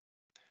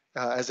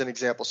as an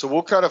example. So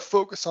we'll kind of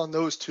focus on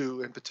those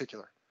two in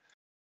particular.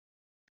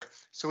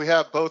 So we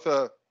have both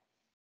a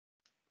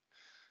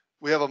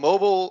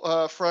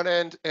mobile front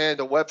end and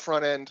a web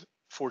front end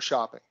for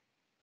shopping.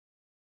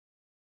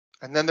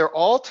 And then they're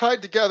all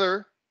tied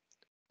together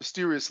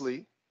mysteriously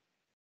in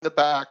the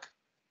back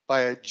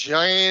by a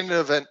giant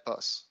event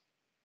bus.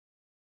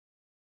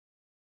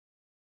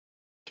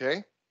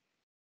 Okay.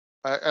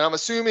 And I'm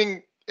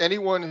assuming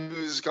anyone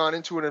who's gone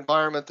into an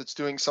environment that's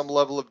doing some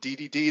level of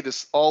DDD,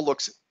 this all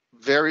looks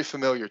very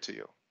familiar to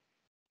you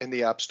in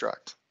the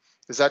abstract.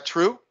 Is that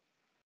true?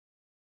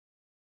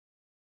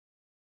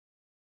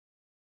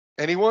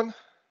 Anyone?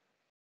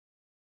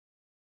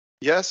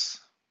 Yes?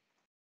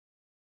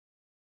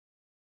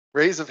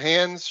 Raise of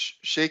hands,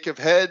 shake of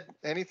head,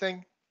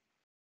 anything?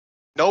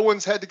 No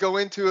one's had to go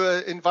into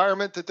an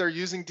environment that they're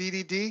using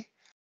DDD? I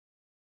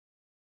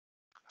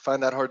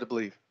find that hard to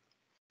believe.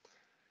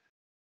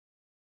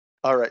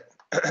 All right.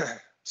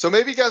 So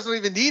maybe you guys don't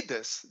even need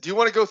this. Do you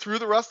want to go through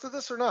the rest of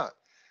this or not?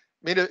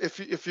 I mean,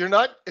 if you're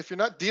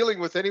not dealing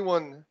with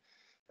anyone,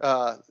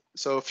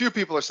 so a few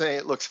people are saying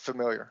it looks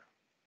familiar.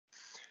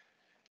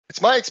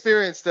 It's my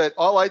experience that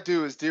all I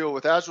do is deal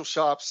with Agile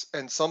shops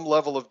and some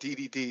level of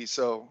DDD.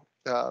 So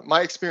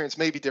my experience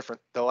may be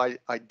different, though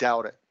I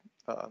doubt it.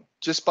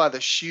 Just by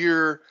the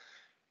sheer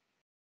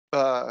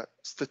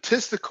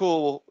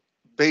statistical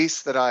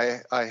base that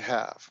I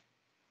have.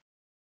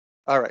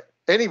 All right.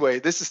 Anyway,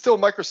 this is still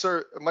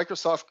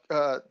Microsoft,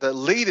 the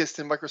latest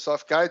in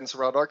Microsoft guidance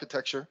around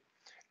architecture,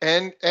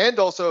 and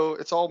also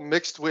it's all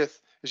mixed with,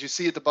 as you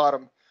see at the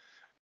bottom,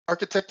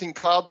 architecting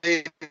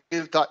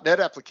cloud-native.NET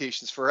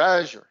applications for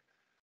Azure.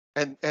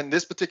 And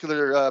this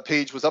particular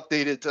page was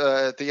updated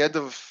at the end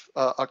of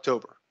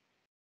October.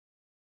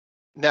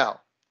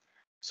 Now,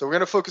 so we're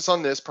going to focus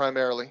on this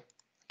primarily,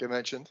 like I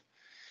mentioned.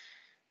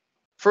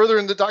 Further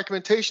in the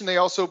documentation, they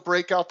also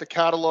break out the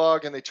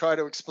catalog and they try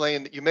to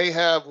explain that you may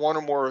have one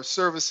or more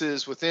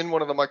services within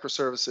one of the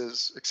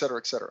microservices, et cetera,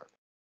 et cetera.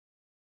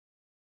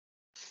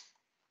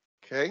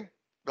 Okay,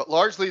 but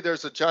largely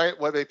there's a giant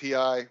web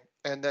API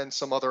and then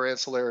some other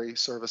ancillary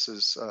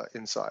services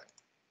inside.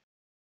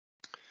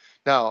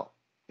 Now,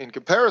 in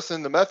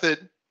comparison, the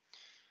method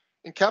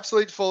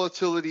encapsulates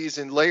volatilities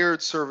in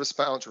layered service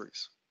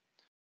boundaries,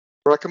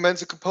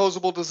 recommends a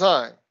composable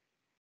design.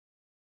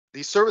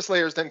 These service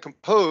layers then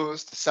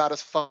compose to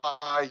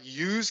satisfy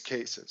use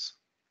cases,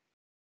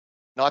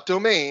 not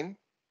domain,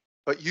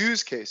 but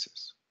use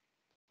cases.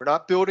 We're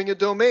not building a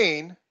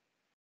domain,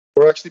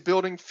 we're actually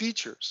building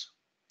features.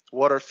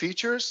 What are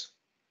features?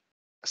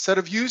 A set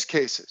of use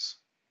cases,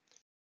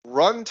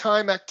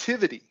 runtime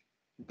activity,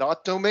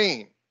 not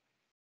domain.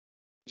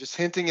 Just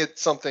hinting at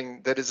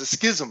something that is a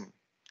schism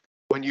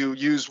when you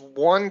use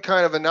one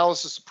kind of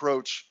analysis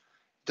approach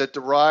that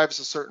derives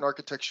a certain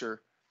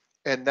architecture,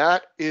 and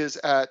that is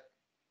at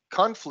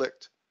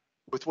conflict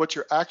with what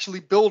you're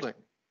actually building.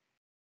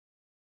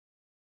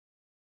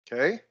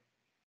 Okay?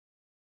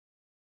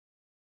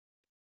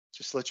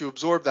 Just let you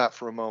absorb that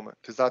for a moment,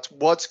 because that's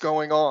what's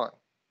going on.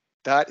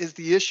 That is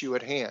the issue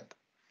at hand.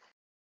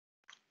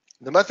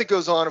 The method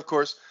goes on, of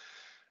course,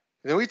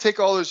 and then we take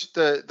all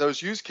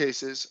those use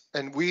cases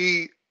and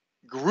we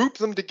group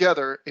them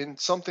together in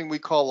something we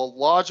call a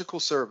logical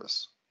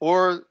service,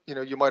 or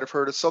you might have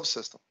heard a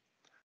subsystem.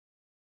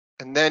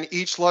 And then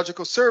each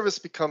logical service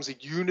becomes a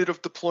unit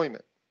of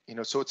deployment.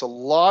 So it's a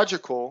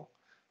logical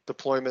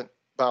deployment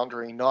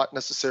boundary, not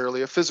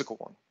necessarily a physical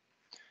one.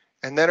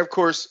 And then, of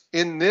course,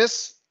 in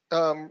this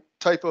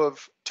type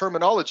of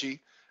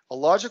terminology, a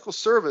logical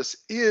service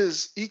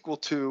is equal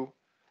to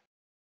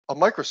a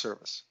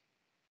microservice.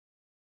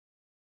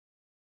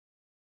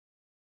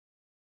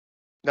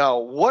 Now,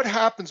 what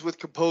happens with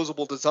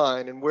composable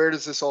design, and where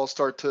does this all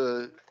start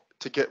to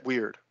get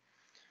weird?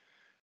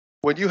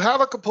 When you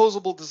have a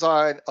composable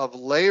design of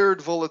layered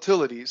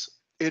volatilities,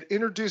 it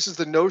introduces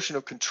the notion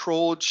of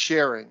controlled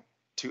sharing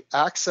to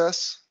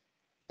access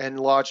and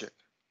logic.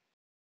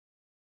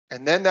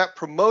 And then that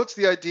promotes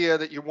the idea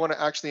that you want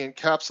to actually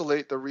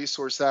encapsulate the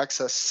resource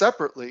access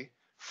separately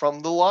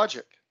from the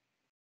logic.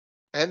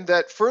 And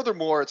that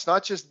furthermore, it's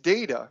not just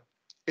data,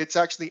 it's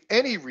actually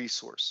any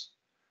resource.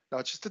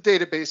 Not just the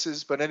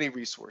databases, but any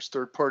resource,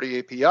 third-party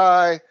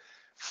API,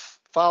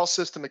 file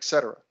system,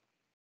 etc.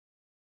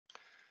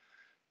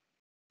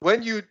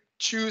 when you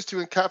choose to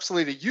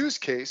encapsulate a use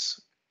case,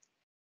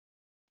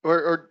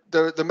 or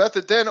the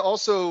method then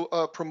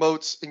also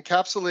promotes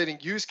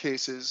encapsulating use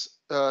cases,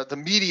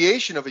 the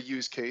mediation of a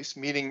use case,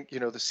 meaning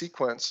the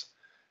sequence,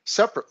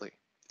 separately.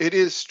 It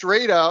is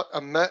straight out,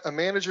 a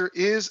manager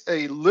is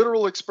a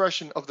literal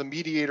expression of the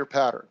mediator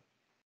pattern.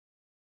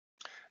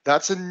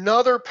 That's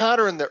another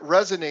pattern that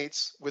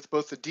resonates with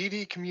both the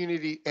DD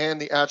community and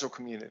the Agile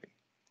community.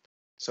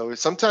 So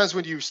sometimes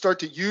when you start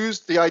to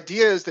use, the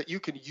idea is that you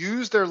can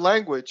use their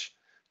language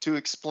to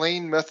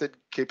explain method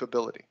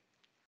capability.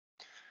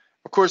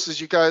 Of course, as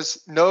you guys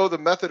know, the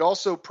method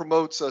also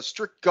promotes a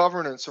strict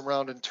governance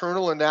around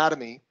internal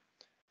anatomy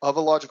of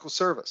a logical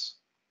service.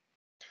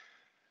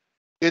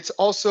 It's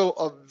also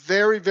a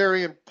very,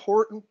 very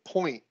important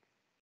point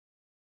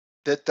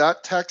that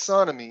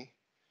taxonomy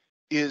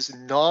is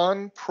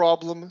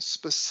non-problem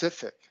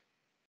specific,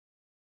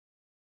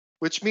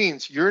 which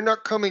means you're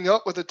not coming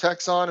up with a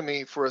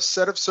taxonomy for a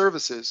set of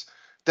services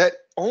that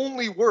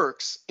only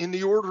works in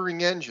the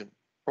ordering engine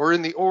or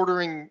in the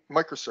ordering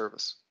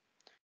microservice.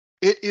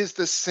 It is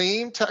the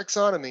same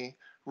taxonomy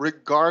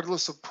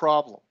regardless of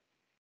problem.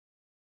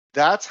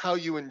 That's how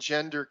you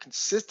engender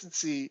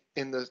consistency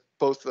in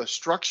both the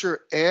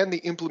structure and the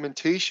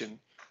implementation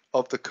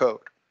of the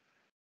code.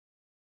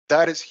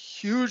 That is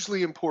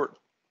hugely important.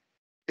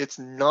 It's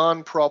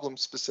non-problem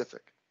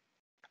specific.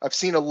 I've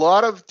seen a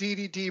lot of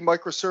DDD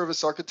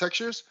microservice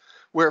architectures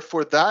where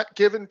for that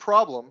given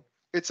problem,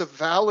 it's a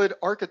valid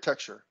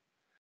architecture,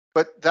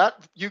 but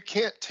that you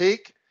can't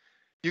take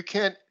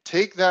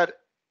that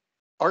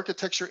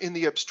architecture in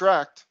the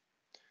abstract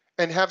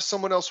and have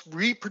someone else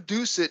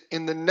reproduce it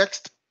in the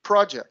next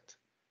project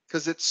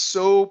because it's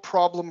so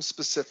problem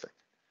specific.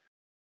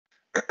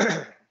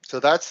 So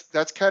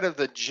that's kind of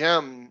the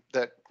gem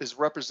that is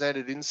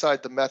represented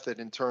inside the method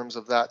in terms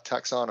of that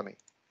taxonomy.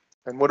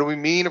 And what do we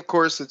mean? Of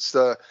course, it's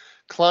the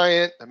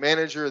client, the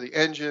manager, the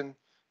engine,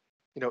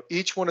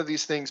 each one of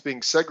these things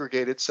being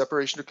segregated,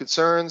 separation of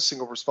concerns,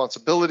 single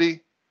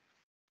responsibility,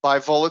 by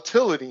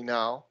volatility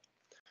now,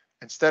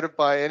 instead of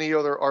by any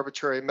other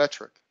arbitrary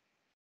metric.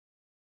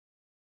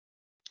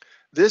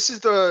 This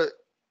is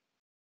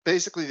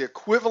basically the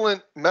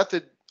equivalent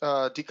method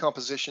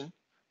decomposition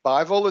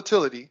by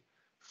volatility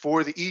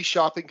for the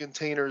e-shopping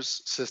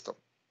containers system.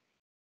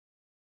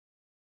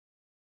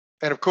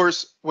 And of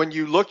course, when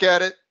you look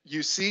at it,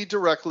 you see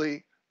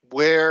directly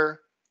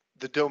where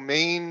the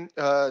domain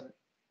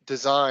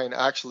design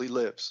actually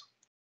lives.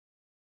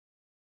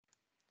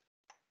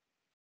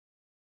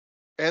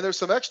 And there's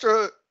some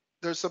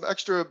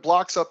extra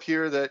blocks up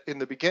here that in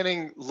the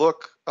beginning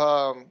look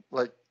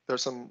like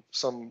there's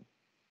some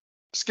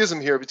schism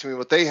here between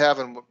what they have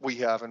and what we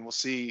have, and we'll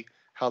see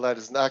how that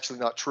is actually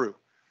not true.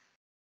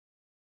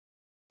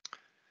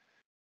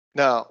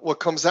 Now, what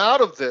comes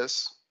out of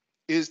this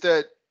is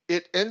that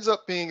it ends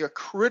up being a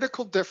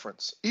critical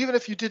difference, even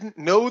if you didn't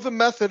know the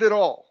method at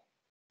all,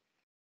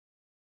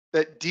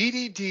 that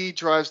DDD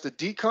drives the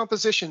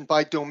decomposition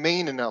by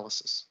domain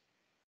analysis.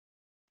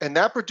 And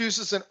that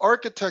produces an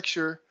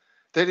architecture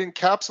that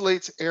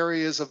encapsulates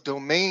areas of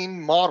domain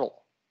model.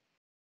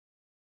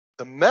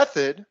 The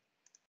method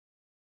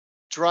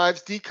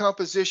drives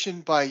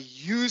decomposition by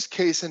use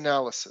case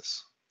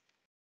analysis.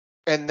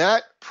 And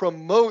that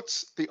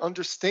promotes the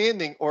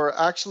understanding, or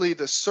actually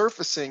the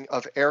surfacing,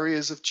 of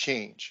areas of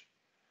change.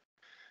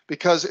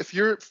 Because if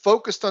you're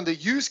focused on the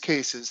use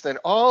cases, then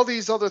all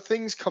these other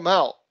things come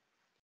out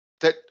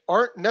that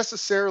aren't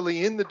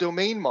necessarily in the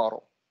domain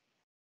model,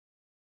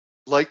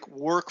 like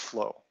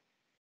workflow.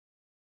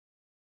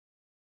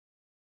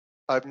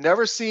 I've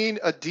never seen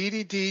a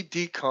DDD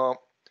decomp,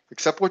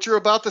 except what you're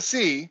about to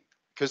see,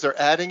 because they're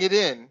adding it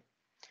in.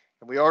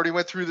 And we already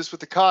went through this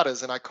with the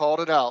katas, and I called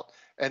it out.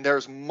 And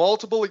there's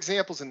multiple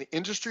examples in the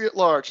industry at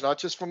large, not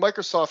just from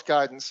Microsoft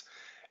guidance,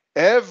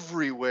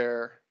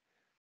 everywhere.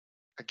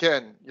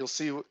 Again, you'll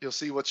see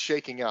what's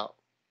shaking out.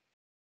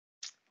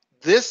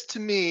 This, to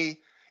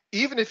me,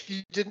 even if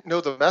you didn't know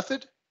the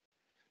method,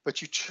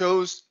 but you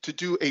chose to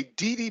do a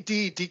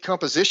DDD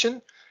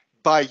decomposition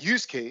by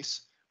use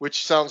case,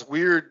 which sounds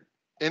weird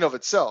in of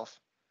itself,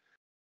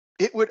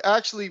 it would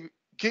actually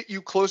get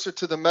you closer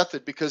to the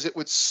method, because it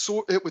would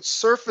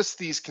surface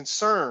these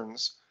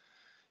concerns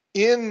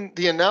in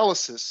the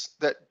analysis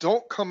that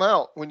don't come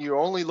out when you're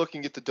only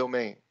looking at the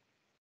domain.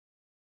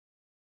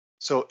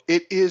 So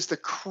it is the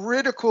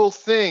critical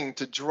thing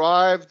to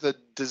drive the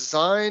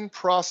design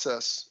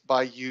process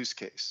by use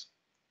case.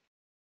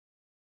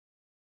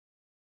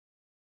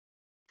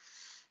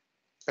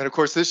 And of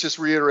course, this just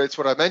reiterates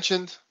what I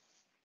mentioned.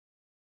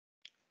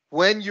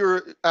 When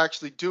you're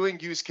actually doing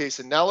use case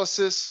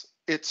analysis,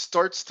 it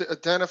starts to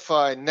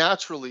identify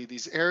naturally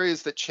these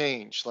areas that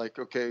change. Like,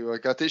 okay, well, I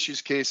got this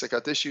use case, I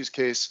got this use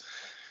case.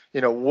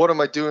 What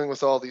am I doing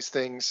with all these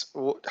things?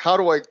 How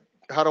do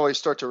I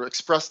start to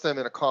express them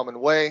in a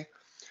common way?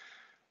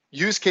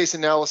 Use case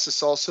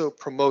analysis also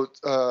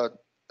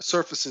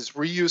surfaces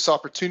reuse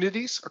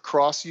opportunities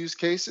across use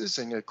cases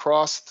and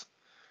across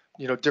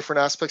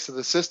different aspects of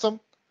the system.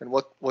 And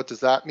what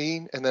does that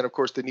mean? And then of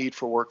course the need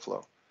for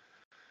workflow.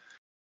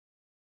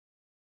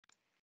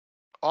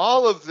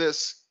 all of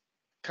this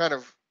kind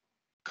of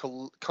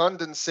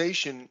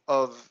condensation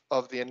of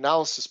the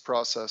analysis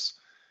process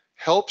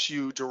helps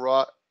you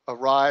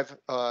arrive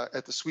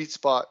at the sweet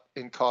spot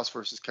in cost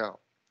versus count.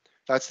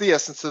 That's the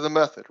essence of the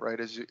method, right?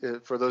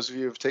 For those of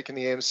you who have taken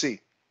the AMC.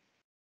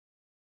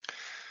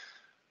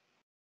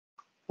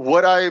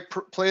 What I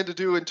plan to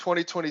do in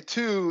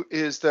 2022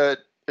 is that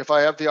if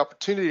I have the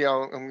opportunity,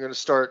 I'm going to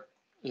start,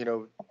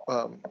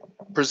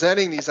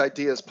 presenting these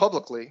ideas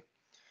publicly.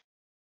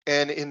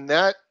 And in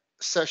that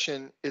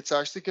session, it's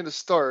actually going to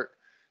start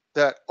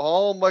that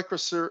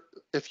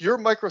if your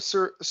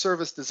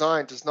microservice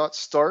design does not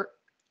start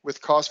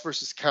with cost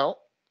versus count,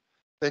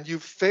 then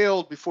you've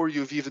failed before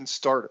you've even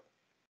started,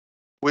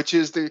 which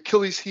is the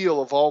Achilles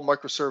heel of all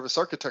microservice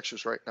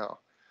architectures right now.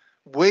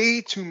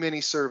 Way too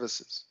many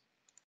services.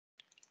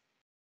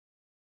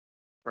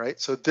 Right?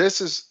 So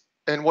this is,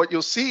 and what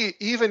you'll see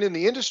even in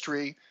the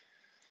industry,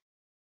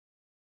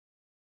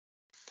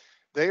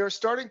 they are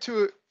starting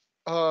to,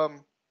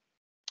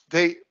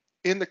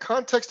 in the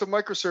context of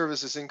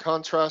microservices, in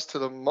contrast to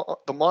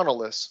the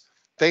monoliths,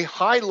 they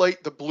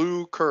highlight the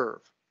blue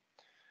curve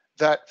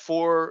that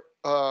for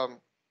a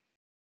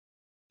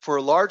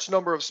large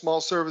number of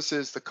small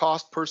services, the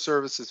cost per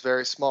service is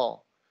very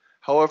small.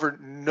 However,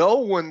 no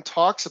one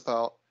talks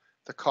about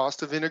the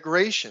cost of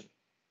integration,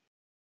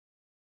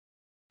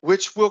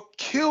 which will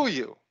kill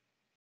you.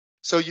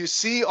 So you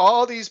see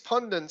all these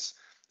pundits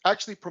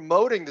actually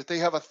promoting that they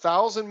have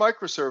 1,000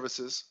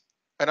 microservices,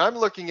 and I'm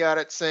looking at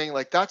it saying,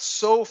 like, that's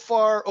so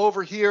far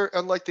over here,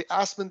 and like the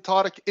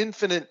asymptotic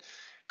infinite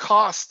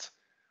cost,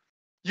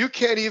 you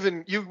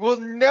will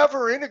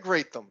never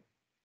integrate them.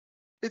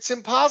 It's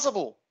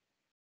impossible.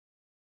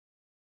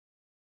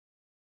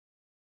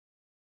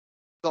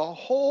 The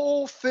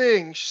whole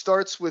thing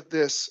starts with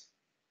this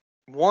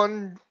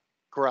one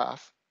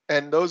graph.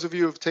 And those of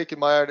you who have taken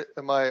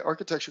my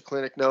architecture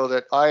clinic know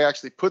that I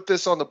actually put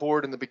this on the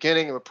board in the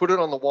beginning, and we put it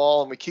on the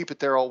wall, and we keep it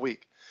there all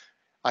week.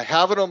 I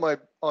have it on my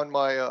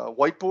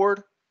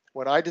whiteboard.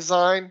 When I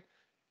design,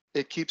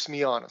 it keeps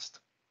me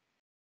honest.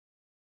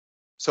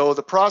 So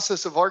the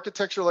process of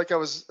architecture,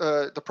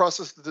 the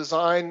process of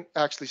design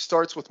actually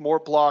starts with more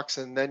blocks,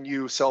 and then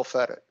you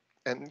self-edit,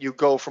 and you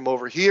go from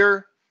over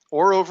here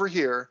or over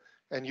here,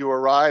 and you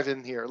arrive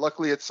in here.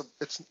 Luckily, it's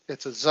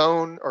a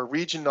zone or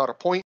region, not a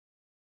point.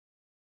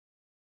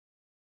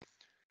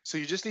 So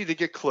you just need to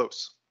get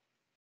close.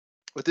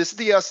 But this is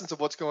the essence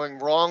of what's going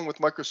wrong with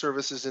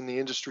microservices in the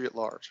industry at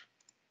large.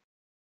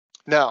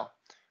 Now,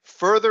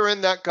 further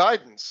in that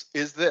guidance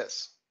is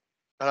this.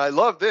 And I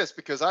love this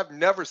because I've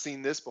never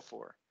seen this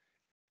before.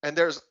 And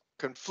there's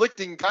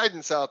conflicting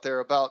guidance out there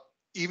about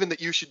even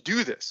that you should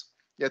do this.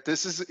 Yet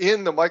this is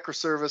in the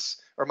microservice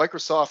or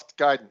Microsoft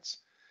guidance.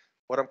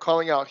 What I'm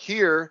calling out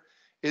here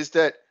is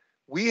that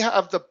we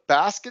have the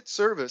basket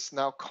service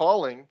now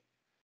calling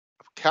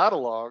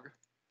catalog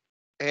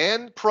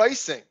and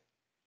pricing.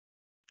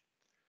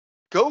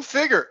 Go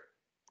figure.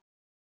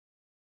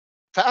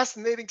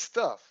 Fascinating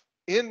stuff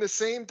in the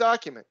same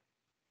document.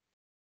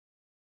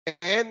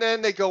 And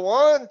then they go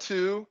on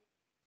to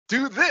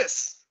do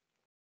this.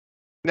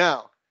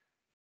 Now,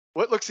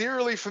 what looks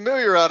eerily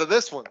familiar out of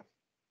this one?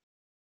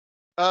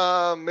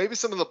 Maybe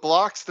some of the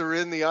blocks that are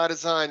in the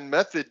IDesign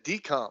Method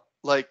decomp,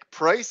 like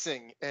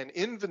pricing and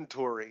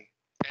inventory.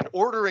 And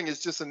ordering is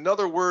just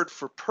another word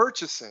for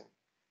purchasing.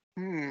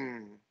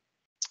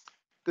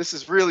 This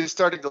is really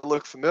starting to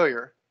look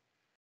familiar,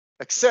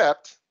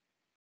 except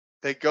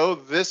they go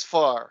this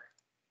far.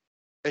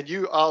 And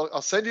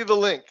I'll send you the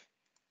link.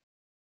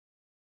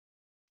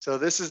 So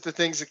this is the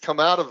things that come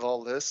out of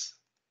all this.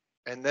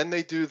 And then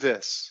they do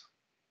this.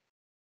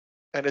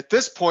 And at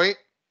this point,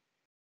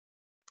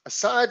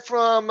 aside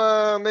from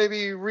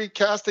maybe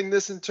recasting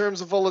this in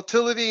terms of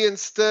volatility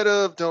instead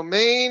of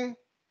domain,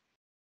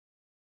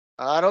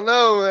 I don't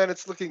know, and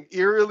it's looking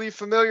eerily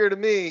familiar to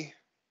me.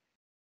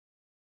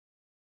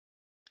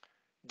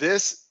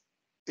 This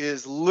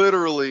is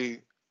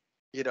literally,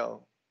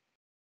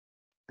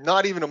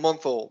 not even a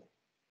month old.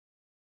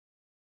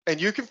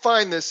 And you can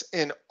find this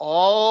in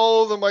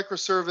all the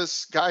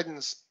microservice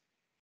guidance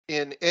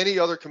in any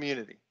other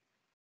community,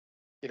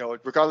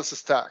 regardless of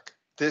stack.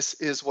 This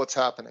is what's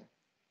happening.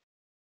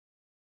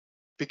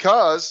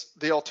 Because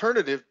the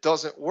alternative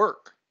doesn't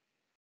work.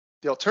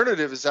 The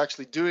alternative is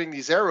actually doing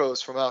these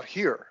arrows from out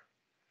here.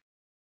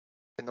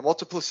 And the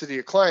multiplicity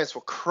of clients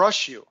will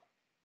crush you.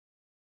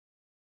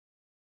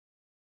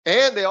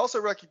 And they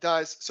also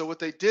recognize, so what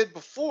they did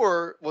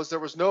before was there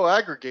was no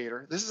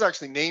aggregator. This is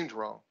actually named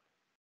wrong.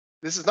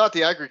 This is not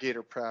the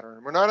aggregator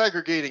pattern. We're not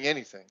aggregating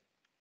anything.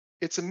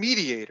 It's a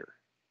mediator.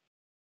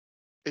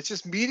 It's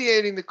just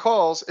mediating the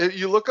calls.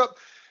 You look up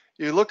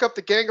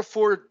the Gang of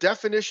Four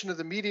definition of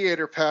the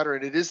mediator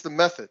pattern. It is the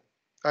method.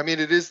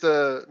 It is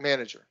the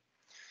manager.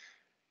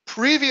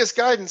 Previous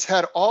guidance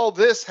had all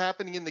this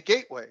happening in the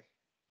gateway.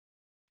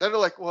 Then they're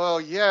like,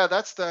 well, yeah,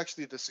 that's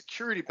actually the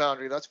security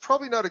boundary. That's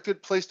probably not a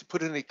good place to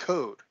put any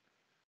code.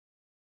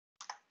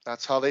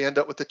 That's how they end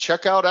up with the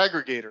checkout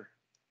aggregator.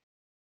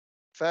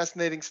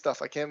 Fascinating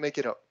stuff. I can't make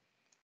it up.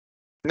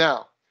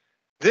 Now,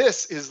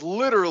 This is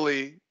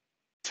literally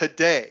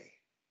today.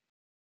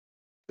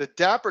 The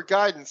Dapper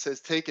guidance has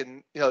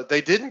taken,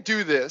 they didn't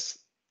do this.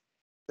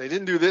 They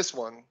didn't do this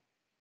one,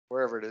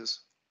 wherever it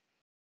is.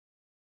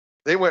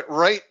 They went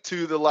right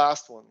to the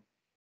last one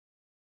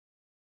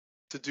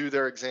to do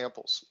their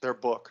examples, their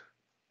book.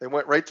 They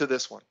went right to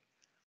this one.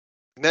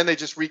 And then they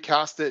just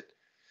recast it.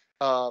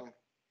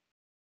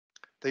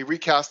 They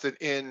recast it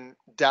in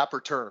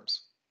Dapper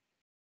terms.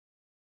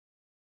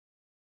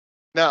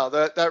 Now,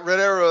 that red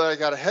arrow that I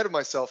got ahead of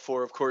myself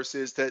for, of course,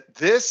 is that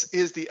this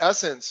is the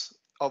essence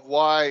of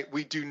why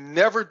we do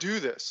never do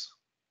this.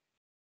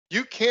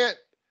 You can't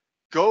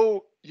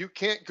go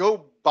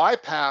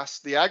bypass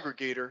the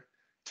aggregator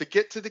to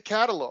get to the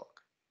catalog.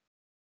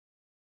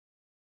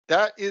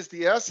 That is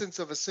the essence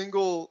of a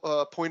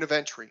single point of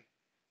entry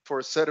for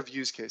a set of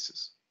use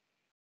cases.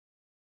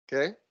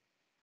 Okay.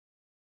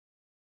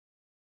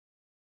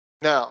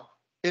 Now,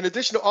 in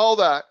addition to all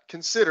that,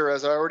 consider,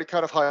 as I already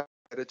kind of highlighted,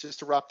 just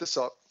to wrap this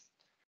up,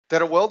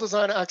 that a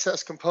well-designed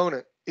access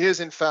component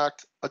is in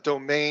fact a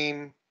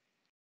domain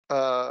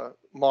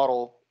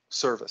model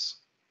service.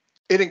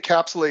 It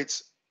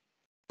encapsulates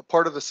a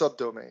part of the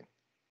subdomain,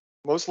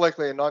 most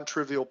likely a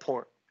non-trivial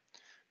point,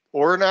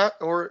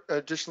 or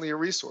additionally a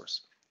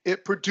resource.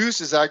 It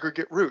produces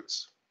aggregate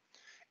routes.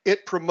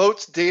 It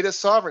promotes data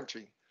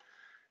sovereignty.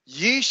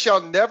 Ye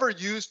shall never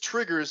use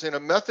triggers in a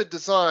method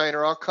design,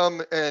 or I'll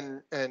come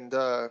and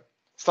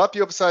slap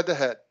you upside the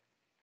head.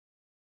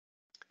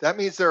 That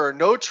means there are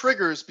no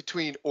triggers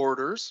between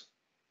orders,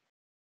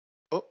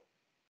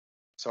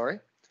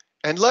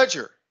 and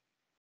ledger.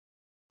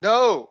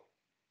 No,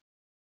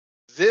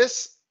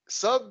 this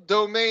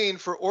subdomain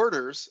for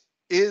orders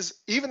is,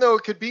 even though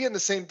it could be in the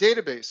same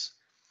database,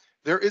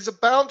 there is a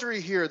boundary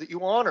here that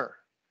you honor.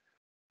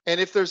 And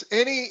if there's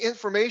any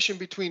information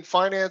between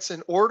finance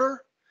and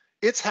order,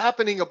 it's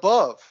happening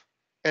above,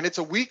 and it's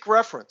a weak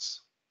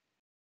reference.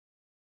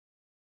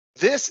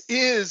 This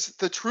is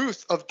the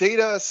truth of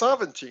data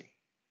sovereignty.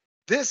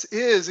 This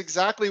is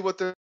exactly what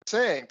they're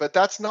saying, but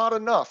that's not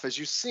enough, as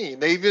you've seen.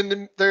 They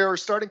are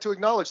starting to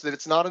acknowledge that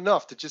it's not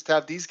enough to just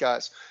have these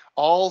guys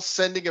all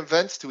sending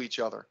events to each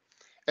other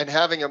and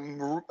having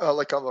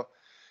a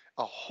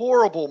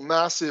horrible,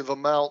 massive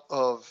amount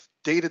of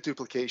data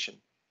duplication.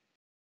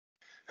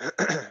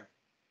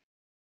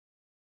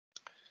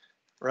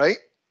 Right?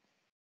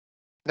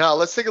 Now,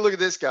 let's take a look at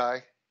this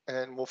guy,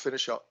 and we'll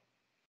finish up.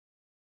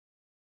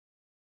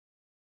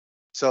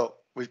 So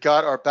we've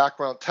got our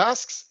background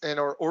tasks and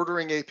our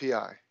ordering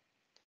API.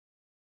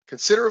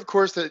 Consider, of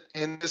course, that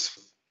in this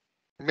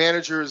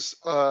manager's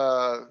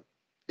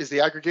is the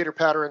aggregator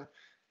pattern.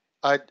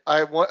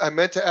 I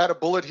meant to add a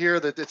bullet here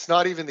that it's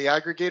not even the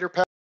aggregator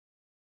pattern,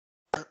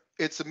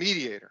 it's a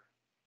mediator,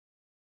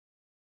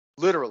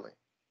 literally.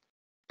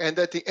 And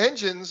that the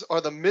engines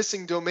are the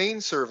missing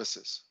domain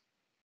services.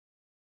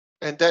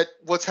 And that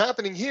what's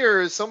happening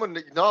here is someone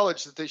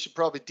acknowledged that they should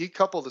probably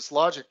decouple this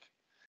logic.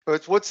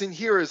 But what's in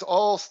here is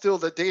all still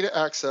the data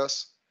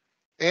access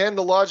and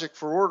the logic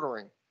for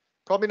ordering.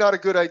 Probably not a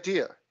good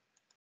idea,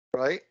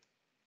 right?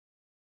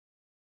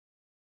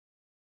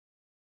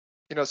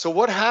 So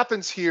what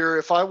happens here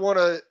if I want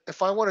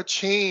to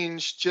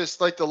change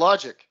just like the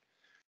logic,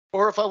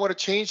 or if I want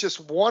to change just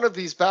one of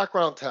these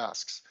background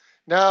tasks?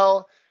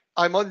 Now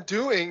I'm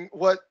undoing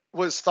what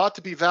was thought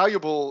to be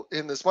valuable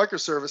in this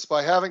microservice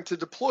by having to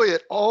deploy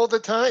it all the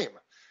time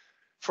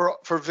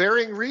for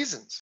varying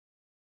reasons.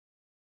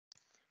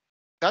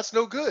 That's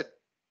no good.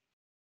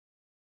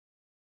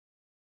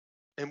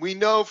 And we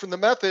know from the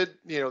method,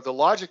 the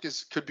logic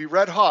could be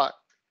red hot.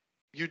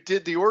 You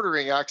did the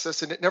ordering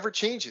access and it never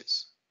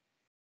changes.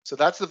 So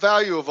that's the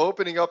value of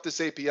opening up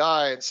this API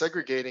and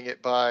segregating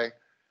it by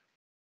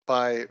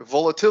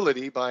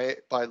volatility, by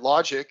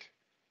logic,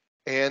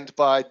 and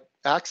by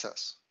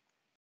access.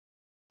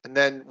 And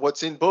then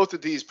what's in both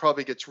of these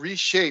probably gets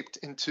reshaped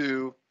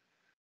into,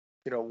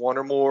 one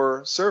or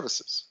more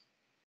services.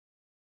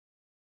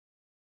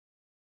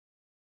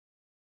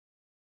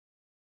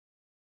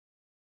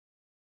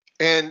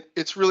 And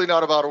it's really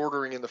not about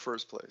ordering in the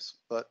first place,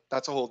 but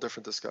that's a whole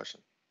different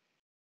discussion.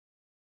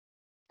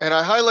 And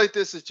I highlight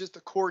this as just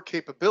a core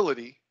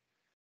capability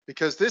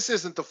because this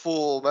isn't the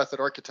full method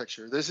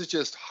architecture. This is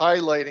just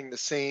highlighting the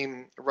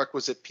same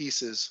requisite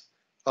pieces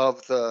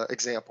of the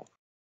example.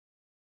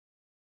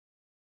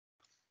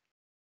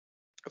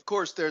 Of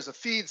course, there's a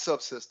feed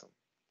subsystem.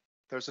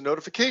 There's a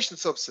notification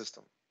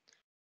subsystem.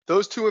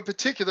 Those two in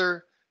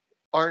particular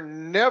are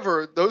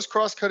never, those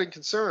cross-cutting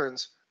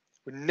concerns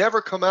would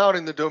never come out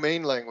in the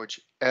domain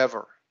language,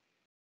 ever.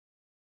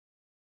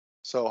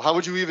 So how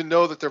would you even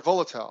know that they're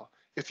volatile?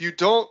 If you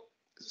don't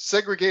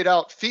segregate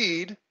out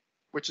feed,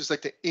 which is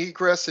like the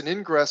egress and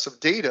ingress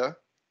of data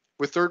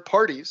with third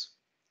parties,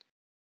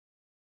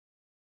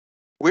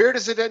 where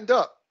does it end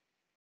up?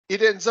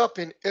 It ends up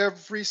in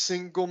every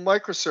single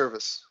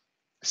microservice.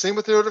 Same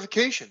with the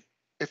notification.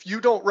 If you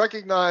don't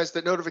recognize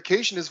that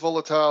notification is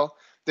volatile,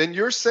 then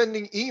you're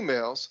sending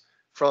emails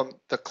from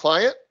the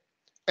client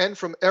and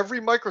from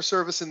every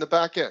microservice in the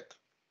back end.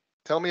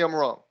 Tell me I'm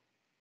wrong.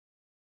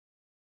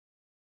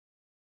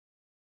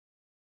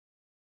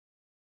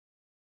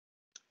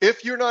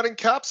 if you're not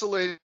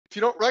encapsulated, if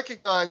you don't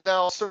recognize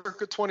now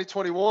circa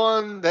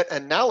 2021 that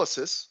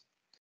analysis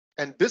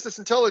and business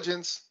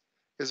intelligence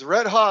is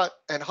red hot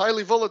and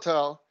highly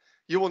volatile,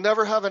 you will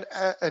never have an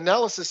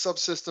analysis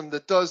subsystem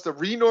that does the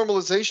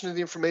renormalization of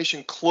the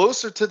information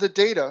closer to the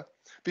data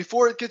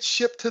before it gets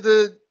shipped to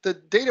the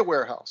data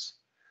warehouse.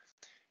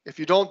 If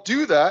you don't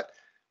do that,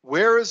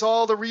 where is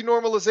all the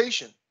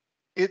renormalization?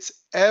 It's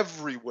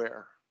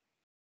everywhere.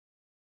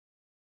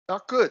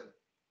 Not good.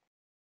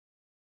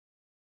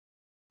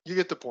 You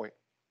get the point.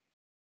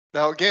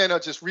 Now, again, I'll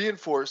just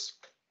reinforce,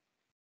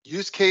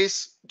 use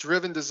case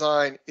driven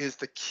design is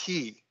the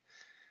key.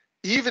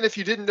 Even if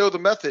you didn't know the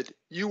method,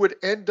 you would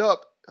end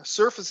up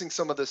surfacing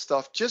some of this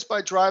stuff just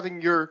by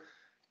driving your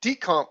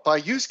decomp by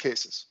use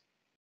cases.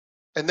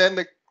 And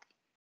then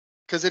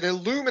because it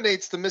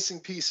illuminates the missing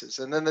pieces,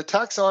 and then the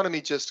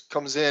taxonomy just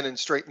comes in and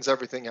straightens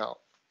everything out.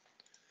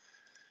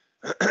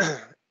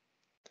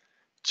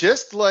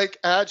 Just like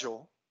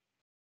Agile,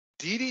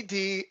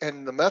 DDD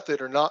and the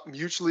method are not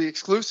mutually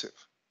exclusive.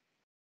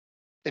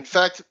 In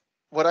fact,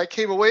 what I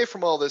came away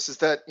from all this is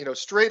that,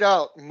 straight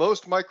out,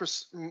 most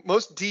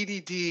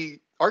DDD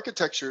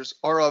architectures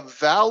are a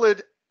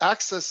valid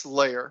access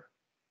layer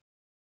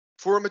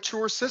for a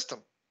mature system.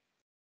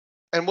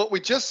 And what we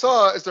just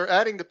saw is they're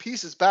adding the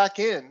pieces back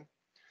in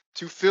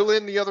to fill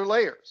in the other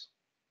layers.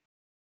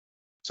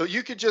 So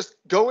you could just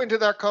go into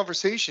that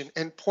conversation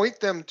and point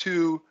them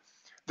to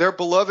their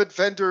beloved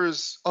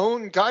vendor's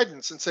own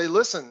guidance and say,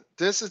 listen,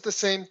 this is the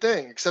same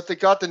thing, except they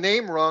got the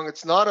name wrong.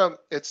 It's not an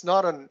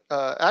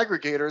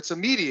aggregator, it's a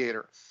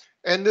mediator.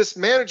 And this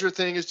manager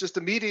thing is just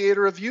a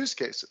mediator of use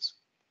cases.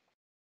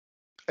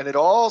 And it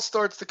all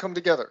starts to come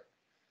together.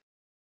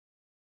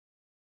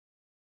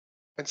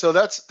 And so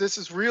that's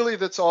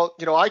all,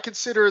 I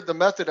consider the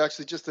method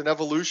actually just an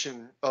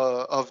evolution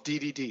of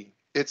DDD.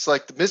 It's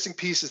like the missing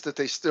pieces that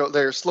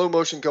they're slow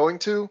motion going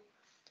to,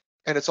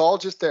 and it's all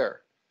just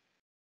there.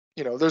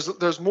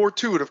 There's more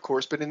to it, of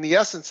course, but in the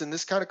essence, in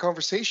this kind of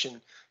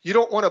conversation, you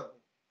don't want to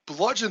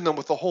bludgeon them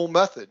with the whole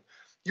method.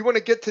 You want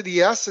to get to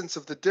the essence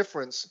of the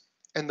difference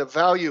and the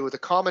value, the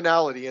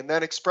commonality, and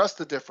then express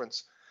the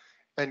difference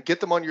and get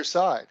them on your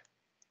side.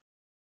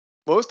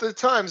 Most of the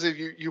times, if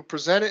you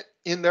present it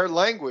in their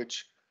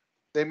language,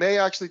 they may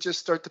actually just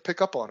start to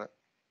pick up on it.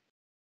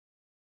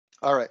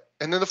 All right,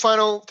 and then the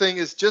final thing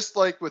is, just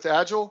like with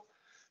Agile,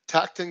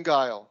 tact and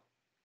guile.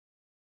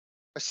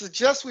 I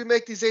suggest we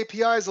make these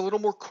APIs a little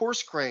more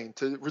coarse-grained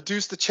to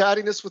reduce the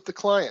chattiness with the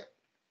client.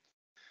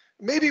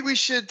 Maybe we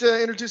should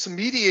introduce a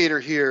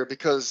mediator here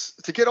because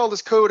to get all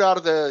this code out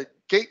of the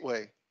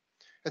gateway,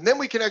 and then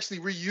we can actually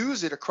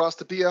reuse it across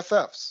the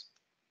BFFs.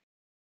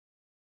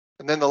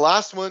 And then the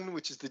last one,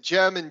 which is the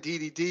gem in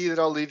DDD that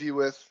I'll leave you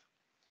with,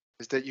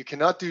 is that you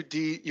cannot do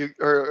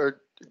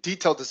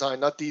detailed design,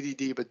 not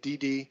DDD, but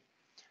DD.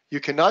 You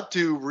cannot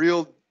do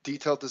real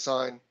detailed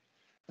design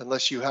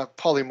unless you have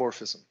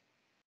polymorphism.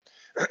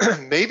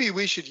 Maybe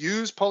we should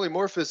use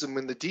polymorphism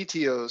in the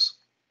DTOs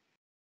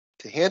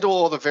to handle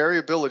all the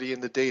variability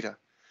in the data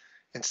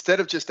instead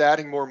of just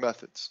adding more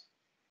methods.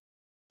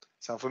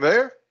 Sound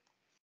familiar?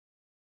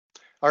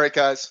 All right,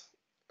 guys.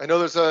 I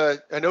know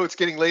it's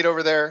getting late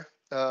over there.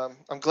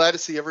 I'm glad to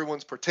see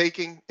everyone's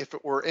partaking. If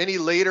it were any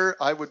later,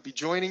 I would be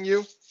joining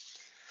you.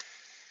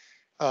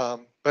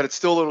 But it's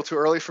still a little too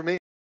early for me.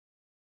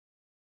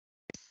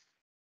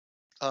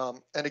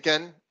 And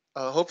again,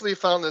 hopefully you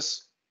found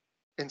this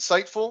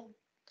insightful.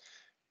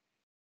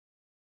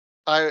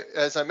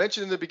 As I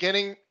mentioned in the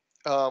beginning,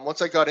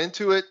 once I got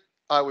into it,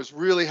 I was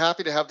really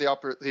happy to have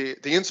the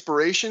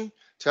inspiration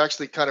to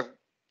actually kind of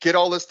get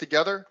all this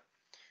together.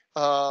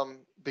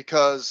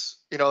 Because,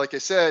 like I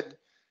said,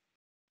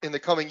 in the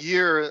coming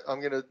year,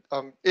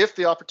 if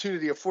the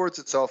opportunity affords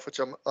itself, which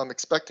I'm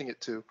expecting it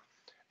to,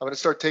 I'm going to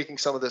start taking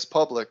some of this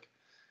public,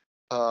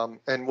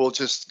 and we'll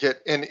just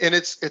get and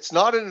it's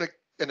not in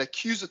an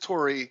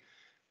accusatory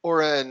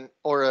or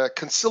a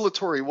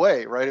conciliatory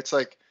way, right? It's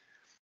like,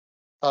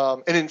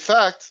 and in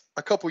fact,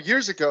 a couple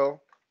years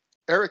ago,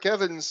 Eric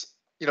Evans,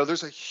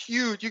 there's a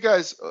huge, you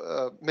guys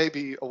may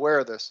be aware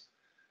of this.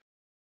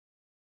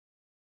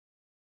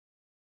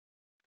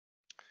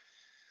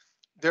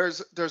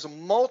 There's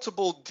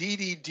multiple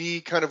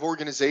DDD kind of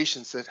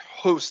organizations that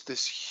host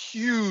this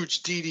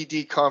huge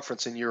DDD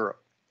conference in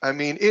Europe. I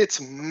mean, it's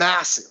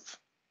massive.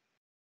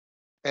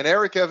 And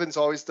Eric Evans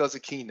always does a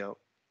keynote.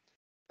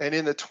 And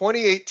in the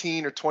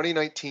 2018 or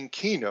 2019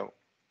 keynote,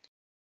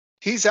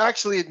 he's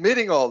actually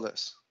admitting all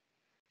this.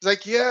 He's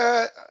like,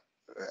 yeah,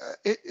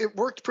 it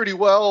worked pretty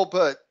well,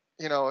 but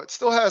it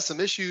still has some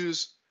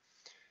issues.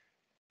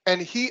 And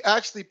he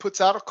actually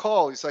puts out a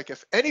call. He's like,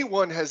 if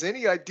anyone has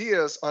any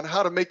ideas on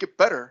how to make it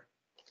better,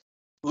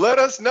 let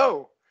us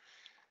know.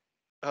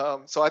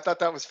 So I thought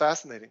that was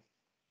fascinating.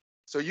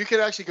 So you can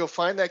actually go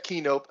find that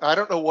keynote. I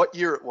don't know what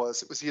year it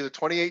was. It was either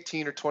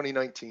 2018 or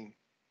 2019.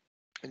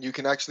 And you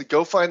can actually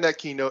go find that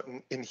keynote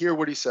and hear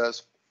what he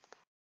says.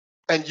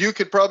 And you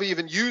could probably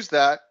even use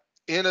that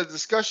in a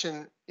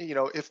discussion,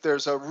 if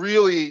there's a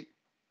really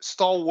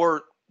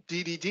stalwart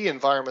DDD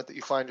environment that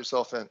you find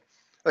yourself in.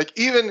 Like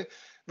even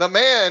the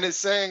man is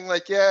saying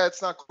like, yeah,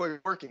 it's not quite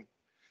working.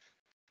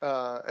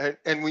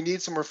 And we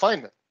need some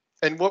refinement.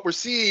 And what we're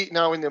seeing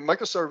now in the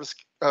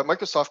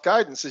Microsoft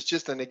guidance is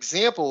just an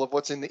example of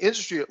what's in the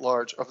industry at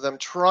large of them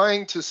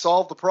trying to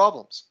solve the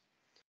problems.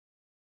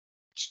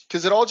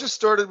 Because it all just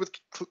started with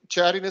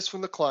chattiness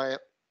from the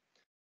client,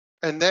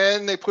 and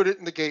then they put it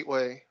in the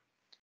gateway,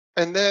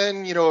 and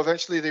then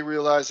eventually they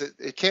realize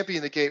it can't be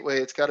in the gateway,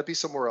 it's got to be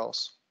somewhere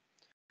else,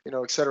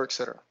 et cetera, et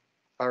cetera.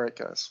 All right,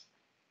 guys.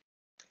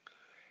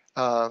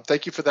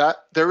 Thank you for that.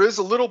 There is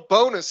a little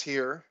bonus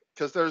here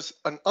because there's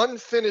an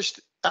unfinished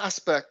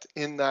aspect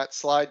in that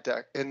slide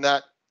deck, in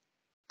that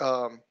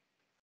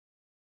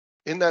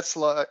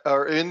slide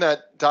or in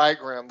that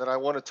diagram that I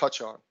want to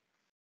touch on,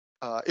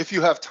 if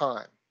you have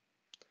time.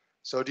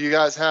 So do you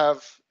guys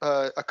have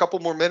a couple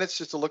more minutes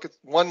just to look at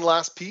one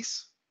last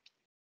piece?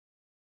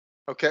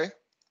 Okay.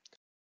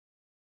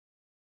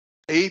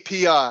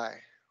 API.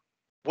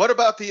 What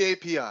about the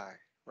API,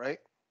 right?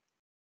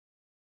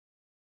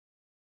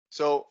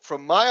 So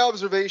from my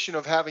observation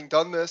of having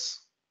done this,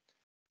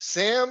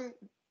 Sam,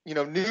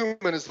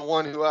 Newman is the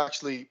one who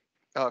actually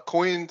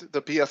coined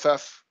the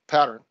BFF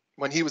pattern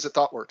when he was at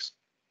ThoughtWorks.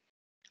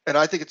 And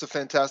I think it's a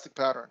fantastic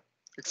pattern,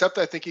 except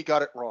I think he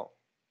got it wrong.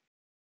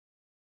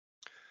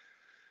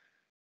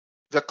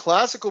 The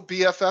classical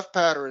BFF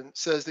pattern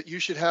says that you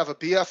should have a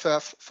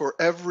BFF for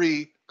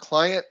every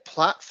client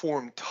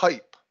platform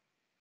type.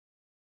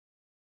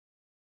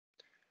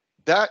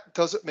 That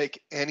doesn't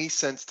make any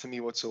sense to me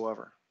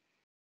whatsoever.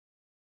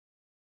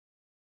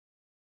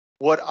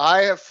 What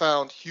I have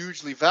found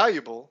hugely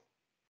valuable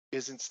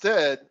is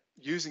instead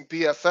using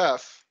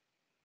BFF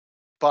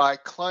by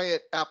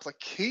client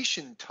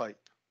application type.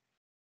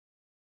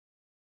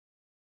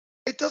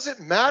 It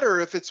doesn't matter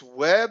if it's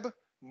web,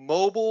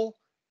 mobile,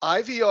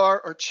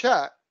 IVR, or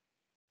chat.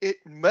 It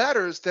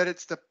matters that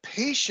it's the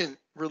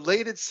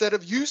patient-related set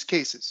of use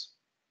cases.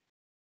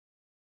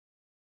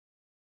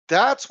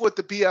 That's what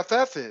the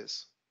BFF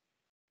is.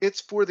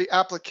 It's for the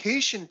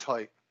application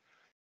type,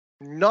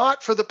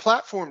 not for the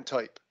platform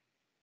type.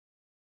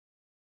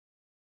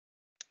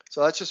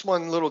 So that's just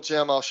one little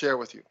gem I'll share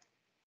with you.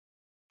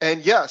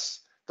 And yes,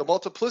 the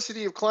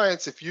multiplicity of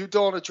clients, if you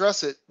don't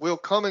address it, will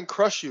come and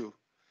crush you.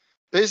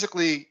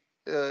 Basically,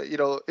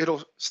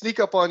 it'll sneak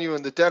up on you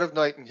in the dead of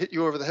night and hit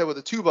you over the head with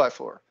a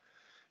 2x4,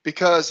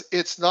 because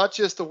it's not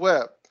just the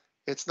web,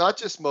 it's not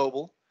just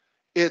mobile,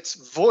 it's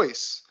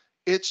voice,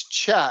 it's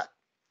chat,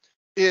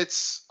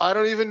 it's I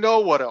don't even know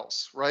what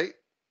else, right?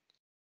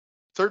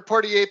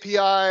 Third-party API,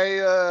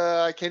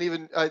 I can't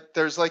even.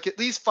 There's like at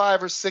least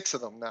 5 or 6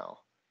 of them now.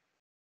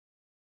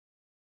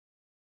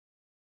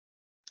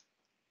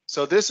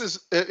 So this is,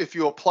 if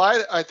you apply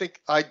it, I think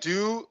I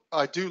do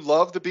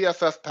love the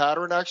BFF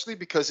pattern actually,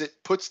 because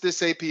it puts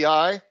this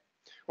API,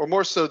 or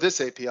more so this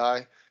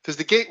API, because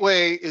the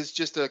gateway is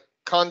just a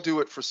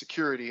conduit for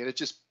security, and it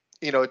just,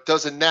 it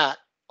does a NAT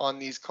on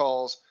these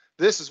calls.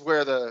 This is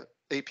where the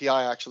API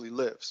actually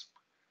lives.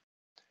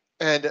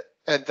 And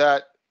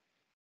that,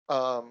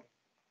 I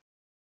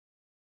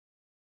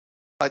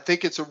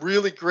think it's a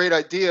really great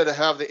idea to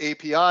have the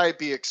API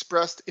be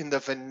expressed in the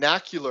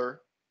vernacular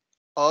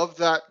of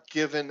that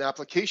given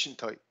application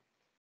type.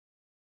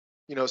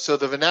 So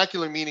the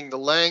vernacular meaning the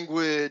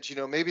language,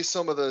 maybe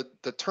some of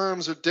the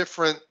terms are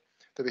different,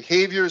 the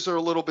behaviors are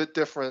a little bit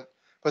different,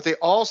 but they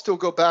all still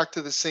go back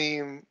to the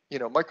same,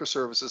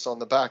 microservices on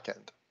the back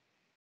end.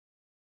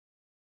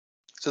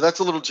 So that's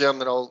a little gem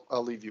that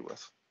I'll leave you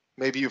with.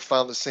 Maybe you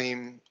found the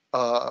same,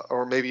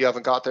 or maybe you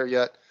haven't got there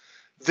yet.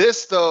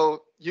 This,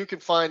 though, you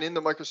can find in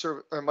the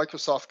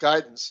Microsoft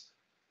guidance.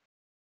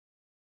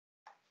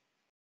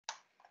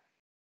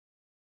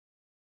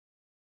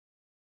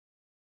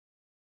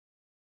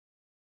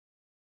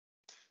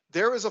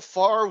 There is a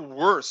far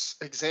worse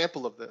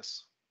example of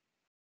this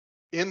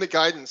in the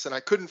guidance, and I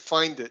couldn't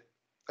find it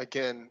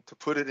again to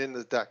put it in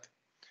the deck.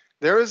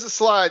 There is a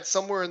slide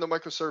somewhere in the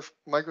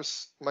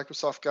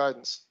Microsoft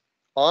guidance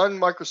on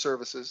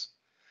microservices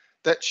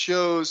that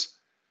shows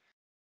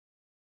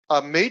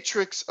a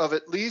matrix of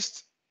at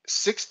least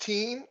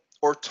 16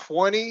 or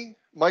 20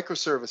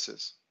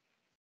 microservices,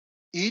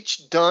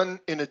 each done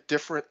in a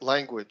different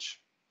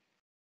language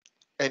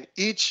and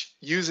each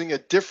using a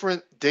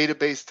different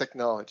database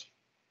technology.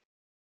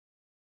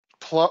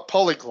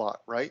 Polyglot,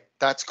 right?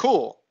 That's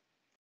cool.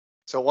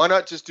 So why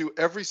not just do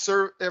every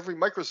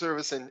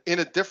microservice in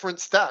a different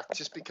stack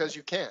just because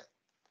you can?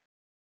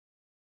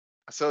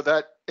 So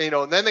that,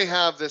 and then they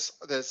have this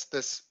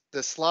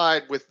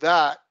slide with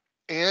that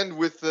and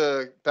with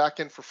the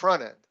backend for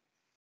front end.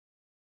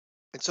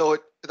 And so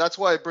that's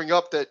why I bring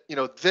up that,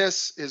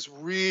 this is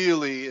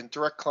really in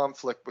direct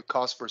conflict with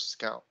cost versus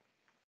count.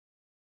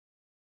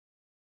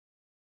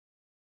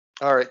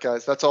 All right,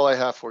 guys, that's all I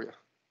have for you.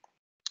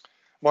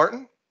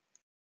 Martin?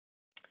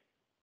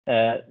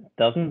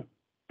 Doesn't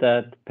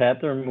that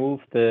pattern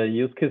move the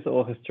use case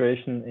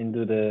orchestration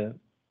into the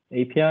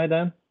API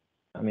then?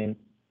 I mean,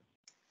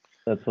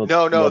 that's what,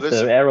 what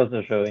the arrows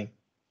are showing.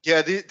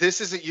 Yeah,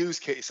 this isn't use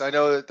case. I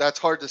know that's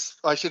hard to.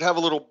 I should have a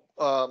little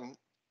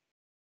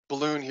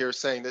balloon here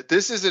saying that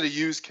this isn't a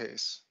use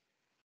case.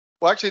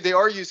 Well, actually, they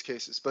are use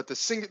cases, but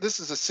this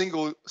is a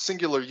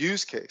singular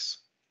use case.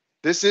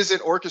 This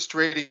isn't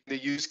orchestrating the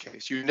use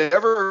case. You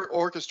never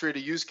orchestrate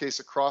a use case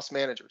across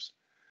managers.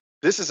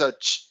 This is a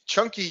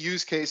chunky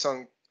use case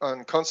on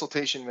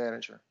consultation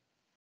manager.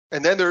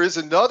 And then there is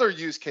another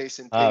use case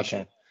in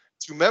patient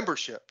to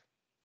membership.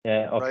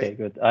 Yeah, okay, right?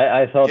 Good.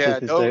 I thought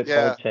this is the whole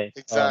chain.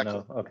 Exactly.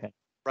 Oh, no. Okay.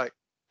 Right.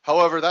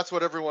 However, that's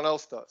what everyone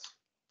else does.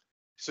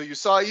 So you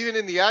saw even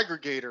in the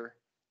aggregator,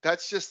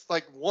 that's just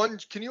like one.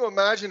 Can you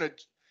imagine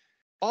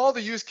all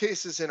the use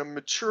cases in a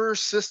mature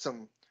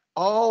system,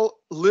 all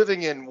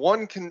living in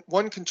one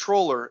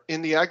controller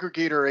in the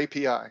aggregator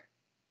API?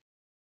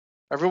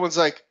 Everyone's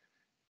like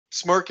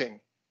smirking.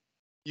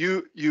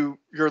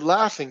 You're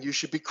laughing. You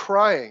should be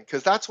crying,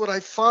 because that's what I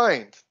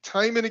find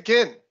time and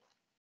again.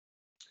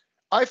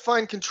 I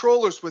find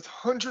controllers with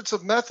hundreds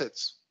of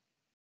methods,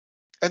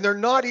 and they're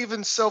not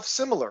even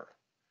self-similar.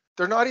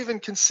 They're not even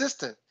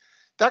consistent.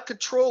 That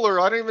controller,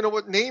 I don't even know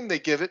what name they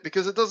give it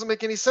because it doesn't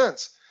make any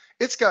sense.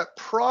 It's got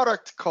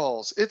product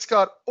calls. It's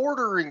got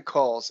ordering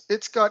calls.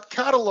 It's got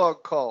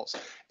catalog calls.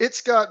 It's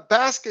got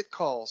basket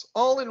calls,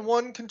 all in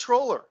one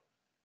controller.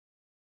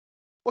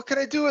 What can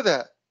I do with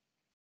that?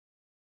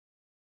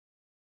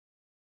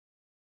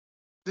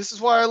 This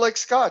is why I like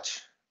Scotch.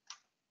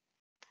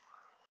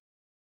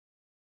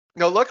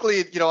 Now,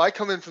 luckily, I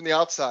come in from the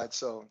outside,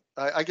 so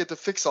I get to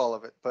fix all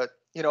of it. But,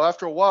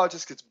 after a while, it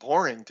just gets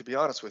boring, to be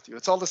honest with you.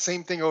 It's all the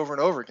same thing over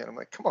and over again. I'm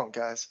like, come on,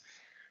 guys.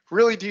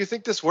 Really, do you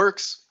think this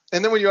works?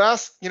 And then when you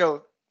ask,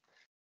 Yuval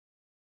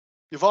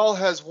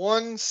has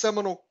one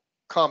seminal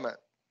comment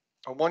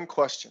or one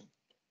question.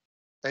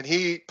 And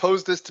he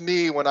posed this to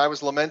me when I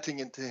was lamenting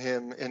it to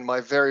him in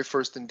my very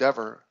first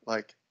endeavor.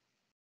 Like,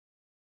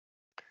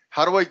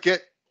 how do I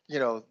get,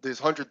 these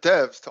 100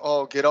 devs to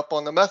all get up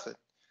on the method?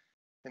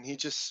 And he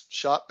just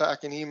shot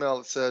back an email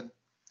that said,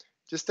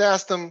 just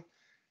ask them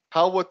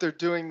how what they're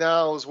doing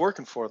now is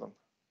working for them.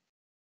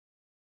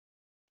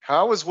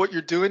 How is what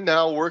you're doing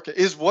now working?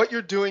 Is what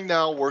you're doing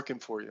now working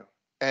for you?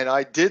 And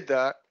I did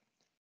that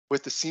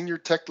with the senior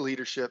tech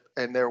leadership,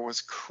 and there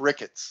was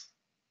crickets,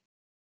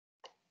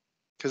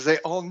 because they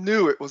all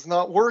knew it was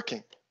not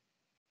working.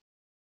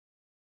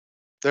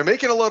 They're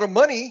making a lot of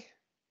money.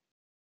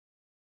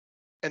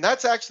 And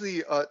that's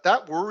actually,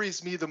 that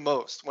worries me the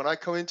most when I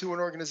come into an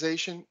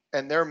organization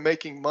and they're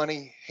making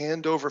money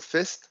hand over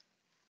fist,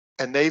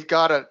 and they've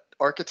got an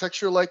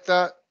architecture like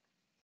that.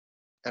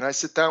 And I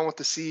sit down with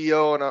the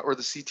CEO or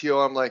the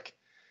CTO, I'm like,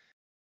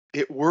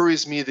 it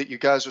worries me that you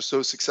guys are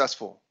so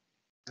successful.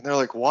 And they're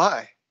like,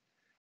 why?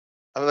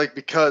 I'm like,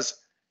 because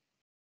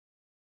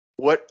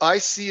what I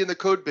see in the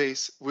code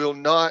base will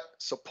not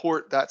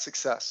support that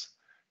success.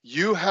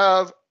 You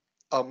have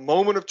a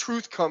moment of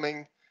truth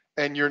coming,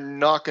 and you're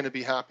not going to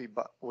be happy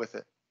with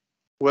it.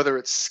 Whether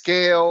it's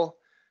scale,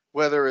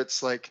 whether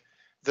it's like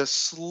the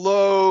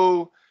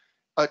slow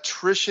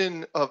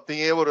attrition of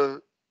being able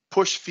to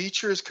push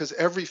features, because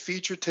every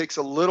feature takes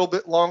a little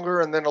bit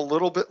longer and then a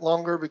little bit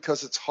longer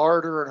because it's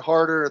harder and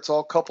harder. It's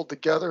all coupled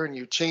together, and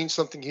you change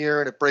something here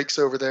and it breaks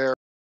over there.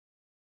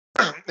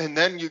 And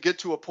then you get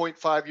to a point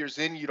 5 years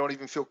in, you don't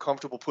even feel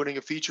comfortable putting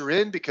a feature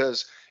in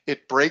because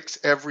it breaks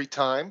every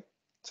time.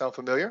 Sound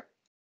familiar?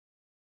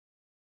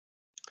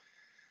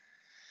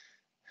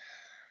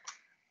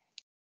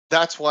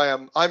 That's why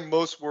I'm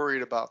most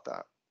worried about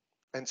that.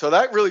 And so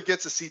that really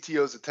gets the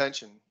CTO's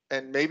attention,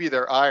 and maybe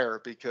their ire,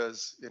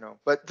 because,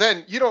 but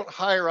then you don't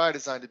hire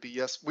IDesign to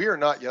be we are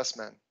not yes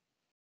men.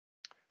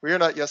 We are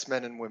not yes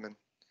men and women.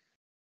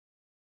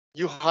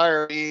 You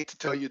hire me to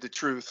tell you the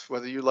truth,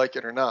 whether you like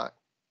it or not.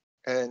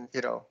 And,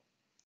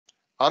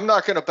 I'm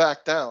not going to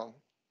back down.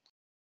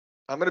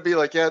 I'm going to be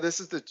like, yeah, this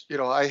is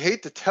I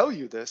hate to tell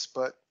you this,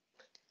 but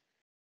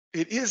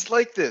it is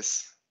like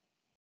this.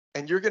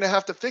 And you're going to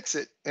have to fix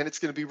it, and it's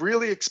going to be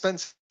really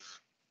expensive.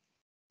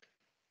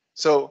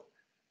 So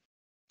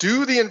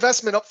do the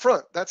investment up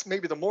front. That's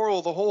maybe the moral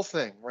of the whole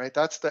thing, right?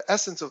 That's the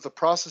essence of the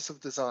process of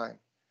design.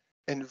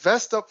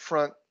 Invest up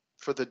front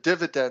for the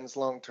dividends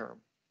long term.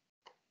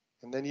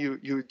 And then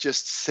you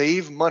just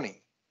save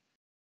money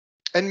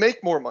and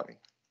make more money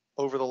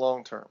over the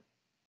long term.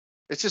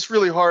 It's just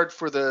really hard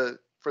for the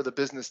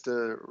business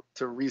to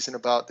reason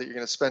about that. You're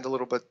going to spend a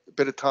little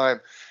bit of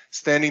time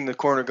standing in the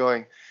corner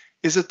going,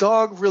 is a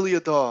dog really a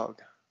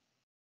dog?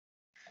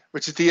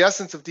 Which is the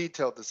essence of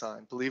detailed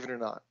design, believe it or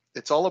not.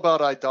 It's all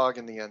about iDog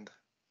in the end,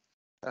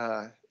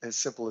 as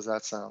simple as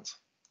that sounds.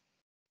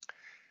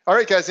 All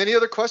right, guys, any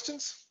other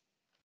questions?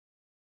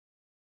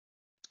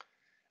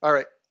 All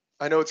right,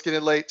 I know it's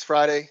getting late. It's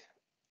Friday.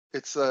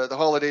 It's the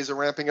holidays are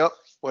ramping up,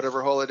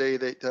 whatever holiday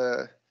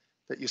that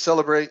you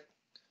celebrate.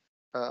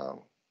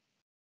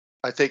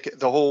 I think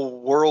the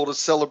whole world is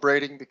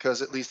celebrating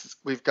because at least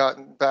we've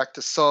gotten back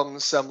to some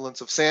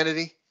semblance of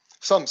sanity,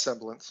 some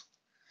semblance,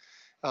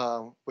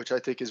 which I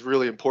think is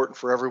really important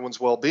for everyone's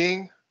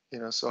well-being.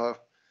 So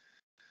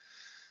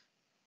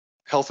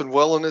health and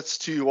wellness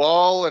to you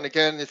all. And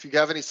again, if you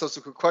have any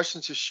subsequent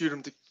questions, just shoot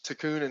them to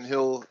Kuhn, and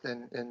he'll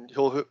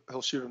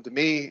shoot them to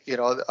me. You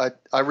know,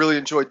 I really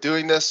enjoyed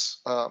doing this,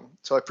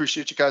 so I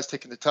appreciate you guys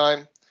taking the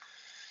time.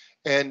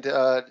 And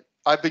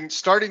I've been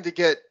starting to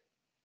get.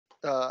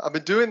 I've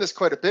been doing this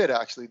quite a bit,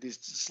 actually.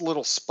 These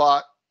little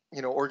spot,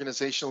 you know,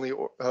 organizationally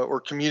or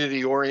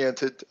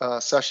community-oriented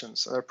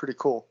sessions are pretty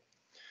cool.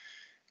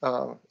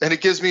 And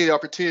it gives me the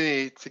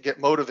opportunity to get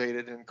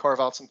motivated and carve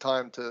out some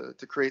time to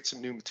create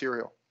some new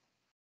material.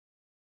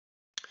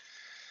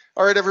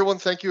 All right, everyone,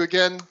 thank you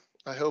again.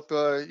 I hope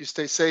you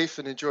stay safe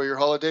and enjoy your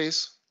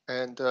holidays.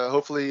 And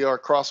hopefully our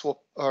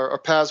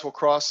paths will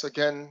cross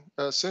again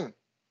soon.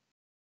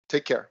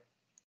 Take care.